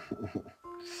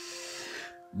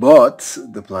 But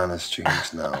the plan has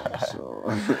changed now, so...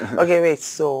 Okay, wait,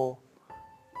 so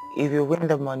if you win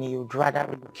the money, you'd rather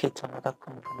relocate to another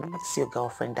country, see your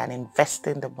girlfriend, than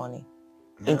investing the money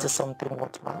into something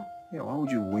worthwhile? Yeah, why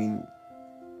would you win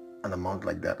an amount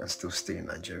like that and still stay in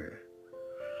Nigeria?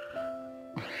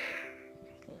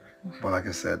 But like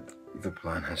I said, the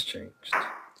plan has changed.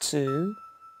 To?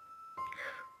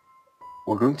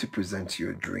 We're going to present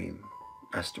your dream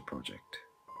as the project.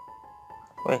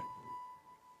 Wait,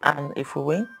 and if we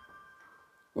win?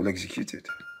 We'll execute it.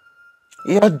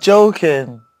 You're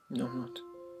joking. No, I'm not.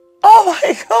 Oh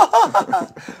my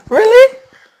god! Really?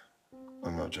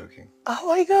 I'm not joking. Oh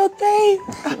my god, babe!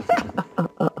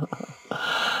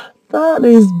 That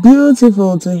is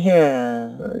beautiful to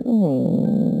hear.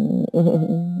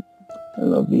 I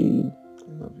love you.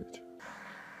 I love you too.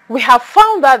 We have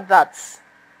found out that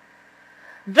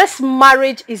this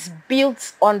marriage is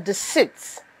built on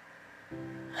deceit.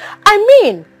 I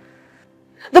mean,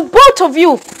 the both of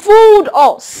you fooled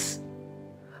us,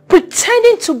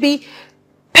 pretending to be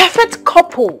perfect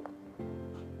couple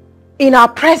in our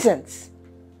presence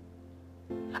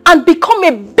and become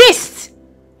a beast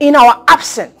in our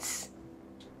absence.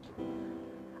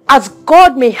 As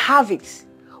God may have it,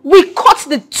 we caught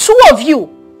the two of you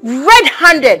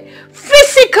red-handed,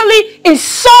 physically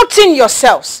insulting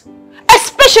yourselves,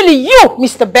 especially you,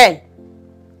 Mr. Ben.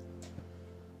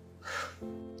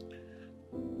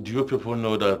 Do you people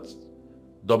know that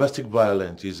domestic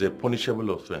violence is a punishable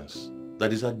offense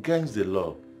that is against the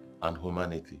law and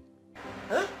humanity?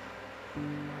 Huh?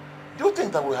 Do you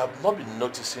think that we have not been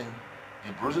noticing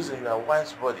the bruises in your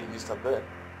wife's body, Mr. Ben?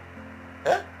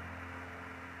 Eh?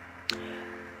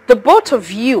 The both of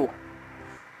you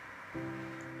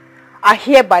are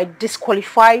hereby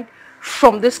disqualified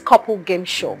from this couple game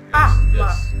show.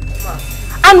 Yes.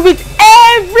 And with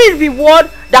every reward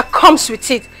that comes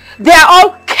with it, they are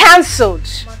all cancelled.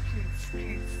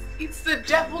 Please. It's the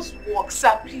devil's work,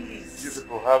 sir, please. You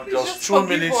people have Please just 2 forgive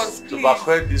minutes us, to please.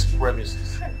 vacate this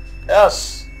premises.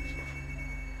 Yes.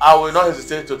 I will not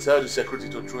hesitate to tell the security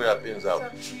to throw your things out.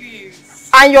 Sir, please.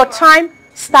 And your time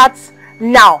starts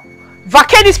now.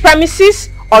 Vacate these premises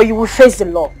or you will face the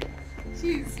law.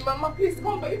 Please, Mama, please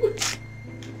come back.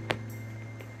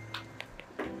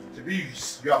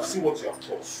 Please, you have seen what you have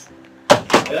caused.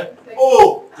 Eh?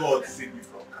 Oh, God save me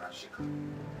from Karashika.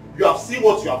 You have seen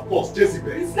what you have caused,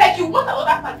 Jezebel. It's like you want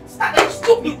another party to start and you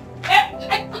stupid.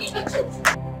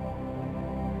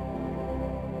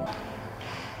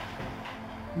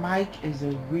 Mike is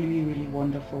a really, really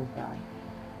wonderful guy.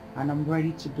 And I'm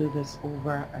ready to do this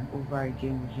over and over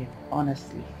again with him.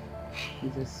 Honestly,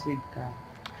 he's a sweet guy.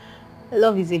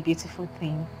 Love is a beautiful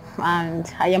thing. And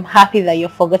I am happy that you're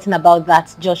forgetting about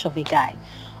that Josh of a guy.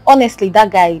 Honestly, that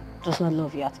guy does not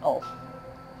love you at all.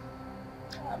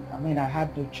 I mean, I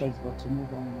had no choice but to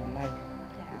move on in my life.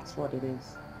 That's what it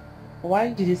is.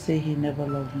 Why did you say he never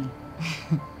loved me?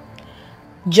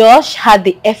 Josh had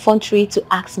the effrontery to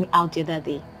ask me out the other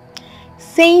day,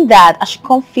 saying that I should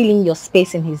come fill in your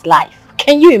space in his life.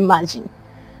 Can you imagine?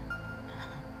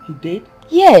 He did?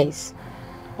 Yes.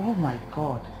 Oh my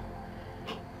God.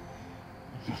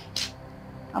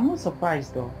 I'm not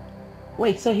surprised though.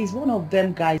 Wait, so he's one of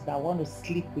them guys that want to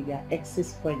sleep with their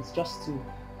ex's friends just to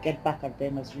get back at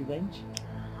them as revenge?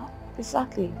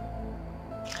 Exactly.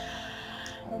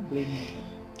 don't blame you.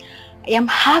 I am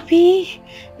happy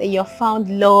that you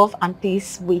found love and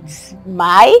peace with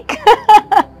Mike.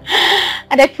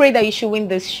 And I pray that you should win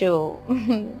this show. I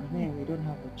mean, we don't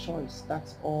have a choice.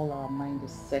 That's all our mind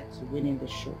is set to winning the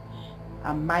show.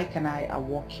 And Mike and I are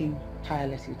working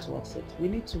tirelessly towards it. We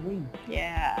need to win.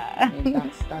 Yeah. I mean,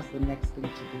 that's the next thing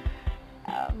to do.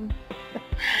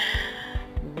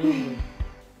 Really.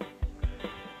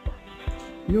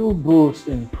 You both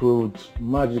improved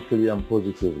magically and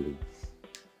positively.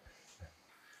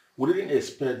 We didn't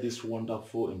expect this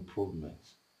wonderful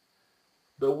improvement,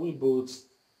 but we both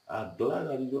are glad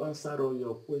that you answered all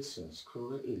your questions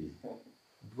correctly.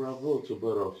 Bravo to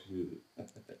both of you.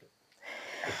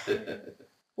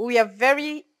 We are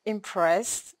very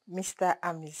impressed, Mr.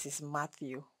 and Mrs.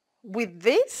 Matthew. With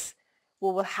this,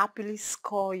 we will happily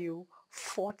score you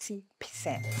 40%.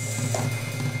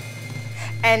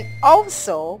 And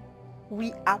also,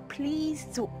 we are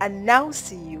pleased to announce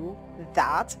to you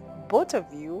that both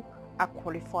of you are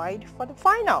qualified for the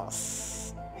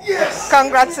finals. Yes!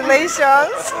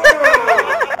 Congratulations!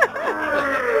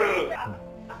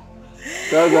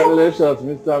 Congratulations,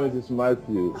 Mr. and Mrs.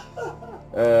 Matthew.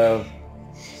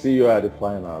 See you at the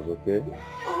finals, okay?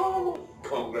 Oh,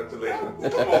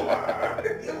 congratulations.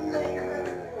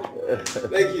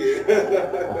 Thank you.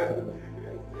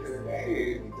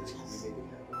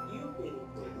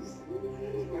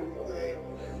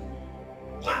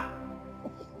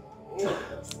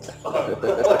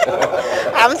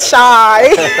 I'm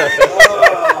shy.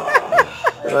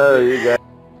 Oh, you guys.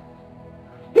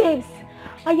 Babes,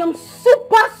 I am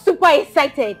super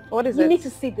excited. What is you it? You need to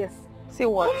see this. See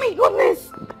what? Oh my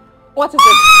goodness. What is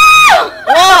it?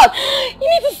 What? You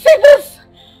need to see this.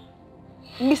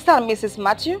 Mr. and Mrs.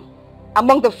 Matthew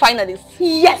among the finalists.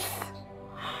 Yes.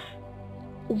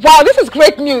 Wow, this is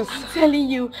great news. I'm telling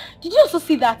you. Did you also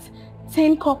see that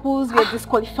 10 couples were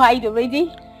disqualified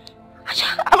already?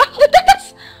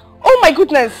 Oh my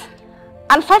goodness.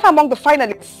 And 5 among the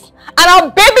finalists. And our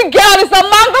baby girl is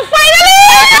among the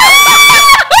finalists!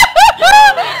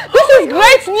 This is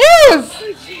great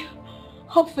news!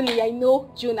 Hopefully, I know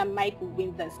June and Mike will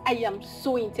win this. I am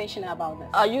so intentional about this.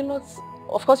 Are you not?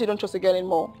 Of course you don't trust the girl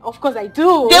anymore. Of course I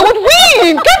do. They would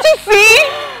win! Can't you see?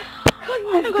 Oh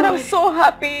my god, I'm so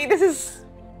happy. This is...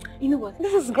 You know what?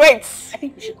 This is great. I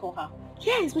think we should call her.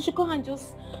 Yes, we should call her and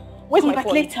just... Where's my phone?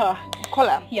 Congratulate her. Call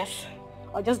her. Yes.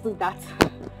 I'll just do that.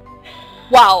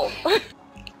 Wow.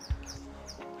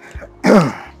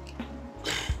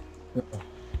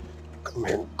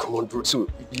 Man, come on, bro. So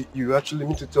you actually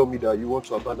mean to tell me that you want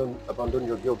to abandon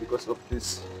your girl because of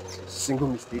this single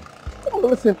mistake? Come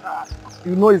on, listen.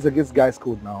 You know it's against guys'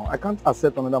 code now. I can't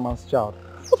accept another man's child.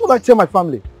 What would I tell my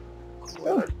family?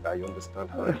 Well, I understand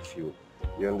how you feel.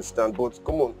 You understand, but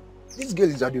come on. This girl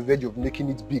is at the verge of making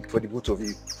it big for the both of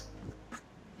you.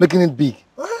 Making it big?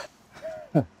 Huh?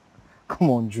 Come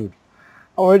on, Jude.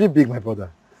 I'm already big, my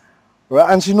brother. Right?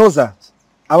 And she knows that.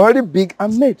 I'm already big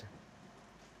and made.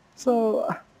 So...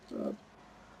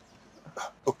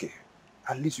 Okay.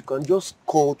 At least you can just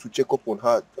call to check up on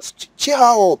her. Just cheer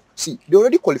her up. See, they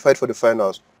already qualified for the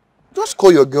finals. Just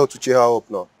call your girl to cheer her up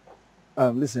now.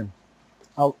 Listen.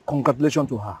 Congratulations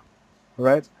to her.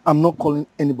 Right? I'm not calling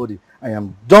anybody. I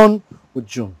am done with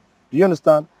June. Do you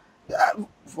understand?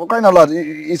 For crying out loud,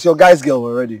 it's your guy's girl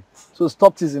already. So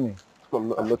stop teasing me. I'm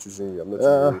not teasing you. I'm not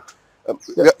teasing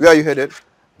you. Where are you headed?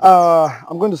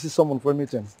 I'm going to see someone for a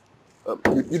meeting.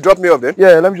 You drop me off then?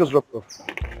 Yeah, let me just drop you off.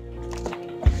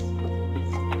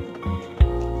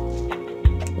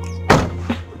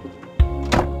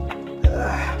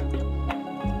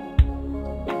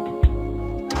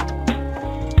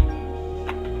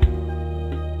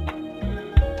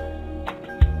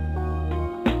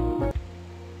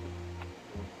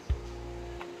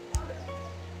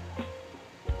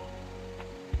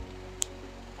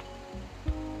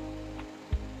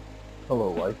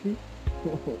 Hello, wifey.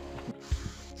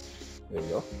 There you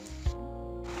go.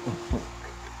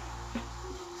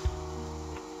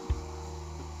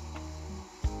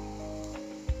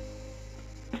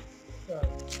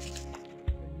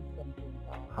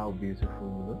 How beautiful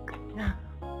you look.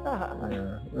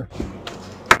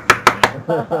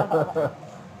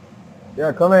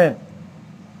 Yeah, come in.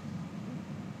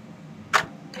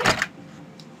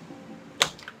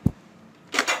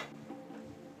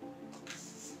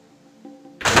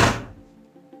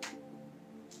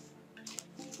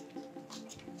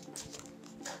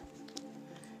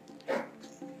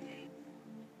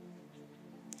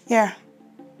 Yeah.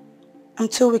 I'm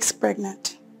 2 weeks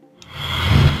pregnant.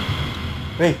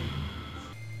 Hey.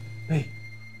 Hey.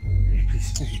 Hey,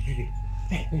 please.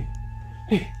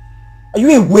 Hey. Are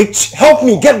you a witch? Help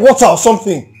me, get water or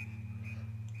something.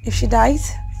 If she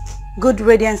dies, good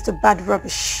radiance to bad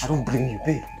rubbish. I don't blame you,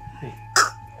 babe.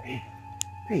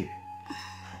 Babe.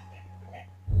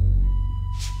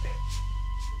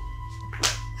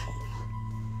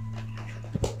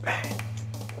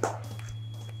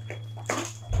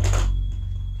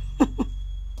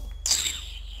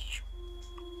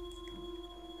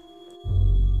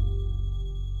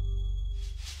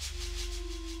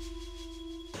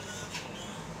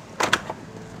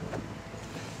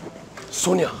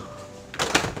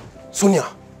 Sonia,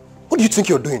 what do you think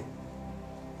you're doing?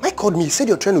 Mike called me, he said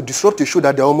you're trying to disrupt a show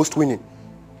that they're almost winning.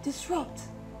 Disrupt?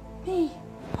 Me?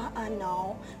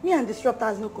 No. Me and Disrupt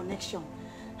has no connection.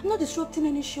 I'm not disrupting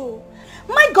any show.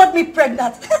 Mike got me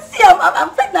pregnant. See, I'm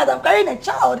pregnant, I'm carrying a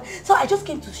child. So I just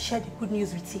came to share the good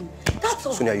news with him. That's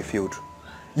all. Sonia, you failed.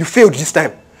 You failed this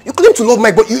time. You claim to love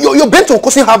Mike, but you're bent on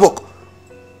causing havoc.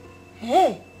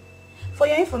 Hey, for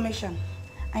your information,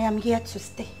 I am here to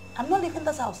stay. I'm not leaving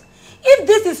this house. If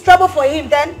this is trouble for him,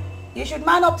 then you should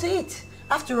man up to it.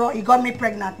 After all, he got me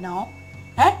pregnant now.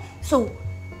 So,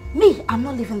 me, I'm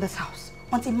not leaving this house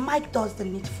until Mike does the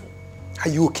needful. Are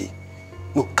you okay?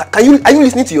 No, are you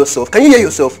listening to yourself? Can you hear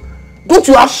yourself? Don't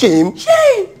you have shame?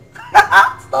 Shame?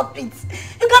 Stop it.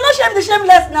 You cannot shame the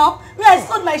shameless now. Me, I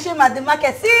sold my shame at the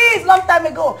market since long time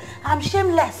ago. I'm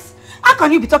shameless. How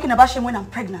can you be talking about shame when I'm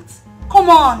pregnant? Come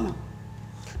on.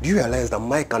 Do you realize that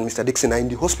Mike and Mr. Dixon are in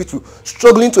the hospital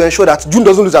struggling to ensure that June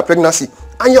doesn't lose her pregnancy?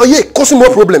 And you're here causing more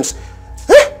problems.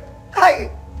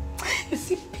 You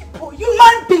see, people,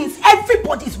 human beings,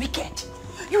 everybody is wicked.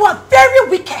 You are very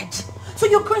wicked. So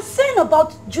you're concerned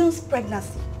about June's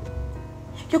pregnancy.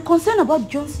 You're concerned about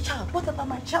June's child. What about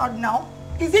my child now?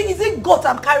 Is it goat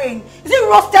I'm carrying? Is it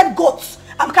roasted goats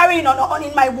I'm carrying on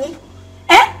in my womb?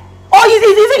 Or is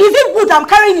it wood I'm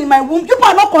carrying in my womb? People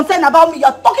are not concerned about me.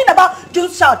 You're talking about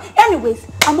June's child. Anyways,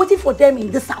 I'm waiting for them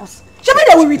in this house. Show me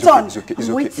they will return.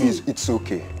 It's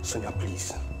okay. Sonia,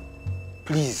 please.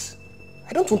 Please.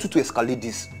 I don't want you to escalate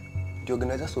this. The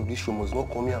organizers of this show must not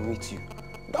come here and meet you.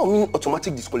 That will mean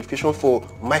automatic disqualification for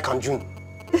Mike and June.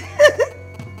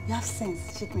 You have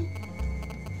sense, shake me.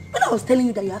 When I was telling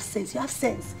you that you have sense, you have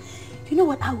sense. You know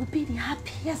what? I will be the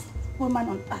happiest woman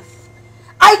on earth.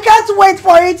 I can't wait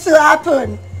for it to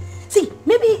happen. See,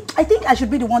 maybe I think I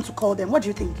should be the one to call them. What do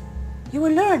you think? You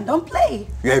will learn. Don't play.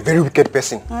 You are a very wicked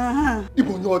person.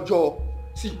 Even your jaw.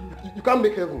 See, you can't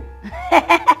make heaven.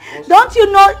 Don't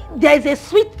you know there is a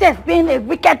sweet taste being a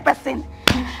wicked person?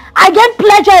 I get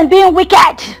pleasure in being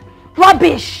wicked.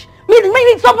 Rubbish.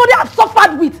 Maybe somebody I've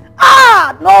suffered with.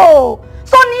 No.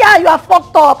 Sonia, you are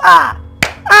fucked up.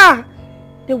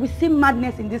 They will see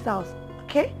madness in this house.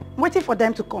 Okay? I'm waiting for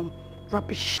them to come.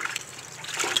 Rubbish.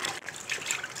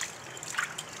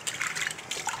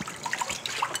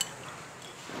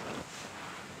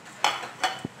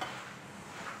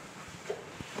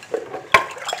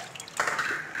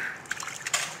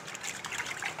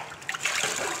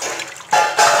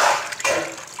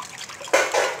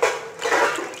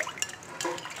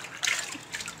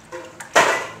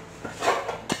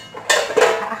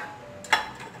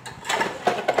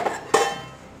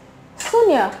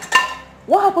 Sonia,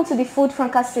 what happened to the food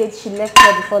Franca said she left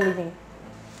here before leaving?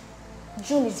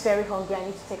 June is very hungry. I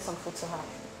need to take some food to her.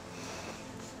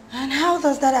 And how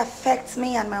does that affect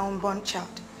me and my unborn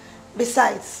child?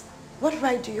 Besides, what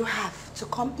right do you have to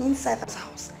come inside this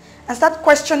house and start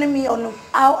questioning me on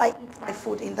how I eat my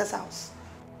food in this house?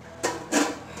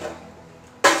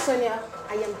 Sonia,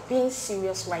 I am being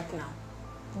serious right now.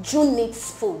 June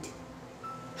needs food.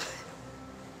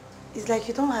 It's like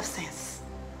you don't have sense.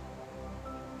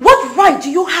 What right do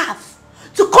you have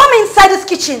to come inside this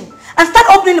kitchen and start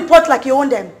opening the pot like you own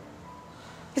them?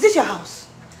 Is this your house?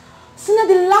 Sonia,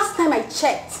 the last time I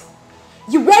checked,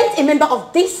 you weren't a member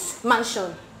of this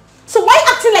mansion. So why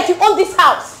acting like you own this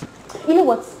house? You know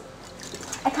what?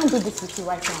 I can't do this with you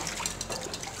right now.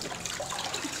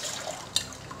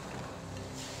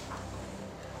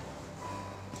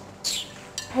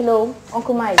 Hello,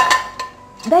 Uncle Mike.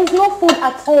 There is no food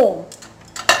at home.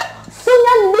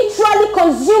 Sonia literally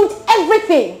consumed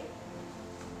everything.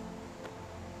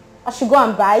 I should go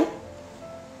and buy?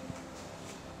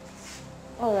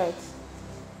 Alright.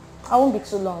 I won't be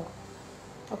too long.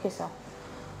 Okay, sir.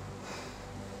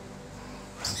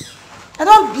 I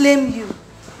don't blame you,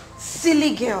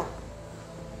 silly girl.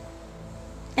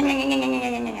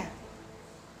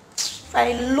 If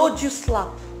I load you, slap.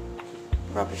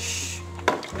 Rubbish.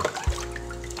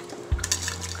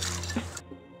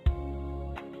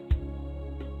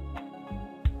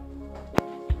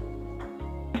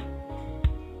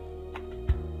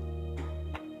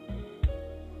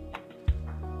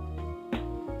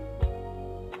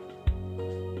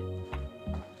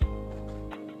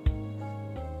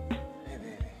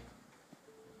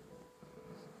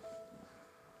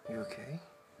 okay?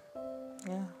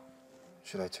 Yeah.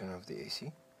 Should I turn off the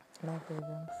AC? No, baby,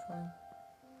 I'm fine.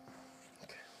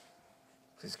 Okay.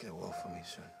 Please get well for me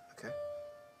soon, okay?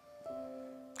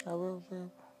 I will, babe.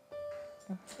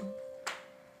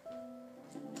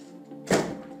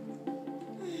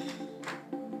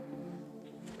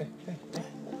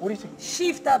 What do you think?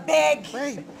 Shift the bag.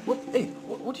 Hey, what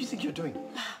do you think you're doing?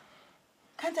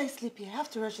 Can't I sleep here?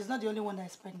 After all, she's not the only one that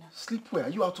is pregnant. Sleep where? Are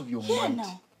you out of your Here mind?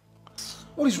 now.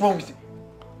 What is wrong with you?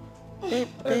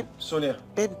 Babe, Sonia.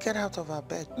 Babe, get out of our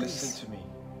bed, please. Listen to me.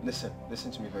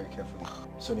 Listen to me very carefully.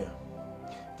 Sonia,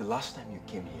 the last time you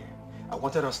came here, I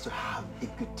wanted us to have a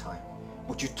good time.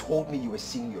 But you told me you were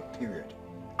seeing your period.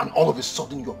 And all of a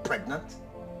sudden you're pregnant?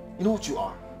 You know what you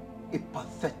are? A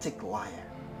pathetic liar.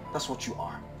 That's what you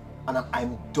are. And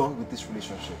I'm done with this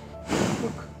relationship.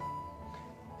 Look,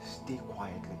 stay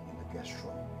quietly in the guest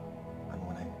room. And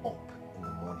when I'm up in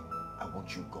the morning, I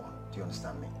want you gone. Do you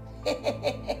understand me?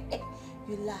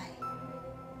 You lie.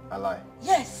 I lie.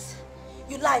 Yes,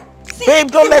 you lie. See,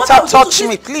 Babe, don't let her touch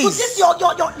me, please. To this your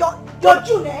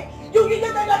June, eh? You're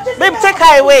just Babe, take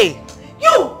her away.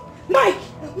 You, Mike.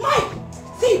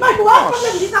 See, Mike, you have a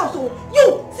problem in this house. Oh.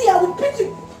 You, see, I will beat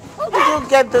you. How did you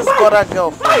get this gutter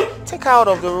girl from? Take her out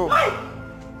of the room.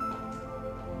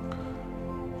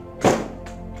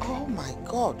 Oh my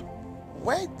God.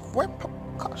 Where,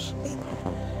 gosh.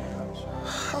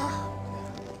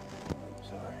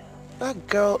 That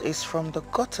girl is from the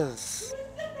gutters.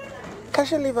 Can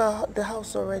she leave the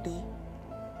house already?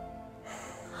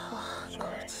 Oh,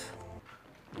 God.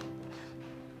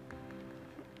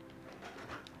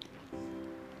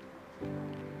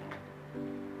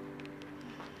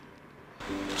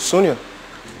 Sonia,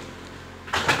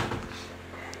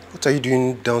 what are you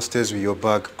doing downstairs with your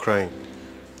bag crying?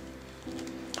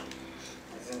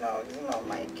 No,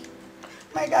 Mike.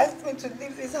 Mike asked me to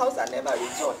leave this house and never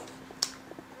return.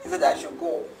 He said I should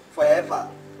go forever.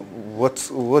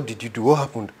 What did you do? What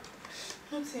happened?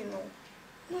 Nothing, no.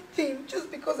 Nothing.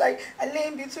 Just because I lay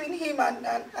in between him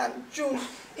and June.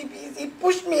 He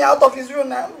pushed me out of his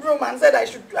room and said I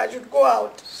should go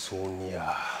out.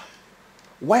 Sonia,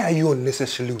 why are you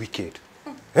unnecessarily wicked?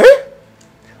 Eh?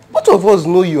 Both of us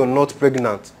know you're not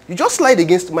pregnant. You just lied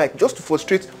against Mike just to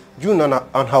frustrate June and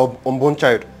her unborn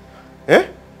child. Eh?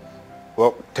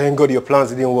 Well, thank God your plans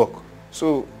didn't work.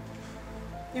 So...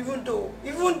 Even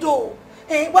though,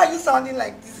 hey, why are you sounding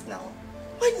like this now?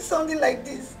 Why are you sounding like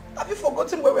this? Have you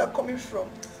forgotten where we are coming from?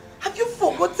 Have you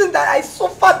forgotten that I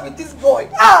suffered with this boy?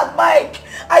 Mike!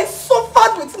 I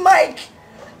suffered with Mike!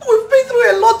 We've been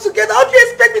through a lot together. How do you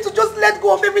expect me to just let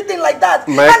go of everything like that?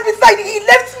 Mike. And besides, he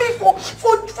left me for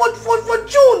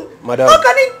June. Madam. How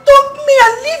can he dump me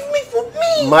and leave me for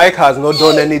me? Mike has not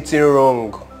done anything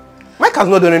wrong. Mike has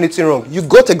not done anything wrong. You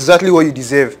got exactly what you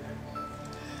deserve.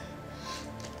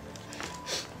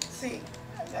 See,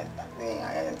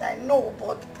 I know,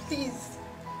 but please,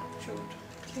 Jude,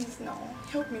 please now,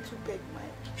 help me to beg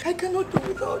Mike. I cannot do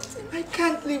without him. I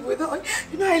can't live without him.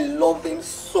 You know, I love him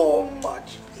so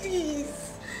much.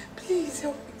 Please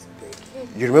help me to beg him.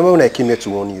 You remember when I came here to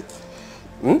warn you?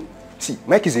 See,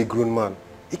 Mike is a grown man.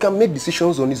 He can make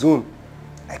decisions on his own.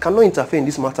 I cannot interfere in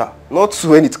this matter. Not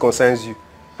when it concerns you.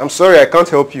 I'm sorry, I can't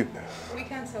help you. We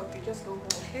can't help you. Just go home,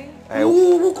 okay?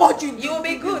 Who called you? You'll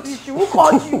be good. Who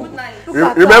called you? Good night.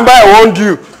 Remember I warned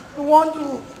you. You want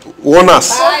to warn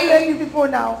us. Don't blame you people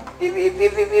now.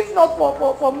 If not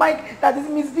for Mike that is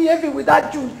misbehaving with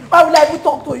that June, why would I even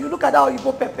talk to you? Look at how you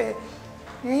go Pepe.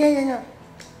 Yeah.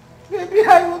 Baby,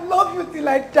 I will love you till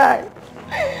I die.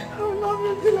 I will love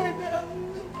you till I die.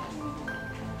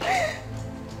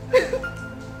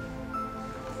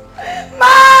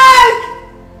 Mike!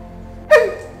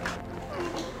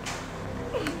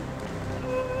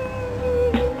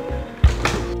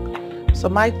 So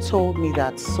Mike told me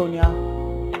that Sonia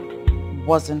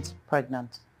wasn't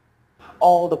pregnant.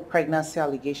 All the pregnancy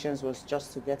allegations was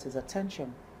just to get his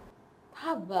attention.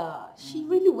 Haba, she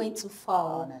really went too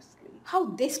far. Honestly. How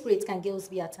desperate can girls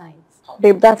be at times?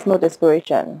 Babe, that's no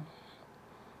desperation.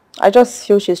 I just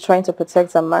feel she's trying to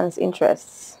protect a man's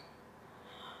interests.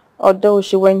 Although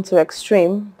she went to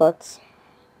extreme, but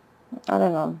I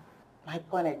don't know. My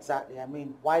point exactly. I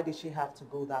mean, why did she have to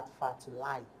go that far to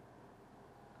lie?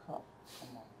 Oh,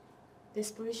 come on.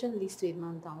 Desperation leads to a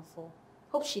man's downfall.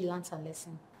 Hope she learns her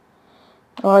lesson.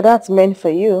 Oh, that's meant for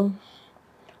you.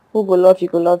 Who will love you,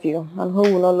 will love you. And who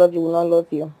will not love you, will not love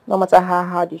you. No matter how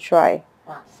hard you try.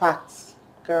 Facts.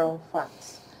 Girl,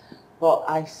 facts. But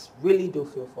I really do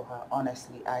feel for her.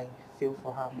 Honestly, I feel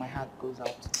for her. My heart goes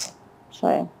out to her.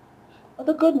 Sorry. But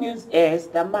the good news is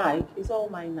that Mike is all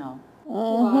mine now.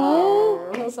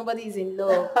 Wow. Somebody is in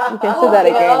love. You can say that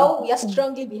again. We are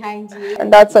strongly behind you.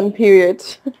 And that's on period.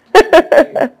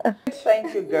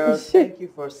 Thank you, girls. Thank you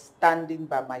for standing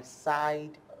by my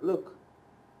side. Look,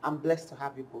 I'm blessed to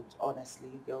have you both. Honestly,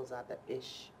 you girls are the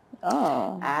ish.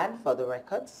 Oh. And for the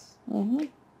records,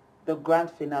 the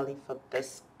grand finale for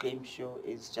this game show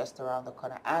is just around the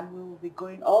corner, and we will be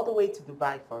going all the way to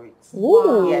Dubai for it.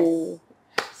 Wow. Yes.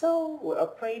 So we're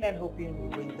praying and hoping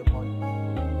we win the money.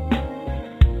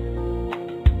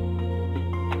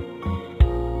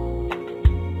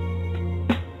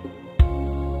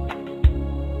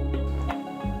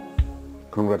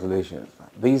 Congratulations.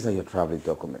 These are your traveling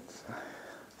documents.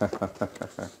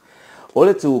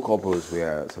 Only 2 couples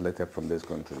were selected from this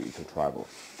country to travel,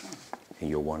 and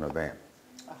you're one of them.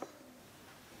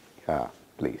 Yeah,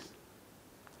 please.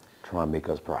 Try and make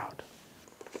us proud.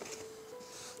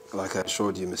 Like I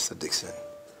assured you, Mr. Dixon,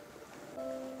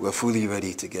 we're fully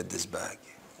ready to get this bag.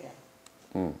 Yeah.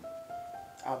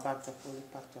 Our bags are fully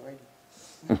packed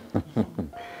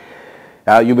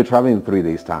already. You'll be traveling in 3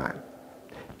 days' time.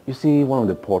 You see, one of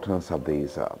the importance of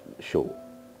this show,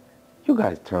 you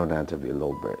guys turned out to be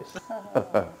lovebirds.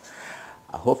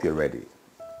 I hope you're ready.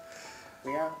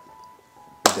 We are.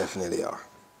 We definitely are.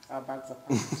 Our bags are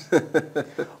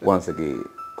packed. Once again,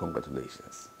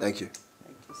 congratulations. Thank you.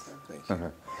 Thank you, sir. Thank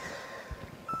you.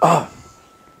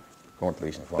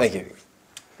 Congratulations. Thank you.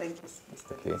 Thank you,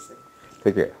 Mr. Okay. Dixon.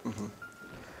 Take care.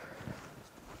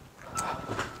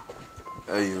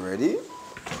 Are you ready?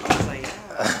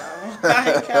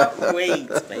 I can't wait,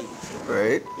 baby.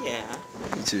 Right? Yeah.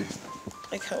 Me too.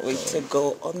 I can't wait to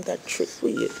go on that trip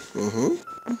with you.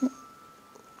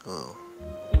 Oh.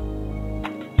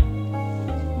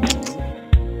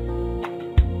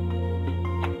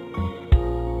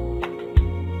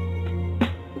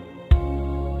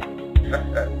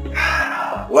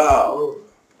 Wow.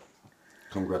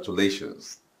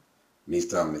 Congratulations,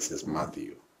 Mr. and Mrs.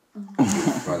 Matthew. You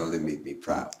finally made me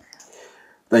proud.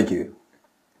 Thank you.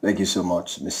 Thank you so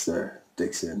much, Mr.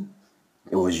 Dixon.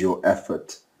 It was your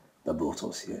effort that brought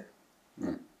us here.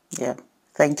 Yeah.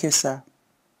 Thank you, sir.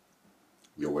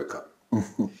 You're welcome.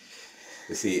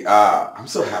 You see, I'm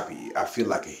so happy. I feel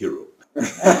like a hero.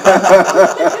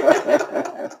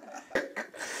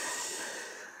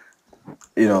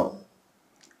 You know,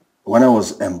 when I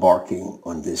was embarking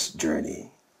on this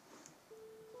journey,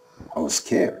 I was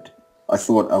scared. I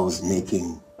thought I was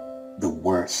making the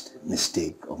worst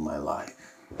mistake of my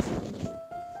life.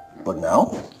 But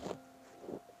now,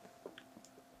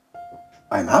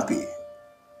 I'm happy.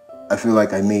 I feel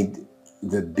like I made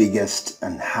the biggest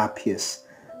and happiest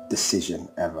decision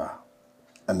ever.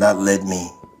 And that led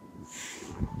me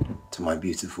to my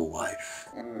beautiful wife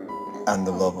and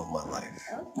the love of my life.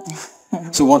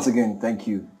 So once again, thank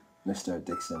you, Mr.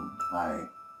 Dixon.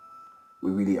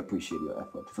 We really appreciate your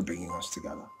effort for bringing us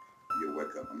together. You're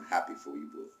welcome. I'm happy for you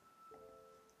both.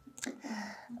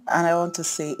 And I want to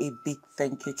say a big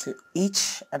thank you to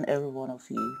each and every one of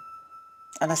you.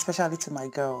 And especially to my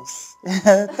girls.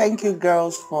 Thank you,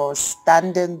 girls, for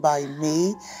standing by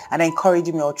me and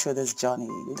encouraging me all through this journey.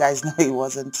 You guys know it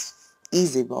wasn't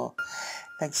easy, but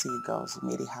thanks to you girls, you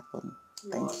made it happen.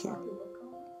 Thank you.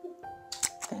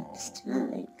 Thanks.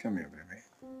 Come here, baby.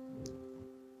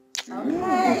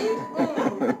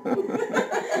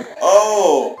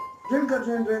 Oh! Drink.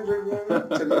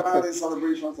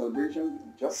 Celebration.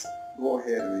 Just go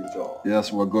ahead and enjoy.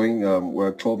 Yes, we're going,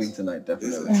 we're clubbing tonight,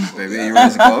 definitely. Baby, you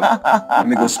ready to club? Let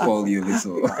me go spoil you a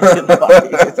little.